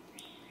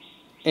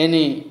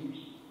any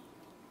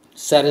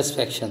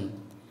satisfaction.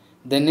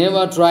 They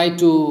never try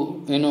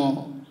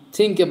to,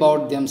 think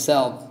about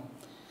themselves.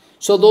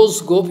 So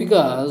those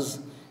Gopikas,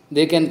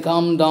 they can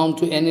come down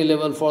to any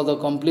level for the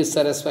complete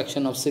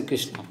satisfaction of Sri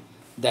Krishna.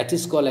 That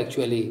is called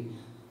actually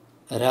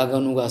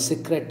Raganuga,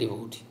 secret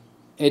devotee,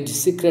 a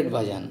secret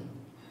bhajan.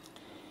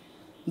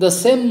 The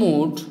same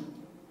mood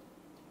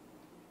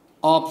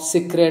of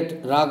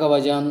secret Raga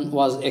Bhajan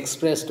was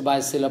expressed by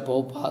Srila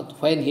Prabhupada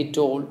when he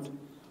told.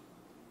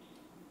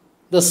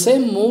 The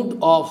same mood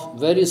of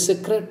very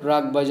secret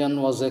Rag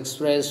Bhajan was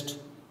expressed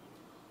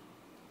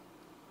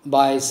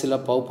by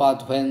Srila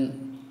Prabhupada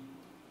when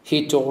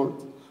he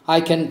told,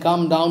 I can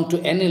come down to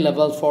any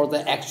level for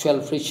the actual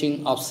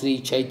preaching of Sri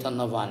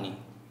Chaitanya Vani.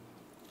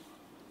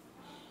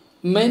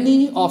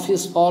 Many of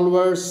his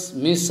followers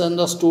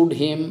misunderstood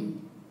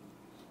him.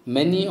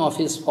 Many of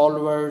his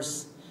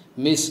followers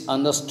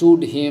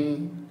misunderstood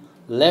him,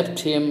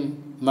 left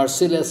him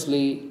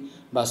mercilessly,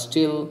 but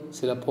still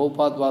Srila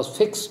Prabhupada was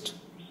fixed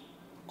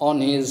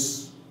on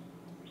his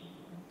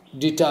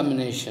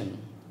determination.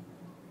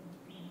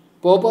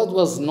 Prabhupada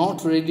was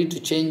not ready to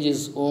change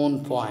his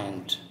own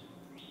point.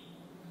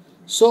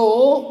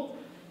 So,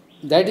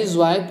 that is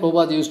why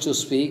Prabhupada used to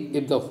speak,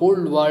 if the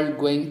whole world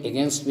going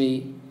against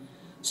me,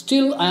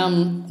 still I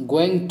am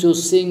going to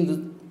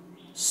sing,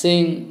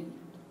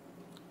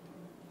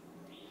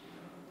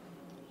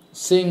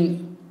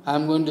 I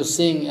am going to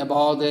sing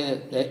about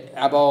that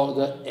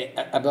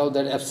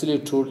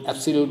absolute truth,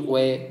 absolute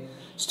way,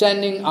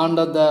 standing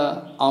under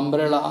the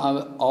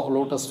umbrella of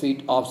lotus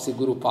feet of Sri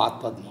Guru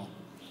Padma.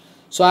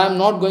 So I am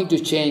not going to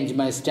change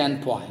my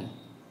standpoint.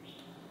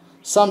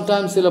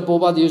 Sometimes Srila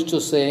Prabhupada used to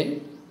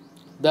say,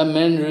 the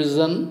main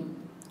reason,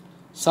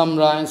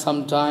 sometime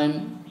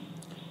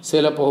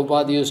Srila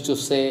Prabhupada used to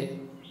say,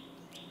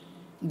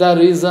 the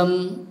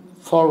reason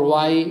for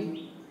why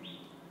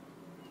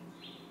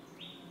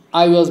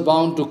I was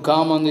bound to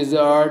come on this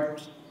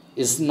earth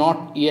is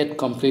not yet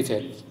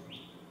completed.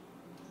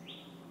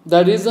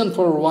 The reason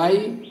for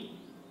why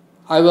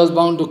I was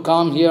bound to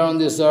come here on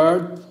this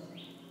earth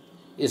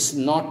is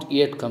not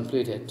yet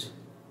completed.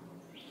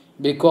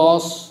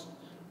 Because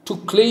to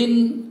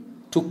clean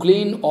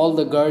all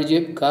the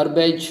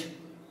garbage,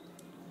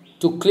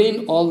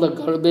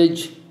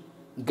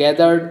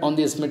 gathered on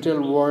this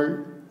material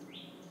world,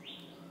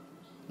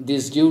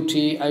 this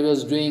duty I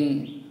was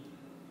doing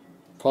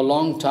for a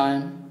long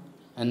time,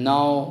 and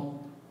now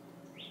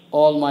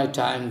all my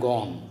time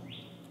gone.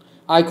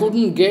 I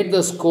couldn't get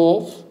the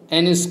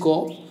any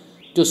scope,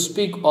 to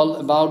speak all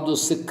about the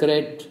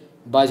secret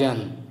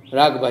bhajan,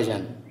 rag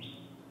bhajan.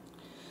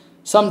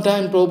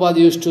 Sometimes Prabhupada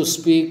used to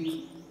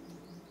speak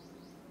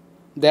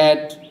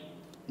that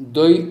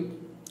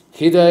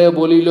Hidaya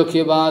bolilo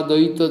keva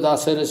daita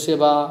dasara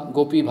seva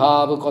gopi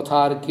bhav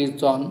kathar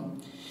kirtan.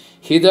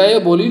 Hidaya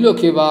bolilo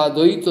keva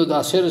daita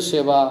dasara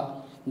seva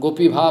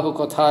gopi bhav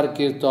kathar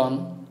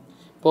kirtan.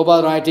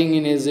 Prabhupada writing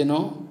in his,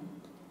 who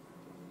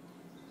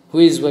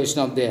is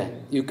Vaishnava there,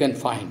 you can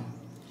find.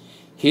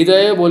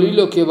 Hidaya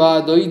bolilo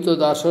keva daita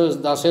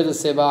dasara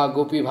seva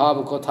gopi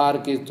bhav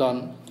kathar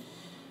kirtan.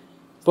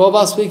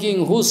 Prabhupada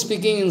speaking, who's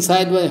speaking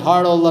inside my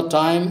heart all the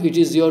time? It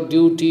is your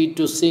duty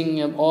to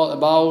sing all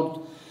about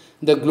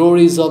the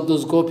glories of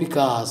those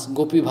gopikas,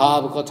 gopi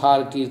bhav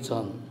kathar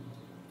kirtan.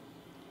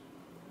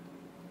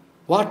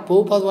 What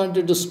Prabhupada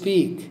wanted to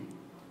speak,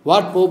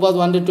 what Prabhupada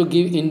wanted to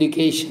give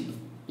indication,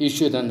 you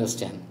should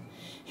understand.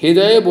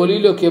 Hidaya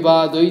bolilo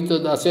keva daita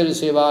dasar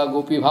seva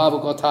gopi bhav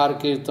kathar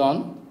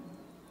kirtan.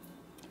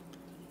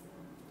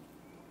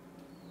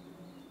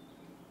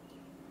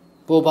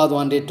 Prabhupada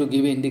wanted to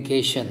give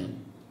indication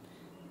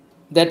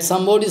that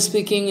somebody is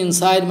speaking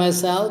inside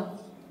myself,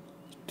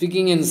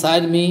 speaking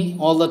inside me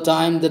all the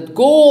time, that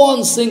go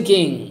on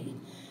singing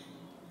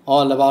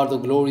all about the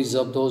glories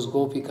of those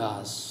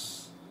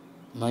gopikas,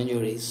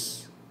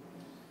 Manjuris.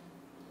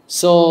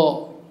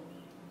 So,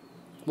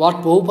 what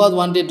Prabhupada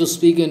wanted to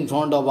speak in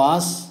front of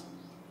us,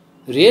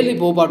 really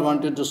Prabhupada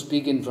wanted to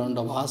speak in front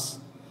of us,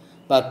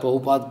 but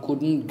Prabhupada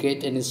couldn't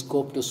get any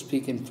scope to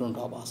speak in front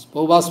of us.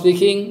 Prabhupada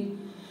speaking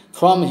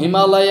from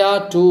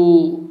Himalaya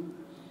to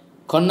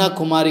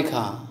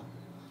Kanyakumarika.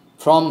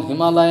 From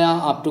Himalaya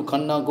up to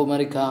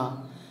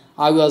Kanyakumarika,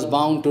 I was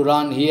bound to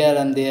run here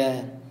and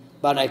there,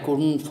 but I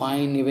couldn't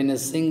find even a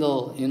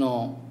single,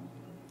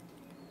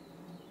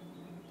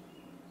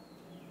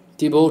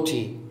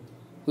 devotee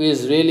who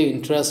is really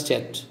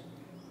interested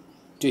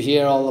to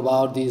hear all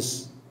about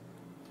this,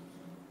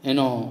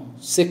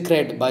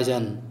 secret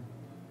bhajan.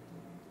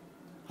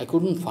 I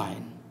couldn't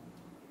find.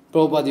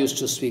 Prabhupada used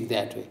to speak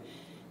that way.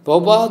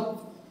 Prabhupada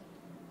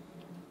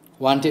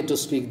wanted to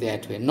speak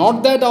that way.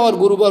 Not that our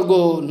Guru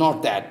Varga,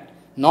 not that.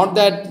 Not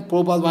that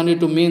Prabhupada wanted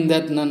to mean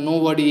that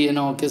nobody,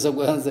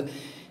 Kesav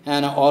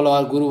and all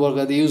our Guru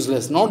Varga, they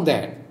useless. Not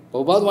that.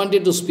 Prabhupada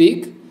wanted to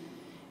speak.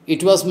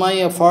 It was my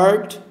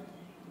effort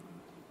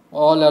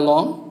all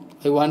along.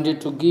 I wanted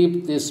to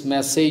give this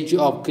message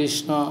of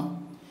Krishna.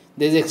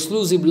 There is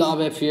exclusive love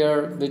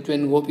affair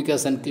between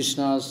Gopikas and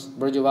Krishnas,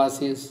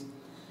 Brajavasis.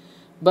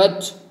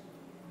 But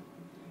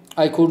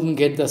I couldn't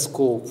get the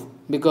scope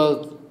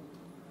because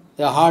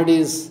the heart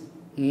is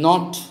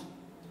not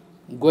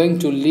going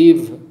to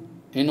leave,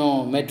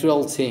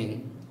 material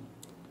thing.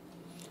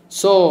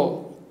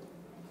 So,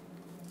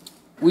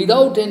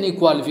 without any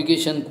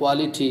qualification,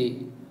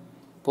 quality,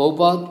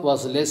 Prabhupada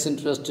was less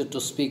interested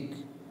to speak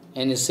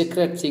any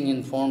secret thing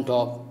in front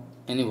of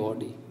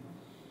anybody.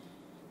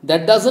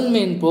 That doesn't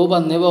mean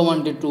Prabhupada never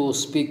wanted to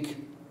speak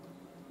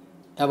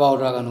about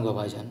Raganuga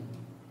Bhajan.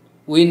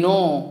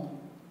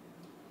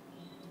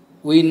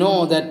 We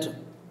know that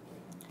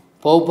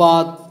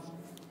Prabhupada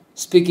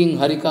speaking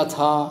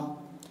Harikatha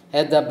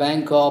at the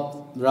bank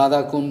of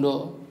Radha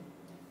Kundo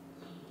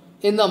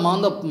in the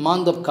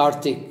month of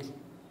Kartik.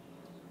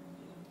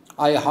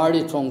 I heard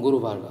it from Guru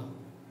Varga.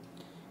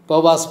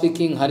 Prabhupada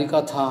speaking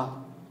Harikatha,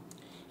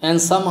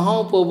 and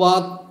somehow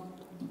Prabhupada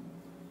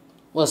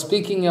was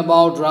speaking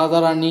about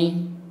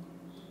Radharani,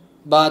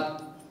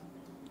 but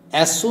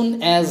as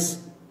soon as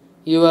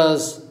he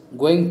was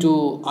going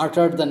to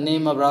utter the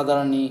name of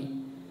Radharani,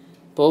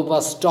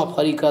 Prabhupada stopped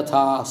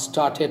Harikatha,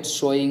 started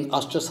showing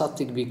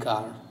Ashtasattvic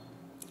Vikar.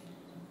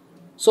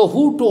 So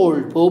who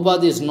told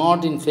Prabhupada is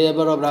not in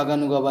favor of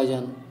Raganuga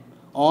Bhajan?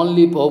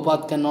 Only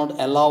Prabhupada cannot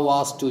allow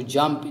us to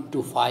jump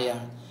into fire,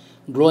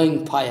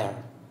 glowing fire.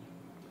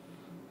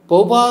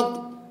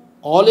 Prabhupada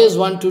always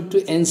wanted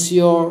to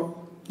ensure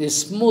a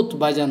smooth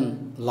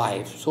bhajan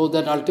life, so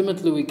that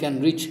ultimately we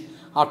can reach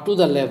up to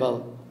the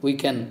level, we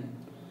can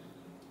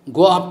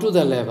go up to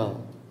the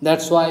level.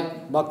 That's why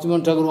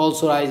Bhaktivinod Thakur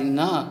also writing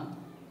now,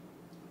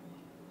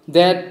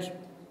 that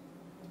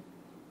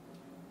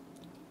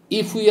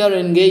if we are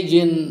engaged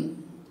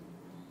in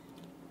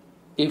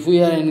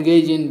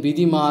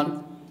Vidhi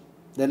Marg,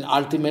 then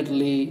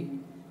ultimately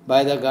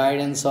by the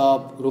guidance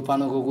of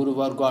Rupanuga Guru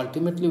Varga,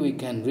 ultimately we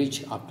can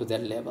reach up to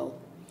that level.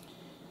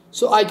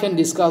 So I can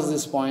discuss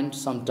this point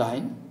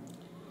sometime.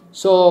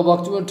 So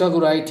Bhaktivinod Thakur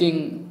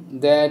writing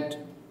that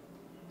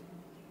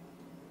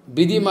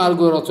Vidhi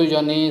Margo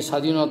Ratojane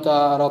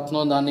Sadhinata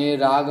Ratnodane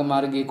Rag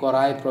Margi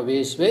Korai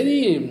Pravesh.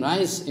 Very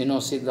nice,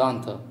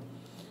 Siddhanta.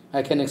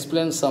 I can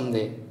explain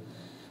someday.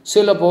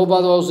 Srila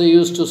Prabhupada also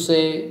used to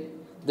say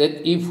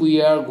that if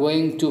we are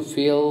going to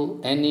feel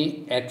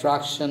any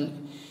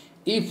attraction,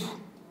 if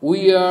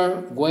we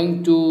are not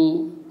going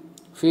to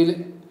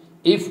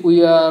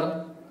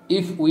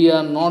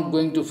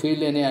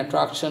feel any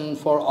attraction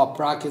for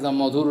aprakita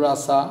madhur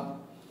rasa,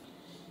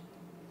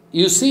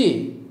 you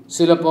see,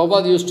 Srila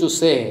Prabhupada used to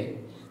say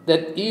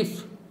that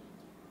if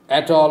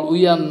at all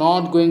we are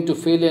not going to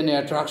feel any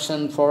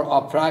attraction for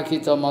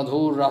aprakita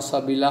madhur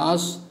rasa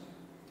bilas,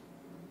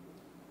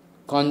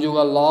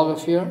 conjugal love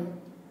affair,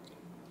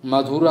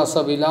 madhur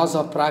rasa bilas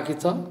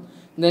aprakita,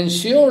 then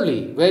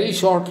surely, very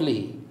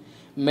shortly,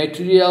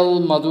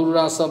 material madhur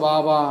rasa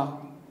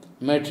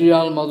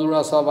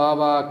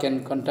bhava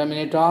can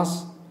contaminate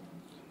us,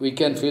 we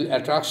can feel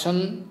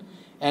attraction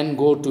and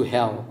go to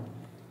hell.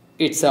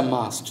 It's a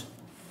must.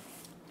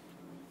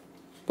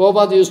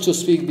 Prabhupada used to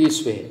speak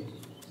this way.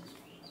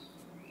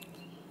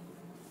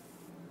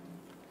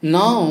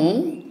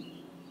 Now,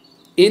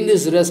 in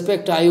this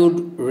respect, I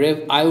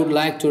would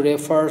like to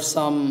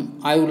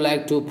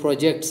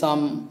project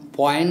some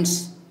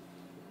points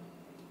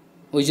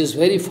which is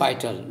very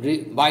vital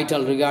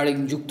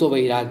regarding Yukta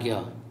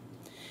Vairagya.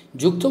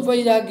 Yukta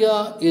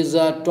Vairagya is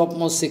a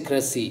topmost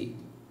secrecy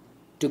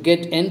to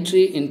get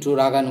entry into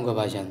Raganuga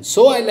Bhajan.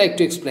 So I like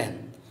to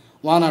explain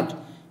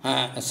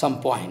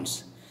some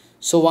points.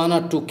 So one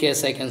or two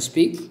cases I can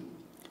speak.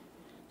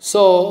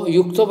 So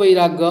Yukta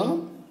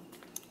Vairagya.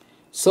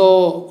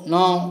 So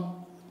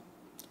now,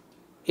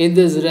 in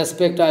this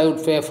respect, I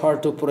would prefer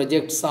to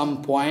project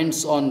some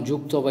points on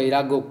Yukta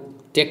Vairagya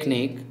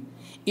technique,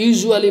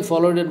 usually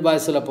followed by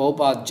Srila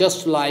Prabhupada,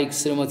 just like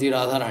Srimati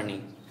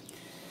Radharani.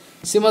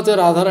 Srimati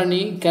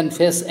Radharani can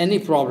face any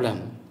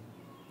problem,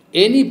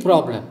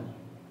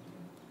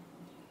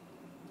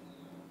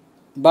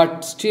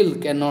 but still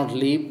cannot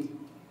leave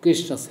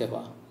Krishna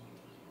Seva.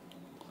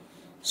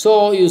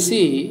 So you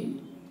see,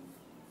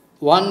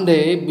 one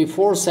day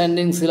before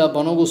sending Srila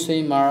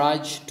Babaji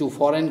Maharaj to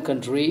foreign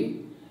country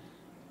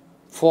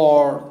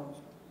for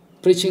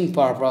preaching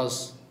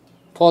purpose,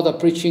 for the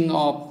preaching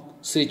of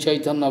Sri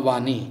Chaitanya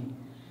Vani,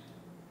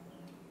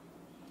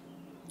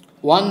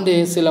 one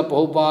day Srila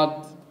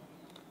Prabhupada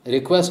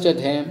requested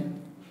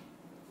him,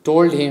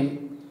 told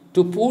him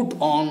to put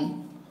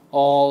on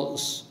all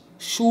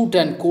suit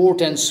and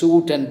coat and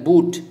suit and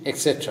boot,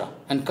 etc.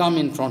 and come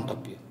in front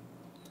of you.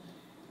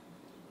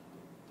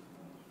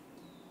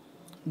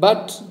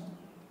 But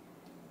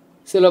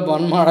Srila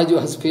Babaji Maharaj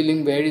was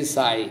feeling very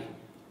shy.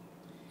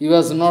 He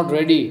was not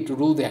ready to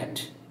do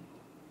that.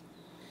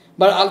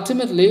 But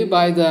ultimately,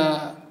 by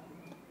the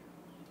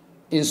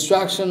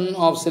instruction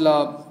of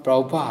Srila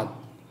Prabhupada,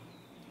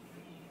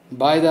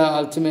 by the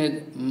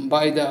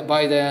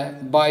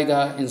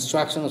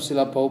instruction of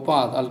Srila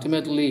Prabhupada,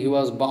 ultimately he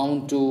was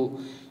bound to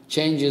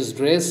change his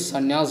dress,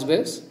 sannyas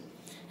dress,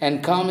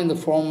 and come in the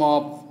form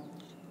of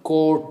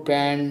coat,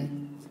 pant,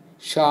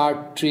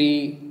 shirt,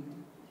 tree,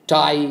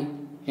 tie,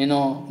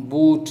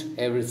 boot,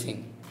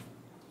 everything.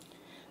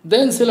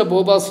 Then Srila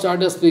Prabhupada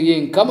started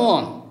speaking, come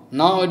on,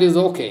 now it is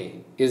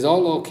okay, it's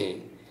all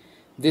okay.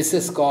 This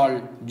is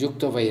called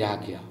Yukta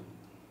Vairagya.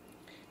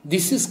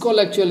 This is called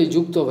actually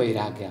Yukta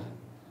Vairagya.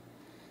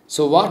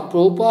 So what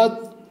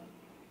Prabhupada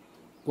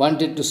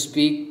wanted to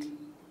speak,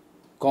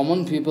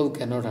 common people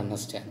cannot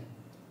understand.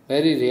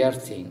 Very rare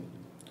thing.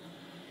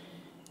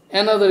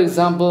 Another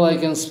example I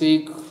can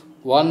speak,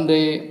 one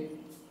day,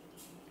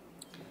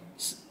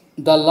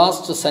 the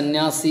last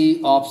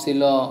sannyasi of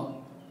Srila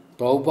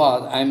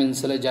Prabhupada,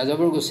 Srila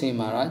Jajavar Goswami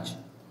Maharaj,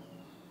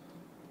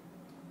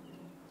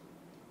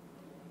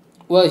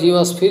 well, he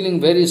was feeling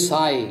very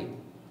shy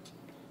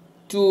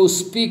to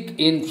speak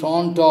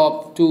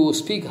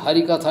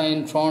Harikatha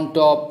in front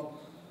of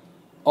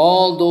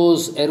all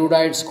those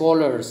erudite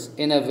scholars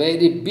in a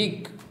very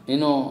big,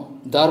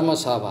 Dharma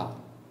Sabha.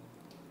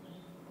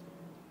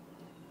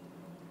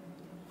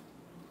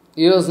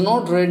 He was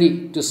not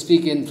ready to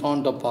speak in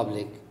front of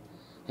public.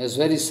 He was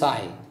very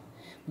shy.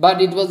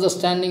 But it was the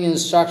standing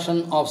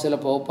instruction of Srila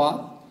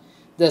Prabhupada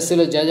that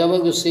Srila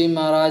Jajabaji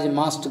Maharaj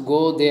must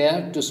go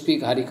there to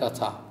speak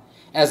Harikatha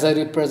as a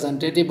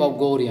representative of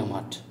Gauriya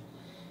Math.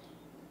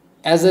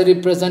 As a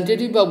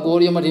representative of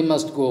Gauriya Math, he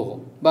must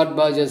go. But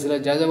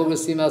Srila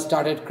Jajabaji Maharaj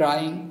started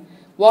crying.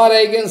 What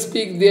I can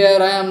speak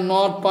there? I am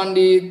not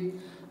Pandit.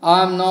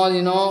 I am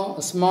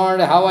not, smart.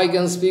 How I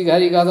can speak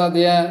Harikatha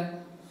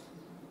there?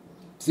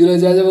 Srila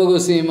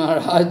Jajabaji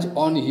Maharaj,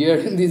 on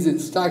hearing this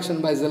instruction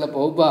by Srila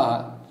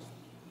Prabhupada,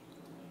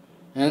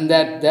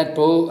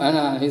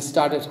 and he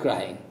started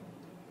crying.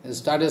 He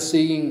started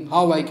singing,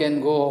 how I can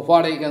go,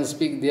 what I can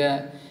speak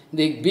there,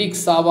 the big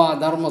Sava,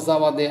 Dharma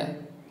Sava there.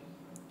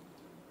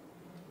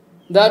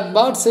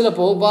 But Srila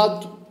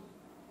Prabhupada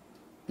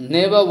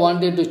never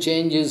wanted to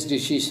change his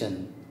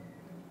decision.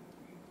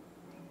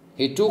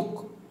 He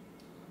took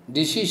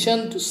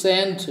decision to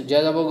send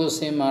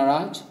Jajabaji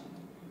Maharaj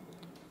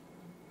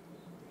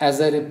as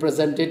a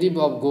representative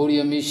of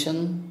Gauriya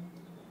mission,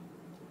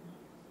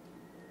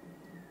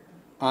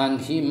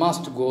 and he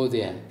must go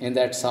there in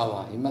that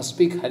Sava. He must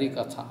speak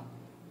Harikatha.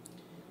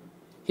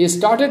 He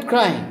started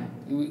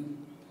crying.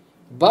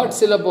 But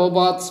Srila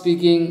Prabhupada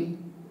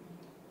speaking,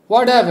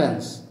 what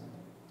happens?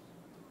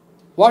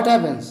 What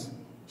happens?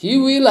 He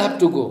will have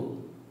to go.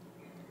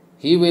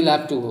 He will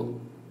have to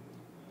go.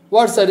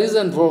 What's the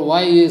reason for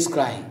why he is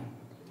crying?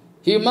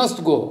 He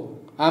must go.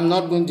 I am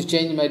not going to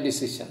change my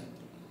decision.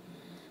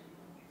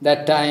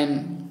 That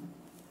time,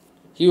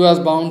 he was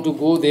bound to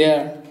go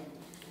there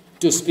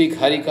to speak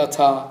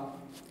Harikatha,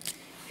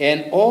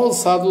 and all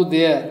sadhu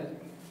there,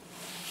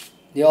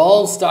 they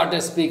all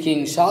started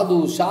speaking,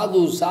 sadhu,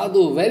 sadhu,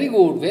 sadhu, very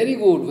good, very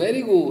good,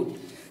 very good.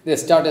 They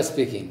started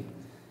speaking.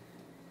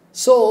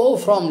 So,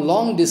 from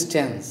long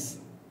distance,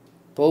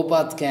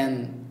 Prabhupada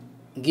can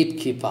give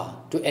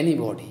kripa to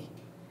anybody.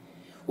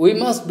 We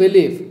must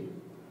believe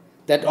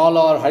that all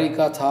our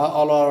Harikatha,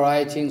 all our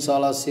writings,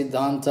 all our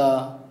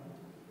Siddhanta,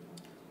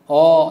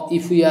 or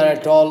if we are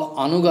at all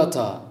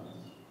Anugata,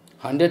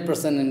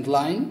 100%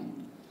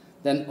 inclined,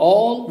 then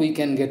all we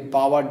can get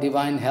power,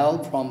 divine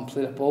help from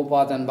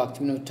Prabhupada and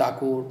Bhaktivinod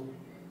Thakur,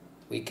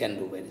 we can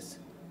do very soon.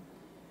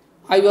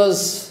 I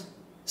was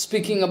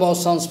speaking about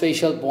some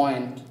special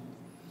point,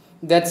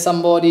 that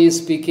somebody is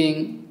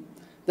speaking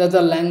that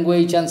the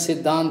language and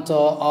Siddhanta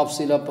of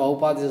Srila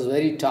Prabhupada is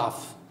very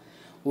tough,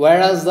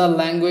 whereas the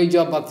language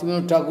of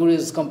Bhaktivinod Thakur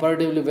is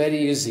comparatively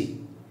very easy.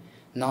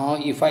 Now,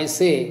 if I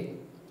say,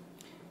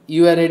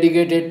 you are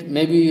educated,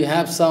 maybe you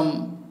have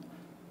some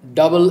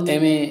double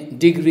MA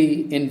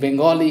degree in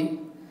Bengali.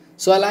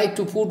 So I like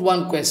to put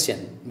one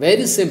question,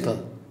 very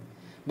simple.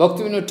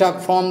 Bhaktivinod Thakur,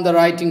 from the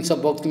writings of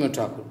Bhaktivinod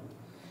Thakur.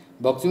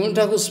 Bhaktivinod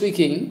Thakur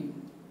speaking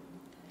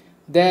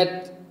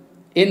that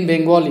in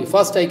Bengali,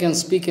 first I can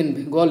speak in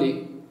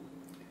Bengali,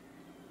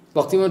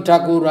 Bhaktivinod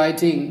Thakur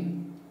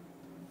writing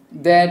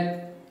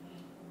that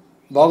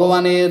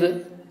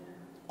Bhagavanir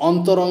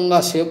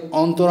Antaranga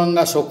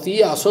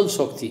Shakti, Asal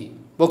Shakti.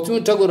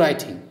 Bhaktivinod Thakur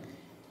writing.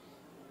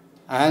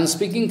 I am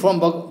speaking from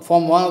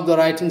one of the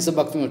writings of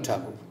Bhaktivinod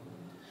Thakur.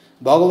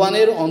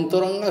 Bhagavanir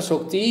Antaranga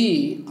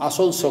Shakti,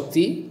 Asal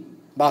Shakti,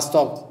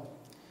 Bastav.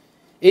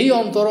 এই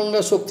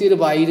অন্তরঙ্গা শক্তির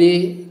বাইরে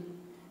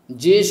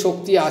যে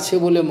শক্তি আছে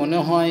বলে মনে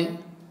হয়,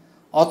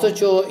 অথচ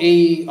এই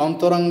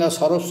অন্তরঙ্গা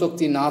স্বরূপ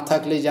শক্তি না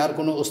থাকলে যার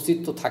কোনো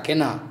অস্তিত্ব থাকে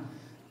না,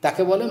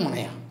 তাকে বলে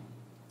মায়া.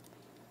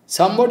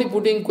 Somebody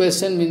putting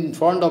question in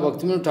front of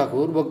Bhaktivinod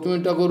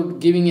Thakur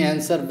giving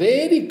answer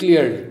very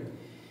clearly,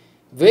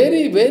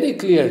 very, very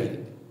clearly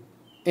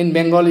in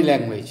Bengali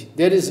language.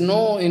 There is no,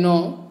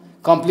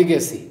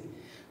 complicacy.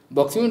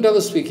 Bhaktivinod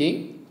Thakur speaking,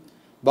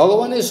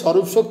 ভগবানের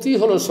স্বরূপ শক্তি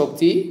হলো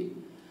শক্তি,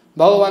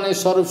 ভগবানের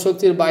স্বরূপ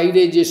শক্তির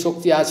বাইরে যে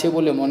শক্তি আছে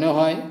বলে মনে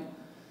হয়,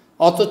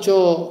 অথচ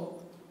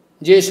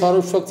যে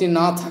স্বরূপ শক্তি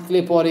না থাকলে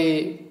পরে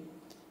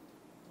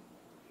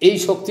এই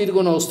শক্তির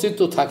কোনো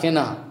অস্তিত্ব থাকে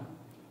না,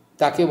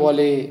 তাকে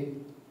বলে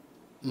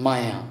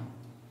মায়া.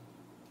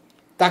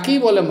 তাকেই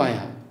বলে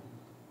মায়া.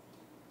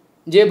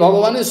 যে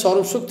ভগবানের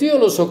স্বরূপ শক্তি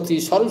হলো শক্তি,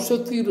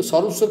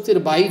 স্বরূপ শক্তির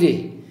বাইরে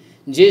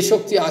যে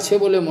শক্তি আছে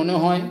বলে মনে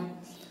হয়,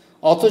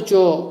 অথচ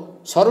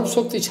স্বরূপ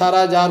শক্তি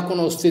ছাড়া যার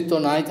কোনো অস্তিত্ব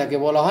নাই, তাকে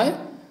বলা হয়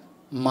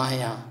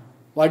মায়া.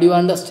 What do you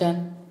understand?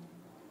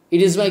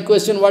 It is my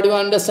question, what do you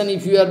understand?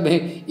 If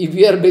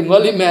you are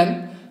Bengali man,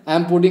 I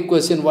am putting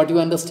question, what do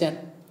you understand?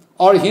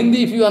 Or Hindi,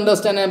 if you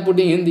understand, I am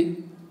putting Hindi.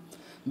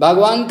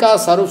 भगवान का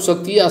स्वरूप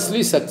शक्ति,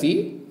 असली शक्ति,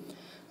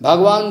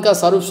 भगवान का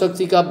स्वरूप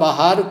शक्ति का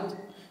बाहर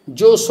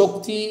जो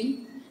शक्ति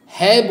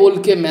है बोल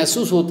के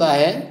महसूस होता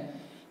है,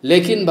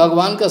 लेकिन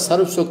भगवान का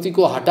स्वरूप शक्ति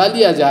को हटा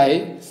लिया जाए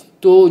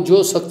तो जो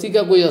शक्ति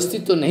का कोई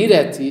अस्तित्व नहीं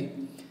रहती,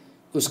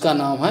 उसका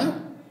नाम है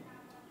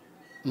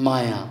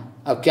माया.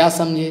 अब क्या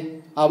समझे?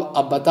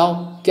 अब बताओ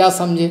क्या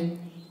समझे?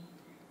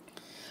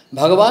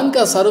 भगवान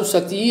का स्वरूप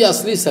शक्ति ही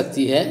असली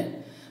शक्ति है.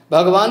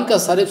 भगवान का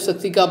स्वरूप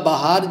शक्ति का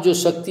बाहर जो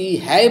शक्ति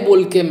है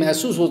बोल के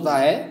महसूस होता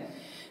है,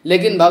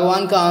 लेकिन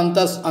भगवान का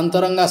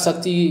अंतरंगा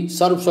शक्ति,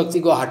 स्वरूप शक्ति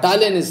को हटा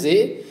लेने से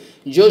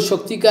जो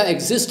शक्ति का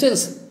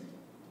एग्जिस्टेंस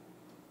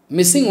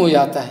मिसिंग हो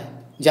जाता है,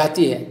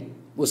 जाती है,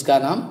 उसका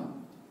नाम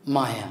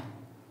माया.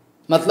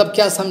 मतलब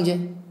क्या समझे?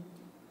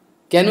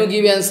 Can you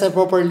give answer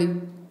properly?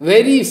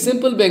 Very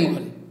simple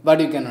Bengali, but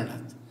you cannot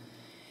answer.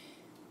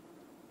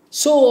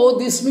 So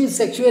this means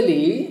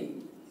actually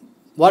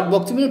what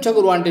Bhaktivinod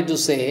Thakur wanted to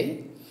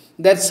say,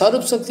 that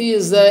Sarup Sakti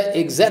is the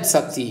exact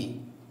Sakti.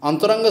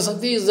 Antaranga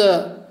Sakti is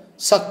the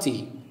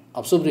Sakti,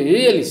 absolutely,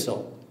 really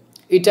so,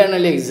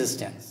 eternally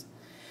existence.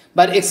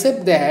 But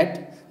except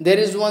that, there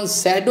is one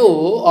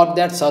shadow of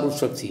that Sarup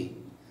Sakti,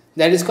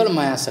 that is called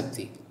Maya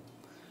Sakti.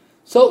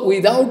 So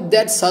without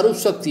that Sarup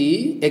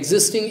Sakti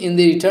existing in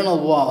the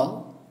eternal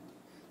world,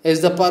 is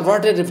the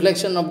perverted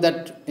reflection of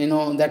that,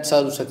 that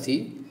Sarup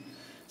Sakti.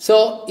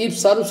 So if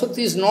Sarup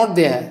Sakti is not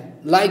there,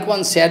 like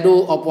one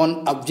shadow of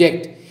one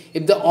object,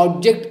 if the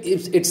object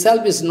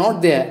itself is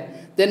not there,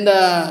 then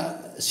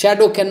the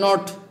shadow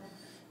cannot,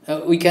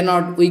 we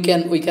cannot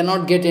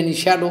get any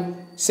shadow.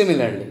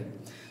 Similarly,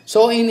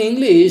 so in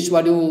English,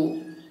 what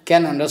you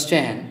can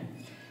understand,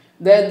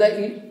 that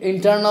the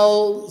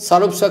internal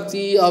Sarup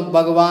Shakti of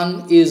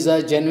Bhagavan is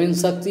a genuine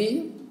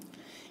Shakti,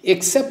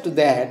 except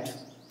that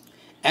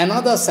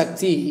another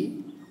Shakti,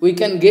 we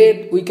can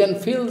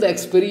feel the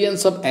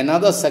experience of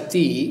another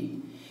Shakti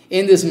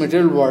in this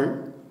material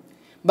world,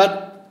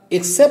 but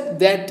except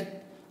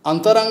that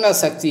Antaranga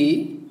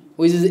Shakti,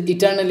 which is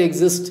eternally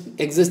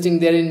existing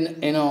there in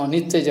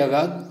Nitya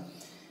Jagat,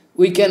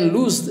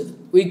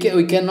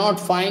 we cannot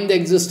find the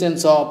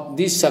existence of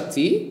this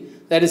Shakti,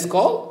 that is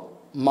called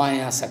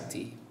Maya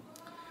Shakti.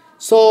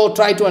 So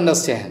try to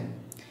understand.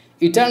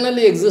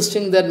 Eternally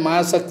existing that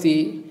Maya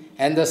Shakti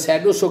and the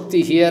shadow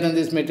Shakti here in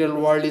this material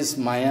world is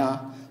Maya.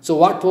 So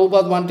what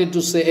Prabhupada wanted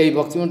to say,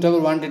 Bhaktivinod Thakur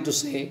wanted to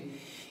say,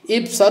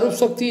 if Sarup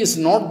Shakti is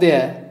not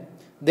there,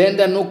 then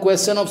there is no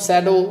question of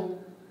shadow.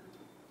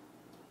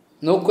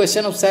 No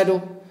question of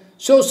shadow.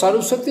 So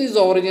Sarup Shakti is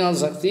the original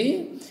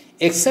Shakti,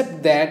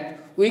 except that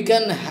we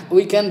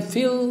can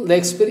feel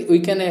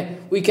the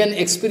we can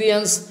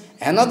experience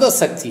another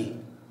Shakti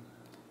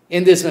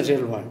in this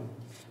material world.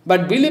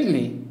 But believe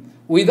me,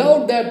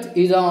 without that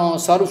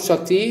Sarup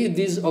Shakti,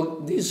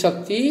 this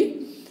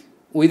Shakti,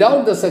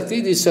 without the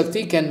Shakti, this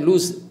Shakti can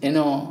lose,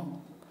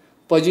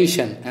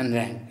 position and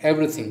rank,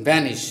 everything,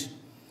 vanish.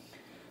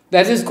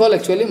 That is called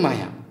actually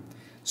Maya.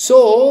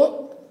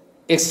 So,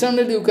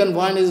 externally you can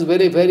find is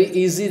very, very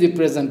easy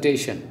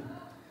representation.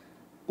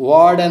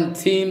 Word and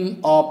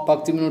theme of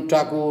Bhaktivinod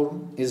Thakur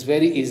is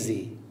very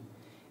easy.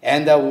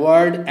 And the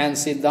word and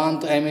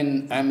Siddhanta,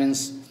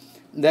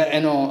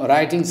 the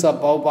writings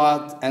of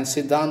Prabhupada and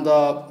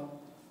Siddhanta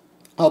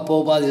of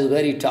Prabhupada is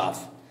very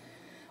tough.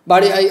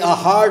 But I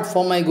heard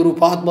from my Guru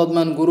Padma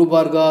and Guru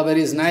Varga,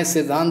 very nice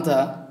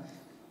Siddhanta,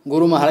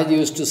 Guru Maharaj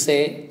used to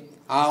say,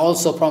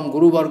 also from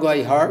Guru Varga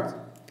I heard,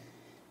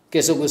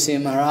 Keshav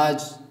Goswami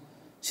Maharaj,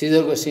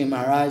 Sridhar Goswami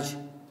Maharaj,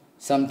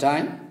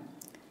 sometime,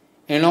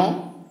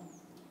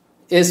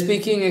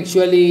 speaking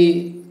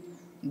actually,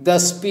 the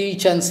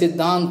speech and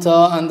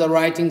Siddhanta and the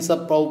writings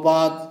of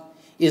Prabhupada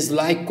is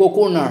like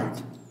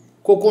coconut.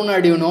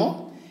 Coconut,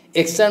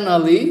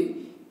 externally,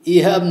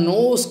 you have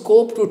no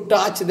scope to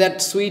touch that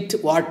sweet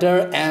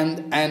water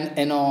and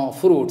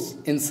fruits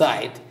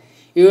inside.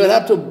 You will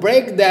have to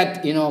break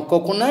that,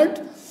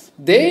 coconut,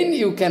 then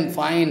you can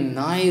find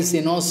nice,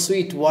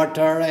 sweet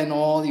water and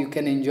all, you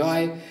can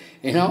enjoy,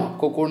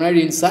 coconut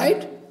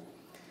inside.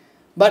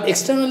 But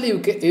externally,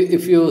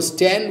 if you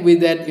stand with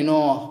that,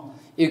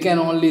 you can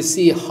only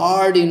see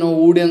hard,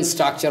 wooden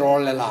structure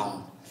all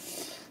around.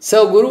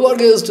 So Guru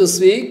Varga used to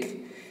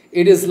speak,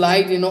 it is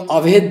like,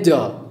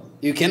 avedya.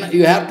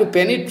 You have to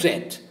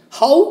penetrate.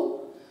 How?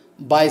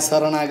 By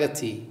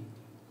Saranagati.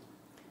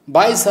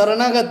 By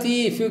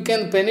Saranagati, if you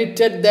can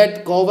penetrate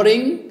that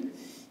covering,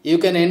 you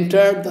can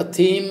enter the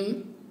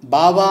theme,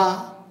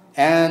 Baba,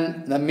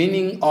 and the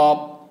meaning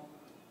of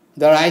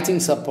the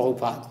writings of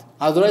Prabhupada.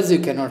 Otherwise, you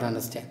cannot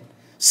understand.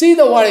 See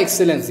the word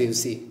excellency, you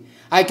see.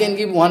 I can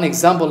give one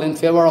example in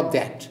favor of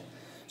that.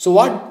 So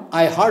what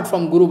I heard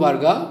from Guru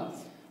Varga,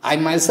 I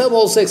myself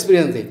also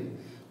experienced it.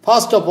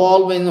 First of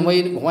all,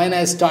 when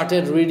I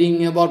started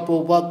reading about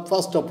Prabhupada,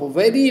 first of all,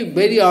 very,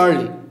 very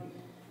early,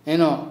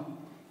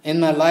 in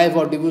my life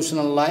or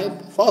devotional life,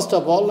 first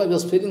of all, I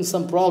was feeling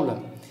some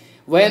problem.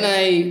 When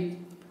I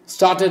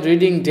started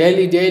reading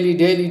daily,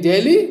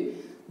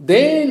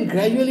 then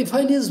gradually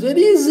find it is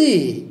very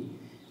easy.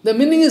 The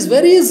meaning is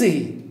very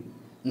easy.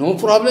 No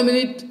problem in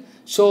it.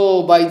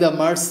 So, by the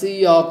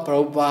mercy of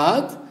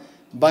Prabhupada,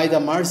 by the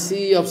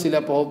mercy of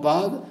Srila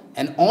Prabhupada,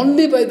 and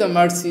only by the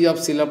mercy of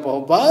Srila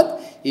Prabhupada,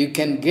 you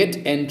can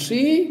get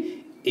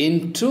entry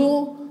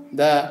into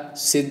the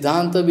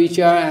Siddhanta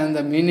Vichar and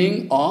the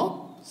meaning of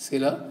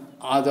Srila,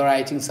 other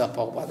writings of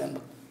Prabhupada.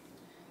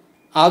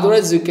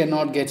 Otherwise, you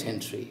cannot get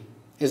entry.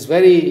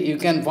 You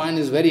can find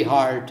it's very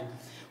hard.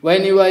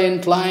 When you are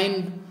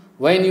inclined,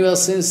 when you are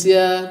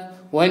sincere,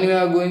 when you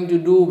are going to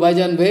do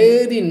bhajan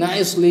very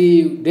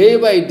nicely, day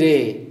by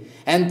day,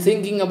 and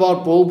thinking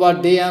about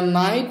Prabhupada day and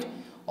night,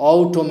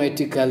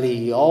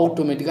 automatically,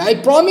 I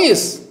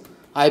promise,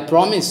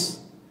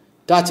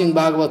 touching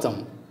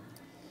Bhagavatam,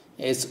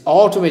 it's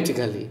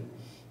automatically,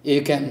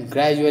 you can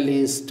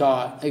gradually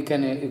start, you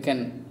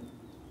can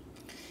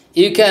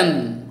you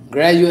can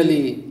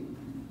gradually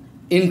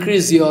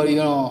increase your,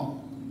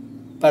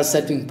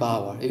 percepting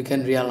power. You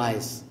can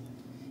realize.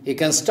 You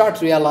can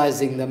start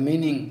realizing the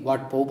meaning,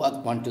 what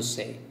Prabhupada want to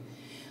say.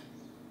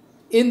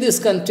 In this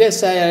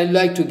context, I would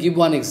like to give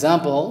one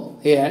example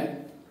here.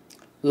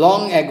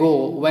 Long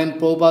ago, when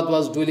Prabhupada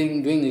was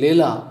doing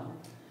Leela,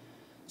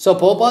 so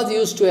Prabhupada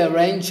used to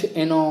arrange,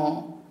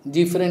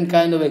 different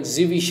kind of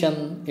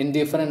exhibition in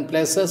different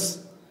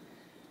places.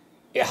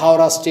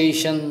 Howrah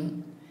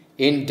station,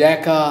 in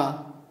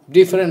Dhaka,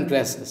 different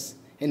places,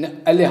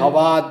 in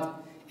Allahabad,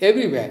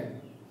 everywhere.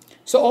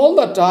 So all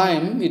the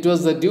time, it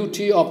was the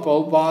duty of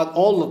Prabhupada,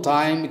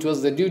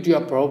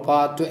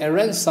 to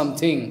arrange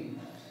something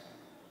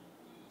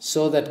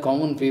so that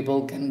common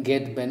people can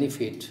get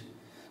benefit,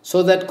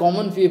 so that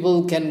common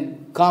people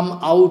can come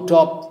out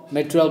of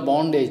material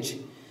bondage.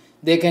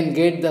 They can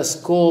get the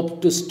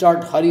scope to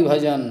start Hari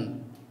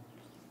Bhajan.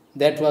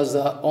 That was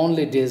the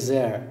only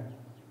desire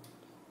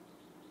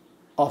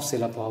of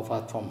Srila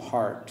Prabhupada from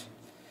heart.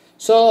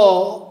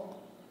 So,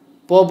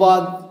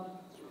 Prabhupada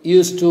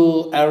used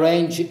to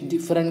arrange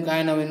different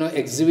kind of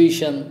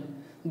exhibition.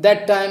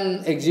 That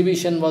time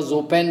exhibition was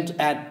opened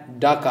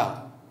at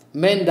Dhaka,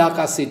 main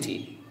Dhaka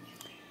city.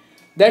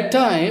 That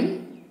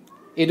time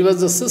it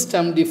was a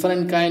system,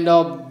 different kind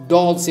of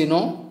dolls,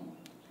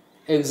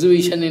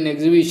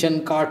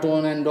 exhibition,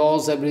 cartoon and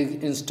dolls every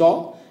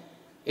install.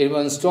 It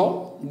was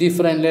installed,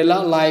 different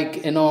Leela,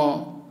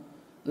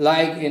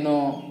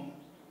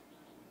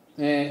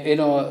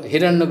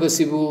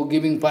 Hiranyakasipu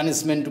giving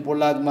punishment to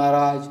Prabhupada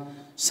Maharaj,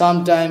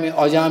 sometime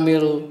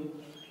Ajamil,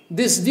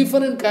 this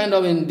different kind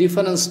of, in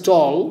different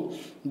stall,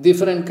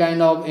 different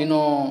kind of,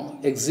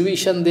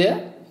 exhibition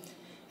there.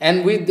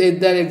 And with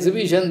that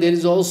exhibition, there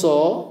is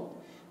also,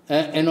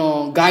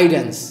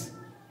 guidance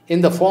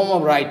in the form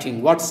of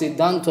writing. What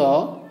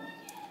Siddhanta,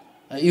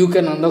 you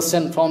can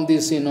understand from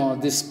this,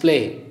 this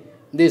play,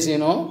 this,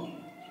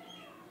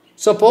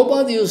 So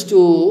Prabhupada used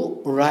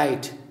to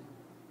write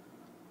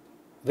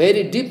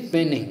very deep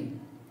meaning.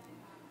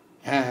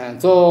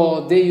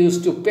 So they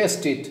used to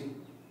paste it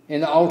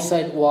in the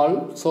outside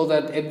wall so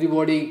that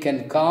everybody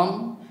can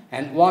come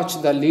and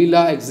watch the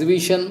Leela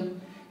exhibition,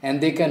 and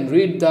they can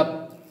read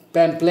the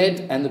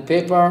pamphlet and the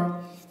paper.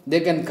 They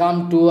can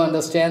come to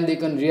understand, they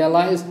can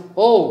realize,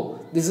 oh,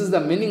 this is the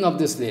meaning of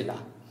this Leela.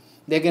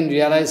 They can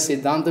realize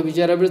Siddhanta,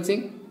 Vichar,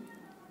 everything.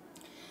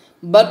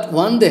 But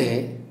one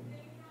day,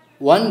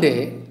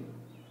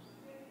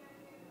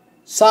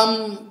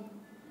 some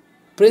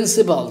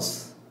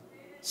principals,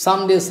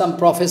 someday some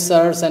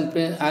professors and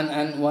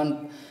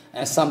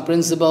some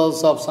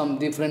principals of some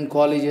different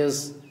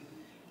colleges,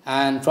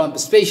 and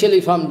especially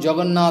from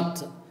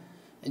Jagannath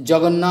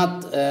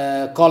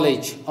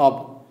College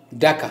of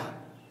Dhaka,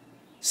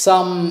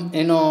 some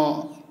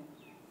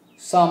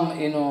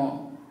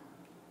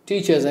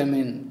teachers,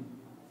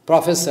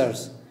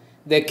 professors,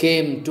 they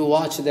came to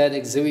watch that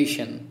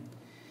exhibition.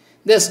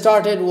 They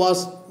started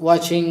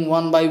watching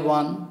one by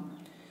one.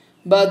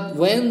 But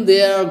when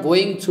they are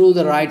going through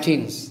the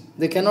writings,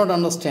 they cannot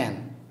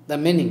understand the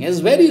meaning. It's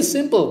very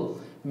simple,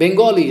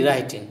 Bengali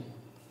writing.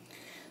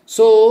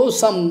 So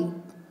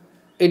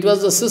it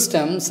was the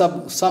system,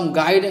 some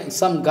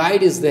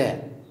guide is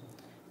there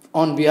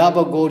on behalf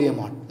of Gaudiya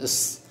Math,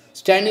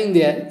 standing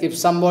there. If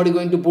somebody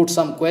going to put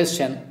some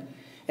question,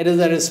 it was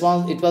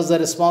the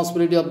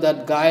responsibility of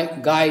that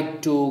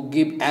guide to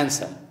give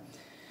answer.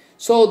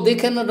 So they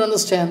cannot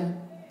understand.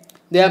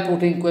 They are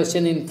putting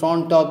question in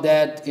front of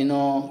that,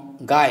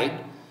 guide.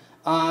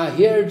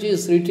 Here it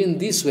is written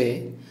this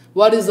way.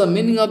 What is the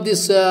meaning of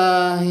this,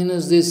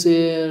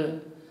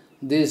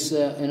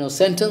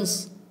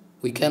 sentence?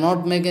 We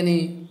cannot make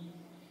any,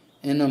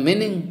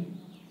 meaning.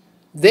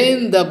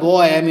 Then the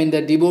boy,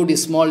 the devotee,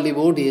 small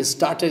devotee,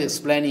 started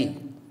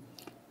explaining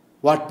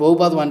what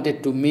Prabhupada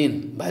wanted to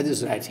mean by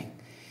this writing.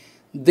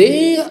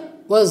 They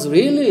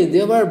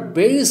were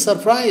very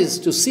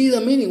surprised to see the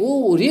meaning.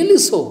 Oh, really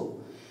so?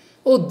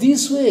 Oh,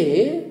 this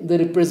way, the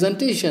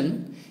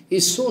representation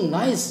is so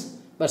nice,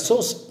 but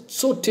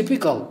so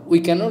typical.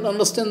 We cannot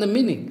understand the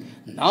meaning.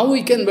 Now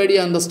we can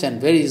understand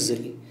very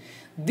easily.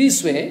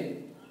 This way,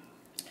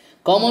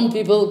 common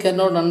people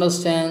cannot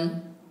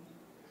understand.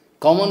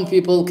 Common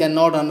people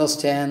cannot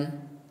understand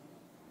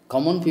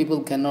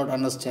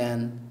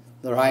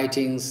the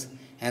writings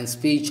and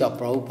speech of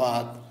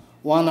Prabhupada.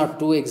 One or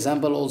two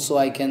examples also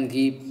I can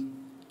give,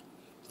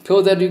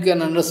 so that you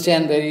can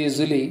understand very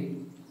easily.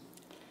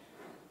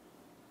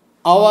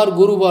 Our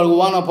Guru Varga,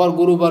 one of our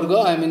Guru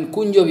Varga,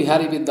 Kunja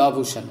Vihari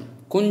Vidyabhushan.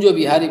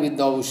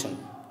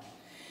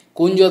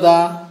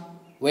 Kunjada,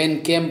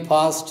 when came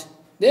first,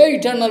 they are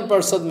eternal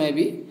person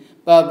maybe,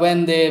 but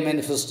when they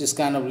manifest this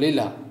kind of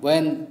lila,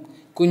 when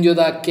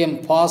Kunjada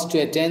came first to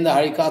attend the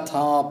Harikatha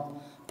of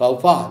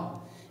Prabhupada,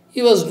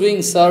 he was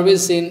doing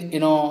service in,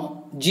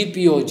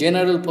 GPO,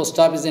 General Post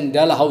Office in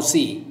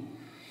Dalhousie.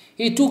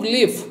 He took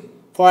leave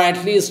for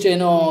at least,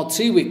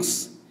 3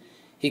 weeks.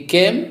 He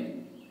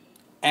came,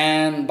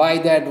 and by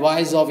the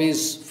advice of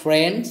his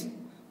friends,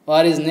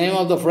 or his name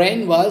of the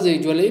friend was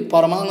usually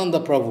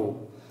Paramananda Prabhu.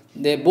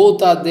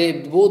 Both of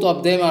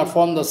them are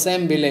from the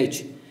same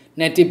village,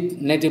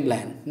 native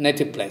land,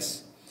 native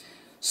place.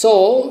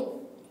 So,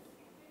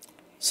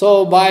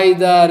 by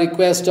the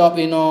request of,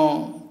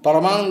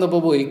 Paramananda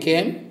Prabhu, he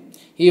came.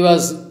 He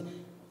was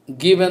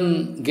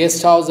given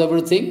guest house,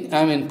 everything,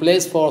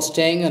 place for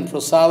staying, and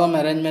prasadam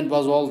arrangement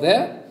was all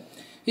there.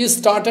 He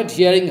started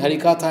hearing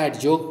Harikatha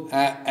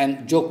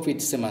at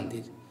Jogpit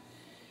Mandir.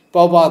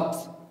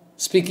 Prabhupada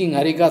speaking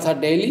Harikatha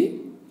daily.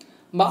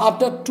 But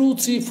after 2,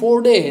 3,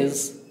 4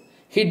 days,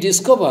 he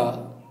discovered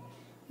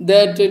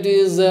that it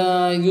is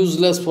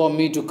useless for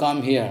me to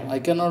come here. I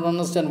cannot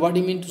understand what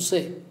he mean to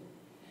say.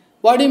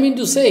 What do you mean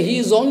to say? He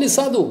is only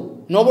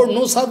sadhu.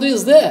 No sadhu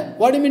is there.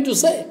 What do you mean to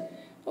say?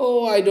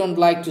 Oh, I don't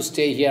like to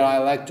stay here. I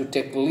like to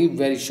take leave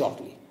very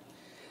shortly.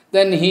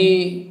 Then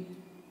he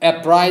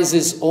apprised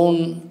his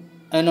own,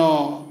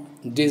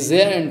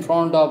 desire in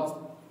front of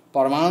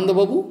Paramananda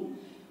Babu.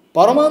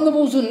 Paramananda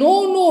Babu said,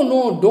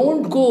 no,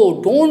 don't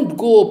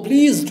go,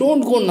 please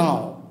don't go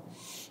now.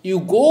 You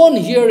go on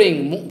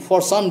hearing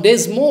for some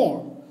days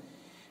more.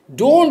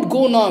 Don't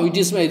go now, it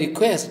is my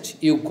request.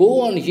 You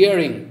go on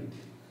hearing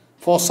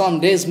for some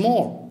days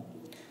more.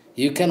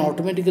 You can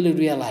automatically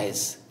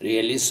realize,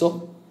 really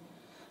so.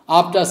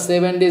 After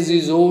 7 days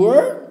is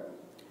over,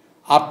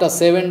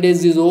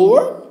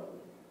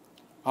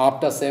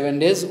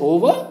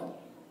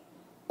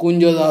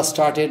 Kunjoda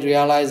started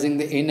realizing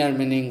the inner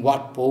meaning,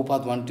 what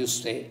Prabhupada wanted to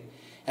say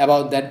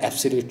about that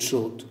absolute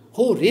truth.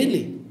 Oh,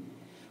 really?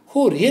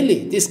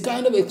 This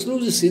kind of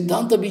exclusive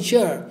Siddhanta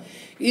vichar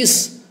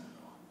is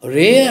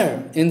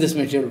rare in this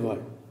material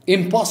world.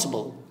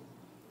 Impossible.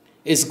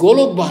 It's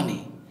Golok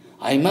Bani.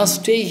 I must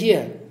stay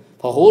here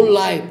for whole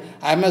life.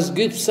 I must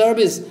give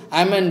service.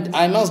 I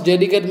must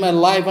dedicate my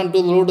life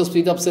unto the lotus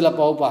feet of Srila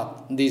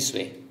Prabhupada. This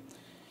way.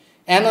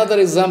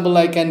 Another example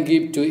I can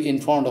give to in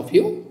front of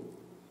you.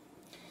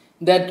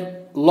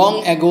 That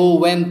long ago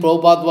when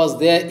Prabhupada was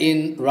there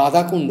in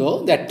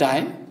Radhakundo, that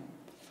time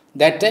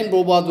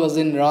Prabhupada was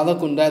in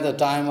Radhakunda at the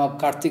time of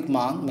Kartik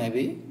month,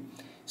 maybe,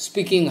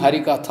 speaking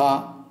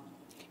Harikatha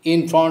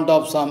in front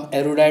of some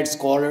erudite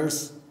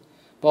scholars.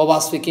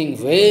 Prabhupada speaking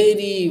very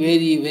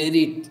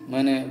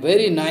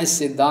nice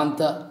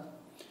Siddhanta.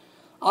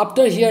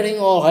 After hearing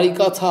all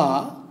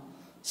Harikatha,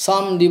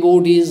 some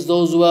devotees,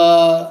 those who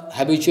were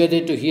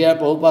habituated to hear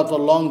Prabhupada for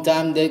a long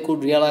time, they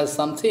could realize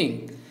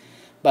something.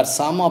 But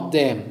some of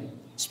them,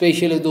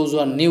 especially those who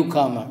are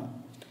newcomer,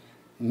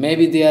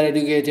 maybe they are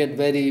educated,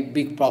 very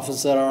big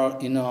professor or,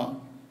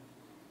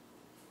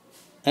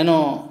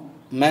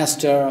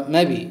 master,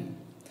 maybe.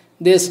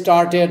 They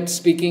started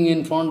speaking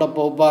in front of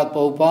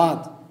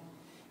Prabhupada,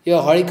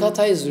 your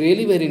Harikatha is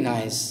really very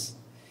nice.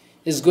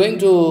 It's going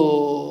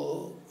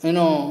to,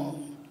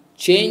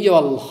 change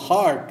our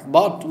heart,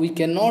 but we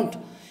cannot,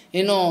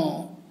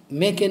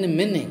 make any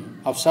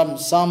meaning of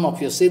some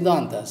of your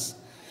Siddhantas.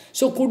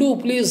 So could you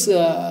please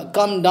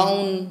come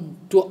down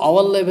to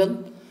our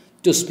level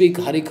to speak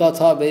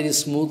Harikatha very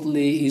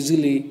smoothly,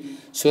 easily,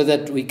 so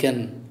that we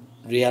can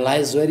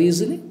realize very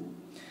easily?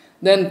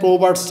 Then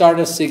Prabhupada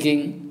started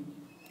speaking.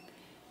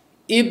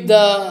 If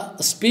the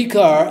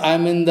speaker,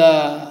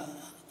 the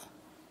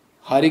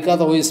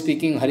Harikatha who is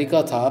speaking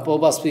Harikatha,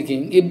 Prabhupada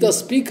speaking, if the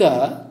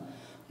speaker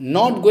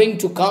not going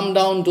to come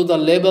down to the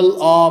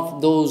level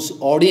of those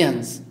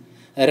audience,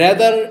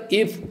 rather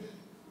if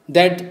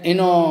that,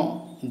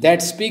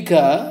 that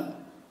speaker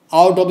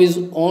out of his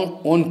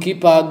own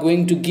kripa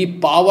going to give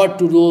power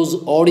to those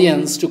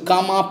audience to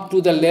come up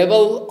to the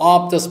level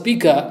of the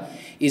speaker,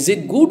 is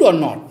it good or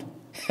not?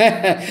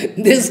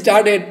 They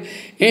started,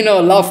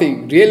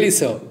 laughing, really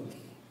so.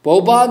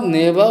 Prabhupada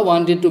never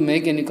wanted to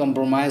make any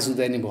compromise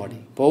with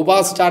anybody.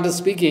 Prabhupada started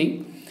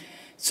speaking.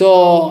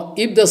 So,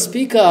 if the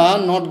speaker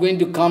not going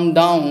to come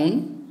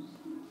down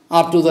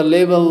up to the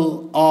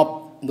level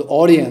of the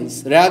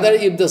audience, rather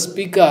if the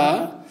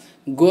speaker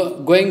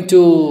going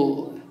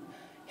to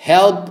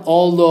help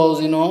all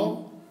those,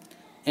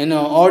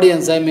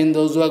 audience,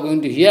 those who are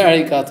going to hear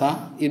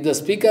Harikatha, if the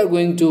speaker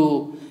going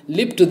to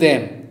lift to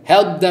them,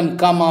 help them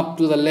come up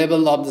to the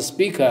level of the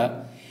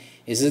speaker,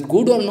 is it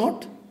good or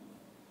not?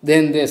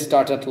 Then they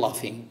started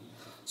laughing.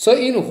 So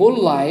in the whole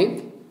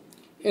life,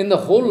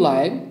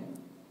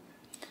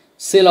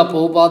 Srila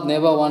Prabhupada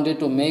never wanted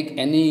to make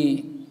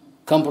any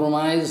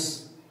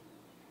compromise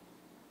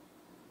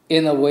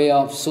in the way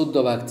of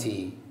Suddha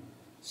Bhakti.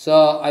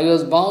 So I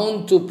was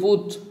bound to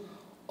put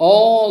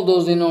all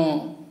those,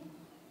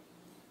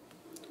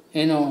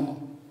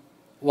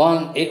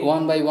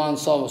 one by one,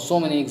 so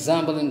many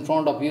examples in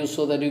front of you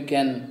so that you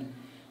can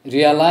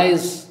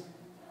realize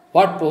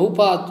what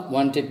Prabhupada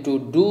wanted to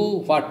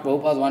do, what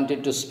Prabhupada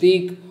wanted to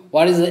speak,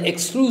 what is the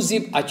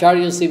exclusive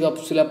Acharyaship of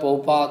Srila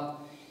Prabhupada.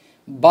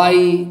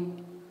 By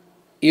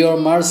your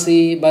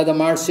mercy, by the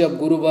mercy of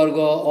Guru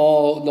Varga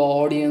or the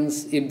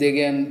audience, if they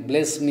can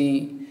bless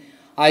me,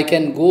 I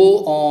can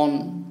go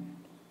on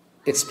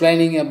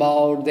explaining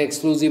about the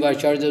exclusive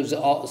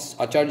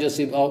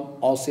Acharyaship of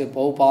Srila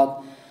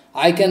Prabhupada.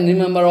 I can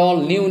remember all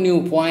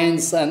new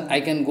points and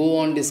I can go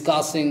on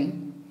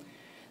discussing.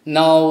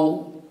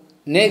 Now,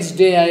 Next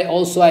day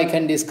I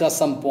can discuss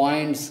some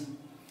points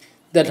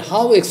that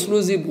how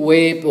exclusive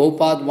way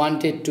Prabhupada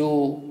wanted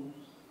to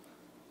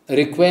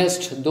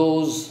request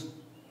those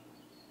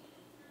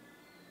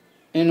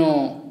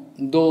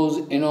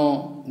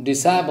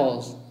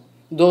disciples,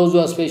 those who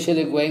are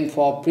specially going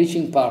for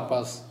preaching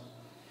purpose.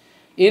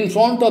 In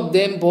front of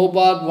them,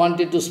 Prabhupada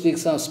wanted to speak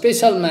some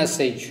special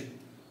message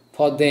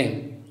for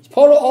them,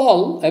 for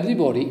all,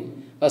 everybody,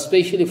 but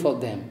especially for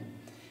them.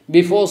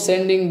 Before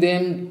sending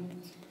them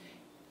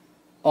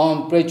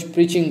on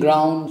preaching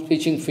ground,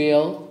 preaching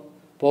field,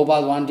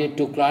 Prabhupada wanted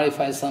to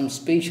clarify some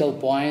special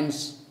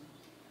points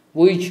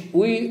which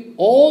we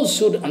all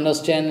should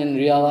understand and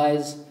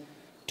realize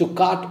to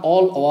cut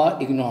all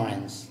our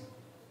ignorance.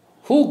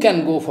 Who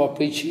can go for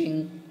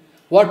preaching?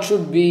 What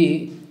should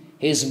be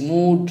his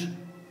mood?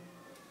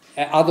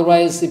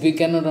 Otherwise, if we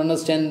cannot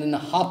understand in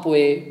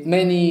halfway,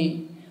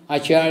 many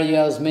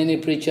acharyas, many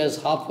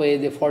preachers, halfway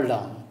they fall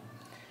down,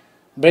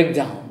 break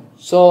down.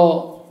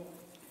 So,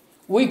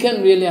 we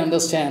can really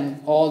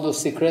understand all those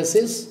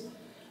secrecies.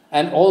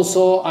 And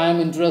also, I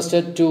am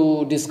interested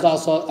to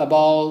discuss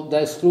about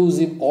the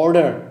exclusive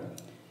order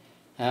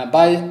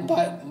by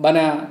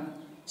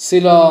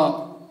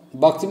Srila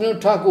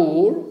Bhaktivinod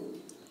Thakur.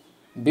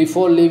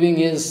 Before leaving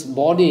his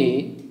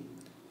body,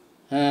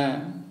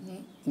 Srila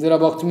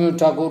Bhaktivinod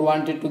Thakur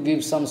wanted to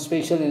give some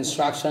special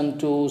instruction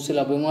to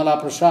Srila Bimala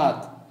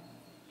Prasad.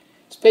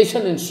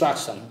 Special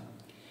instruction.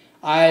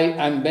 I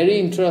am very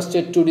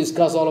interested to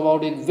discuss all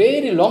about it.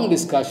 Very long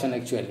discussion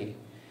actually.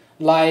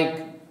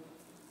 Like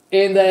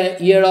in the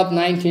year of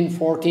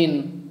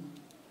 1914,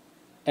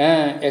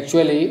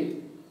 actually,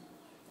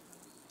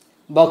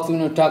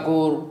 Bhaktivinod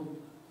Thakur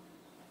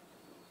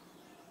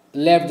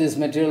left this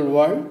material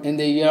world in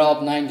the year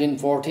of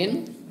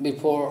 1914,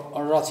 before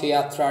Rath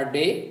Yatra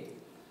day,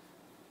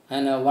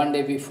 and one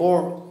day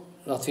before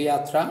Rath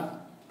Yatra.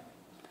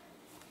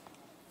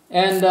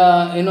 And,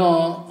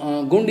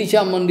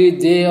 Gundicha Mandir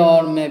day,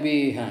 or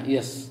maybe,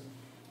 yes.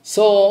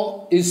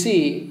 So, you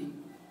see,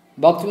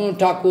 Bhaktivinod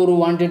Thakur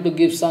wanted to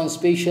give some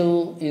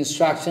special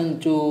instruction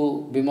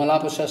to Bimala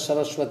Prasad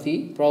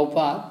Saraswati,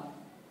 Prabhupada.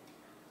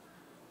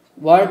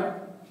 What?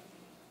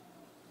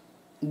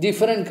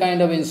 Different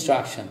kind of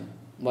instruction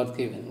was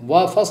given.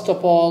 Well, first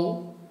of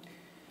all,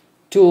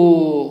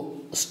 to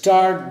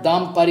start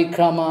Dham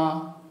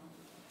Parikrama,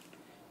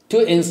 to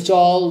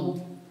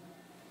install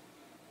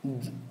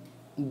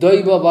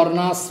Daiva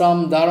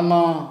Varnashram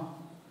Dharma,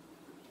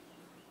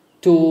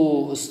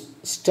 to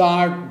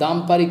start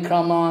Dham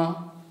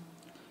Parikrama,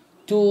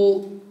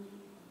 to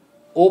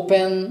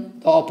open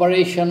the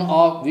operation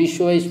of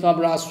Vishwa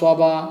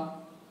Swabha,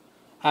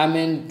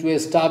 to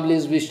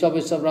establish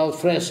Vishwa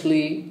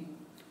freshly,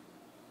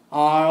 or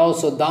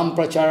also Dham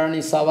Pracharani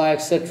Sabha,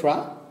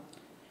 etc.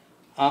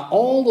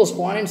 All those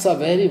points are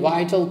very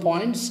vital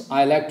points.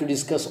 I like to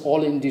discuss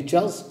all in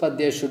details, but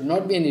there should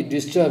not be any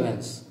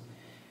disturbance.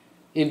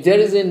 If there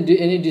is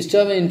any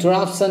disturbance,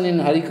 interruption in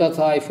Harikatha,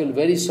 I feel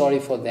very sorry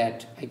for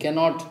that. I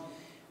cannot,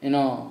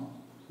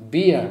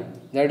 bear.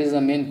 That is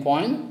the main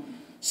point.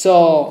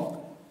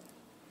 So,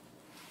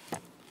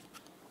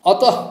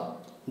 Atah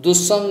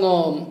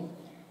Dussangam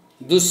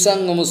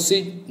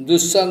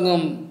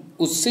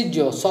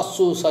Ussijyo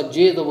Sassu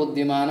Sajjeda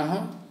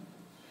Buddhimanaha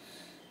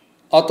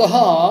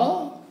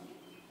Ataha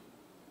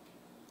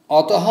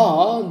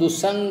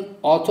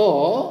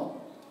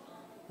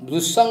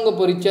Dussanga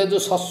Parichadu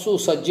Sassu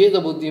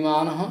Sajjeda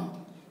Buddhimanaha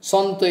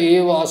Santa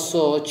Eva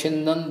Asso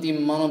Chindanti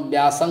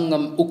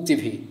Manobhyasangam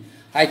Uktivi.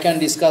 I can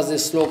discuss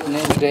this sloka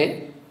next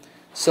day.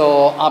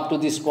 So up to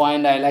this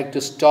point I like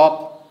to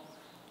stop.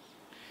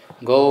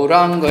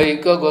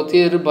 Gaurangaika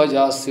Gatir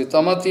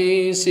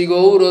Bhajasritamati Si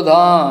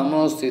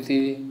Gauradhama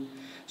Sthiti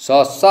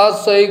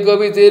Satsasai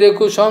Gavitere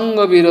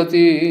Kushanga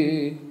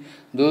Virati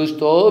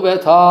Dusto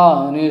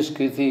Betha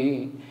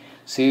Niskriti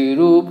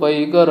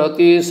Sirupai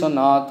Garati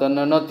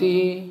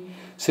Sanatananati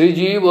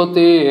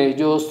Srijivote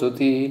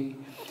Jostuti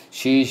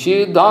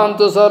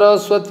Siddhanta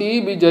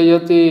Saraswati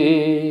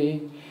Vijayate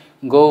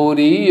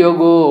Gauri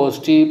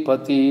Yogoshti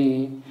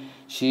Pati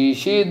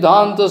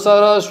Siddhanta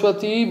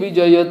Saraswati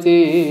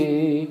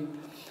Vijayate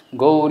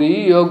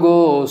Gauri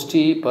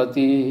Yogoshti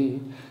Pati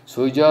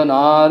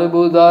Sujanar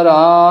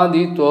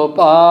Buddharadhito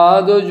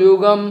Pada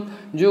Jugam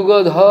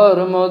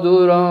Jugadharma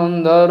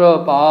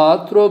Durandhara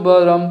Patro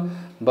Baram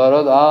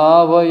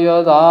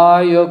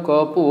Baradavayadaya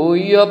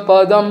Kapuya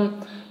Padam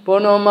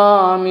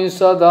Pranamami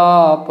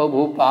Sada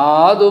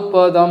Prabhupadu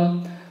Padam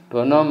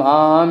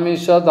Pranamami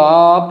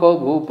Sada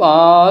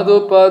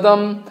Prabhupadu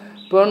Padam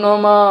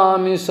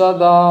Pranamami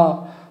Sada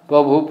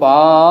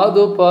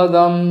Prabhupadu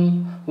Padam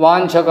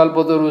Vancha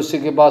Kalpatarusi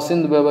Ke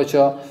Basindu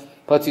Bevacha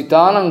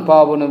Patitanang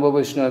Pavana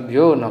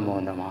Vaishnavabhyo Namo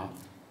Namah.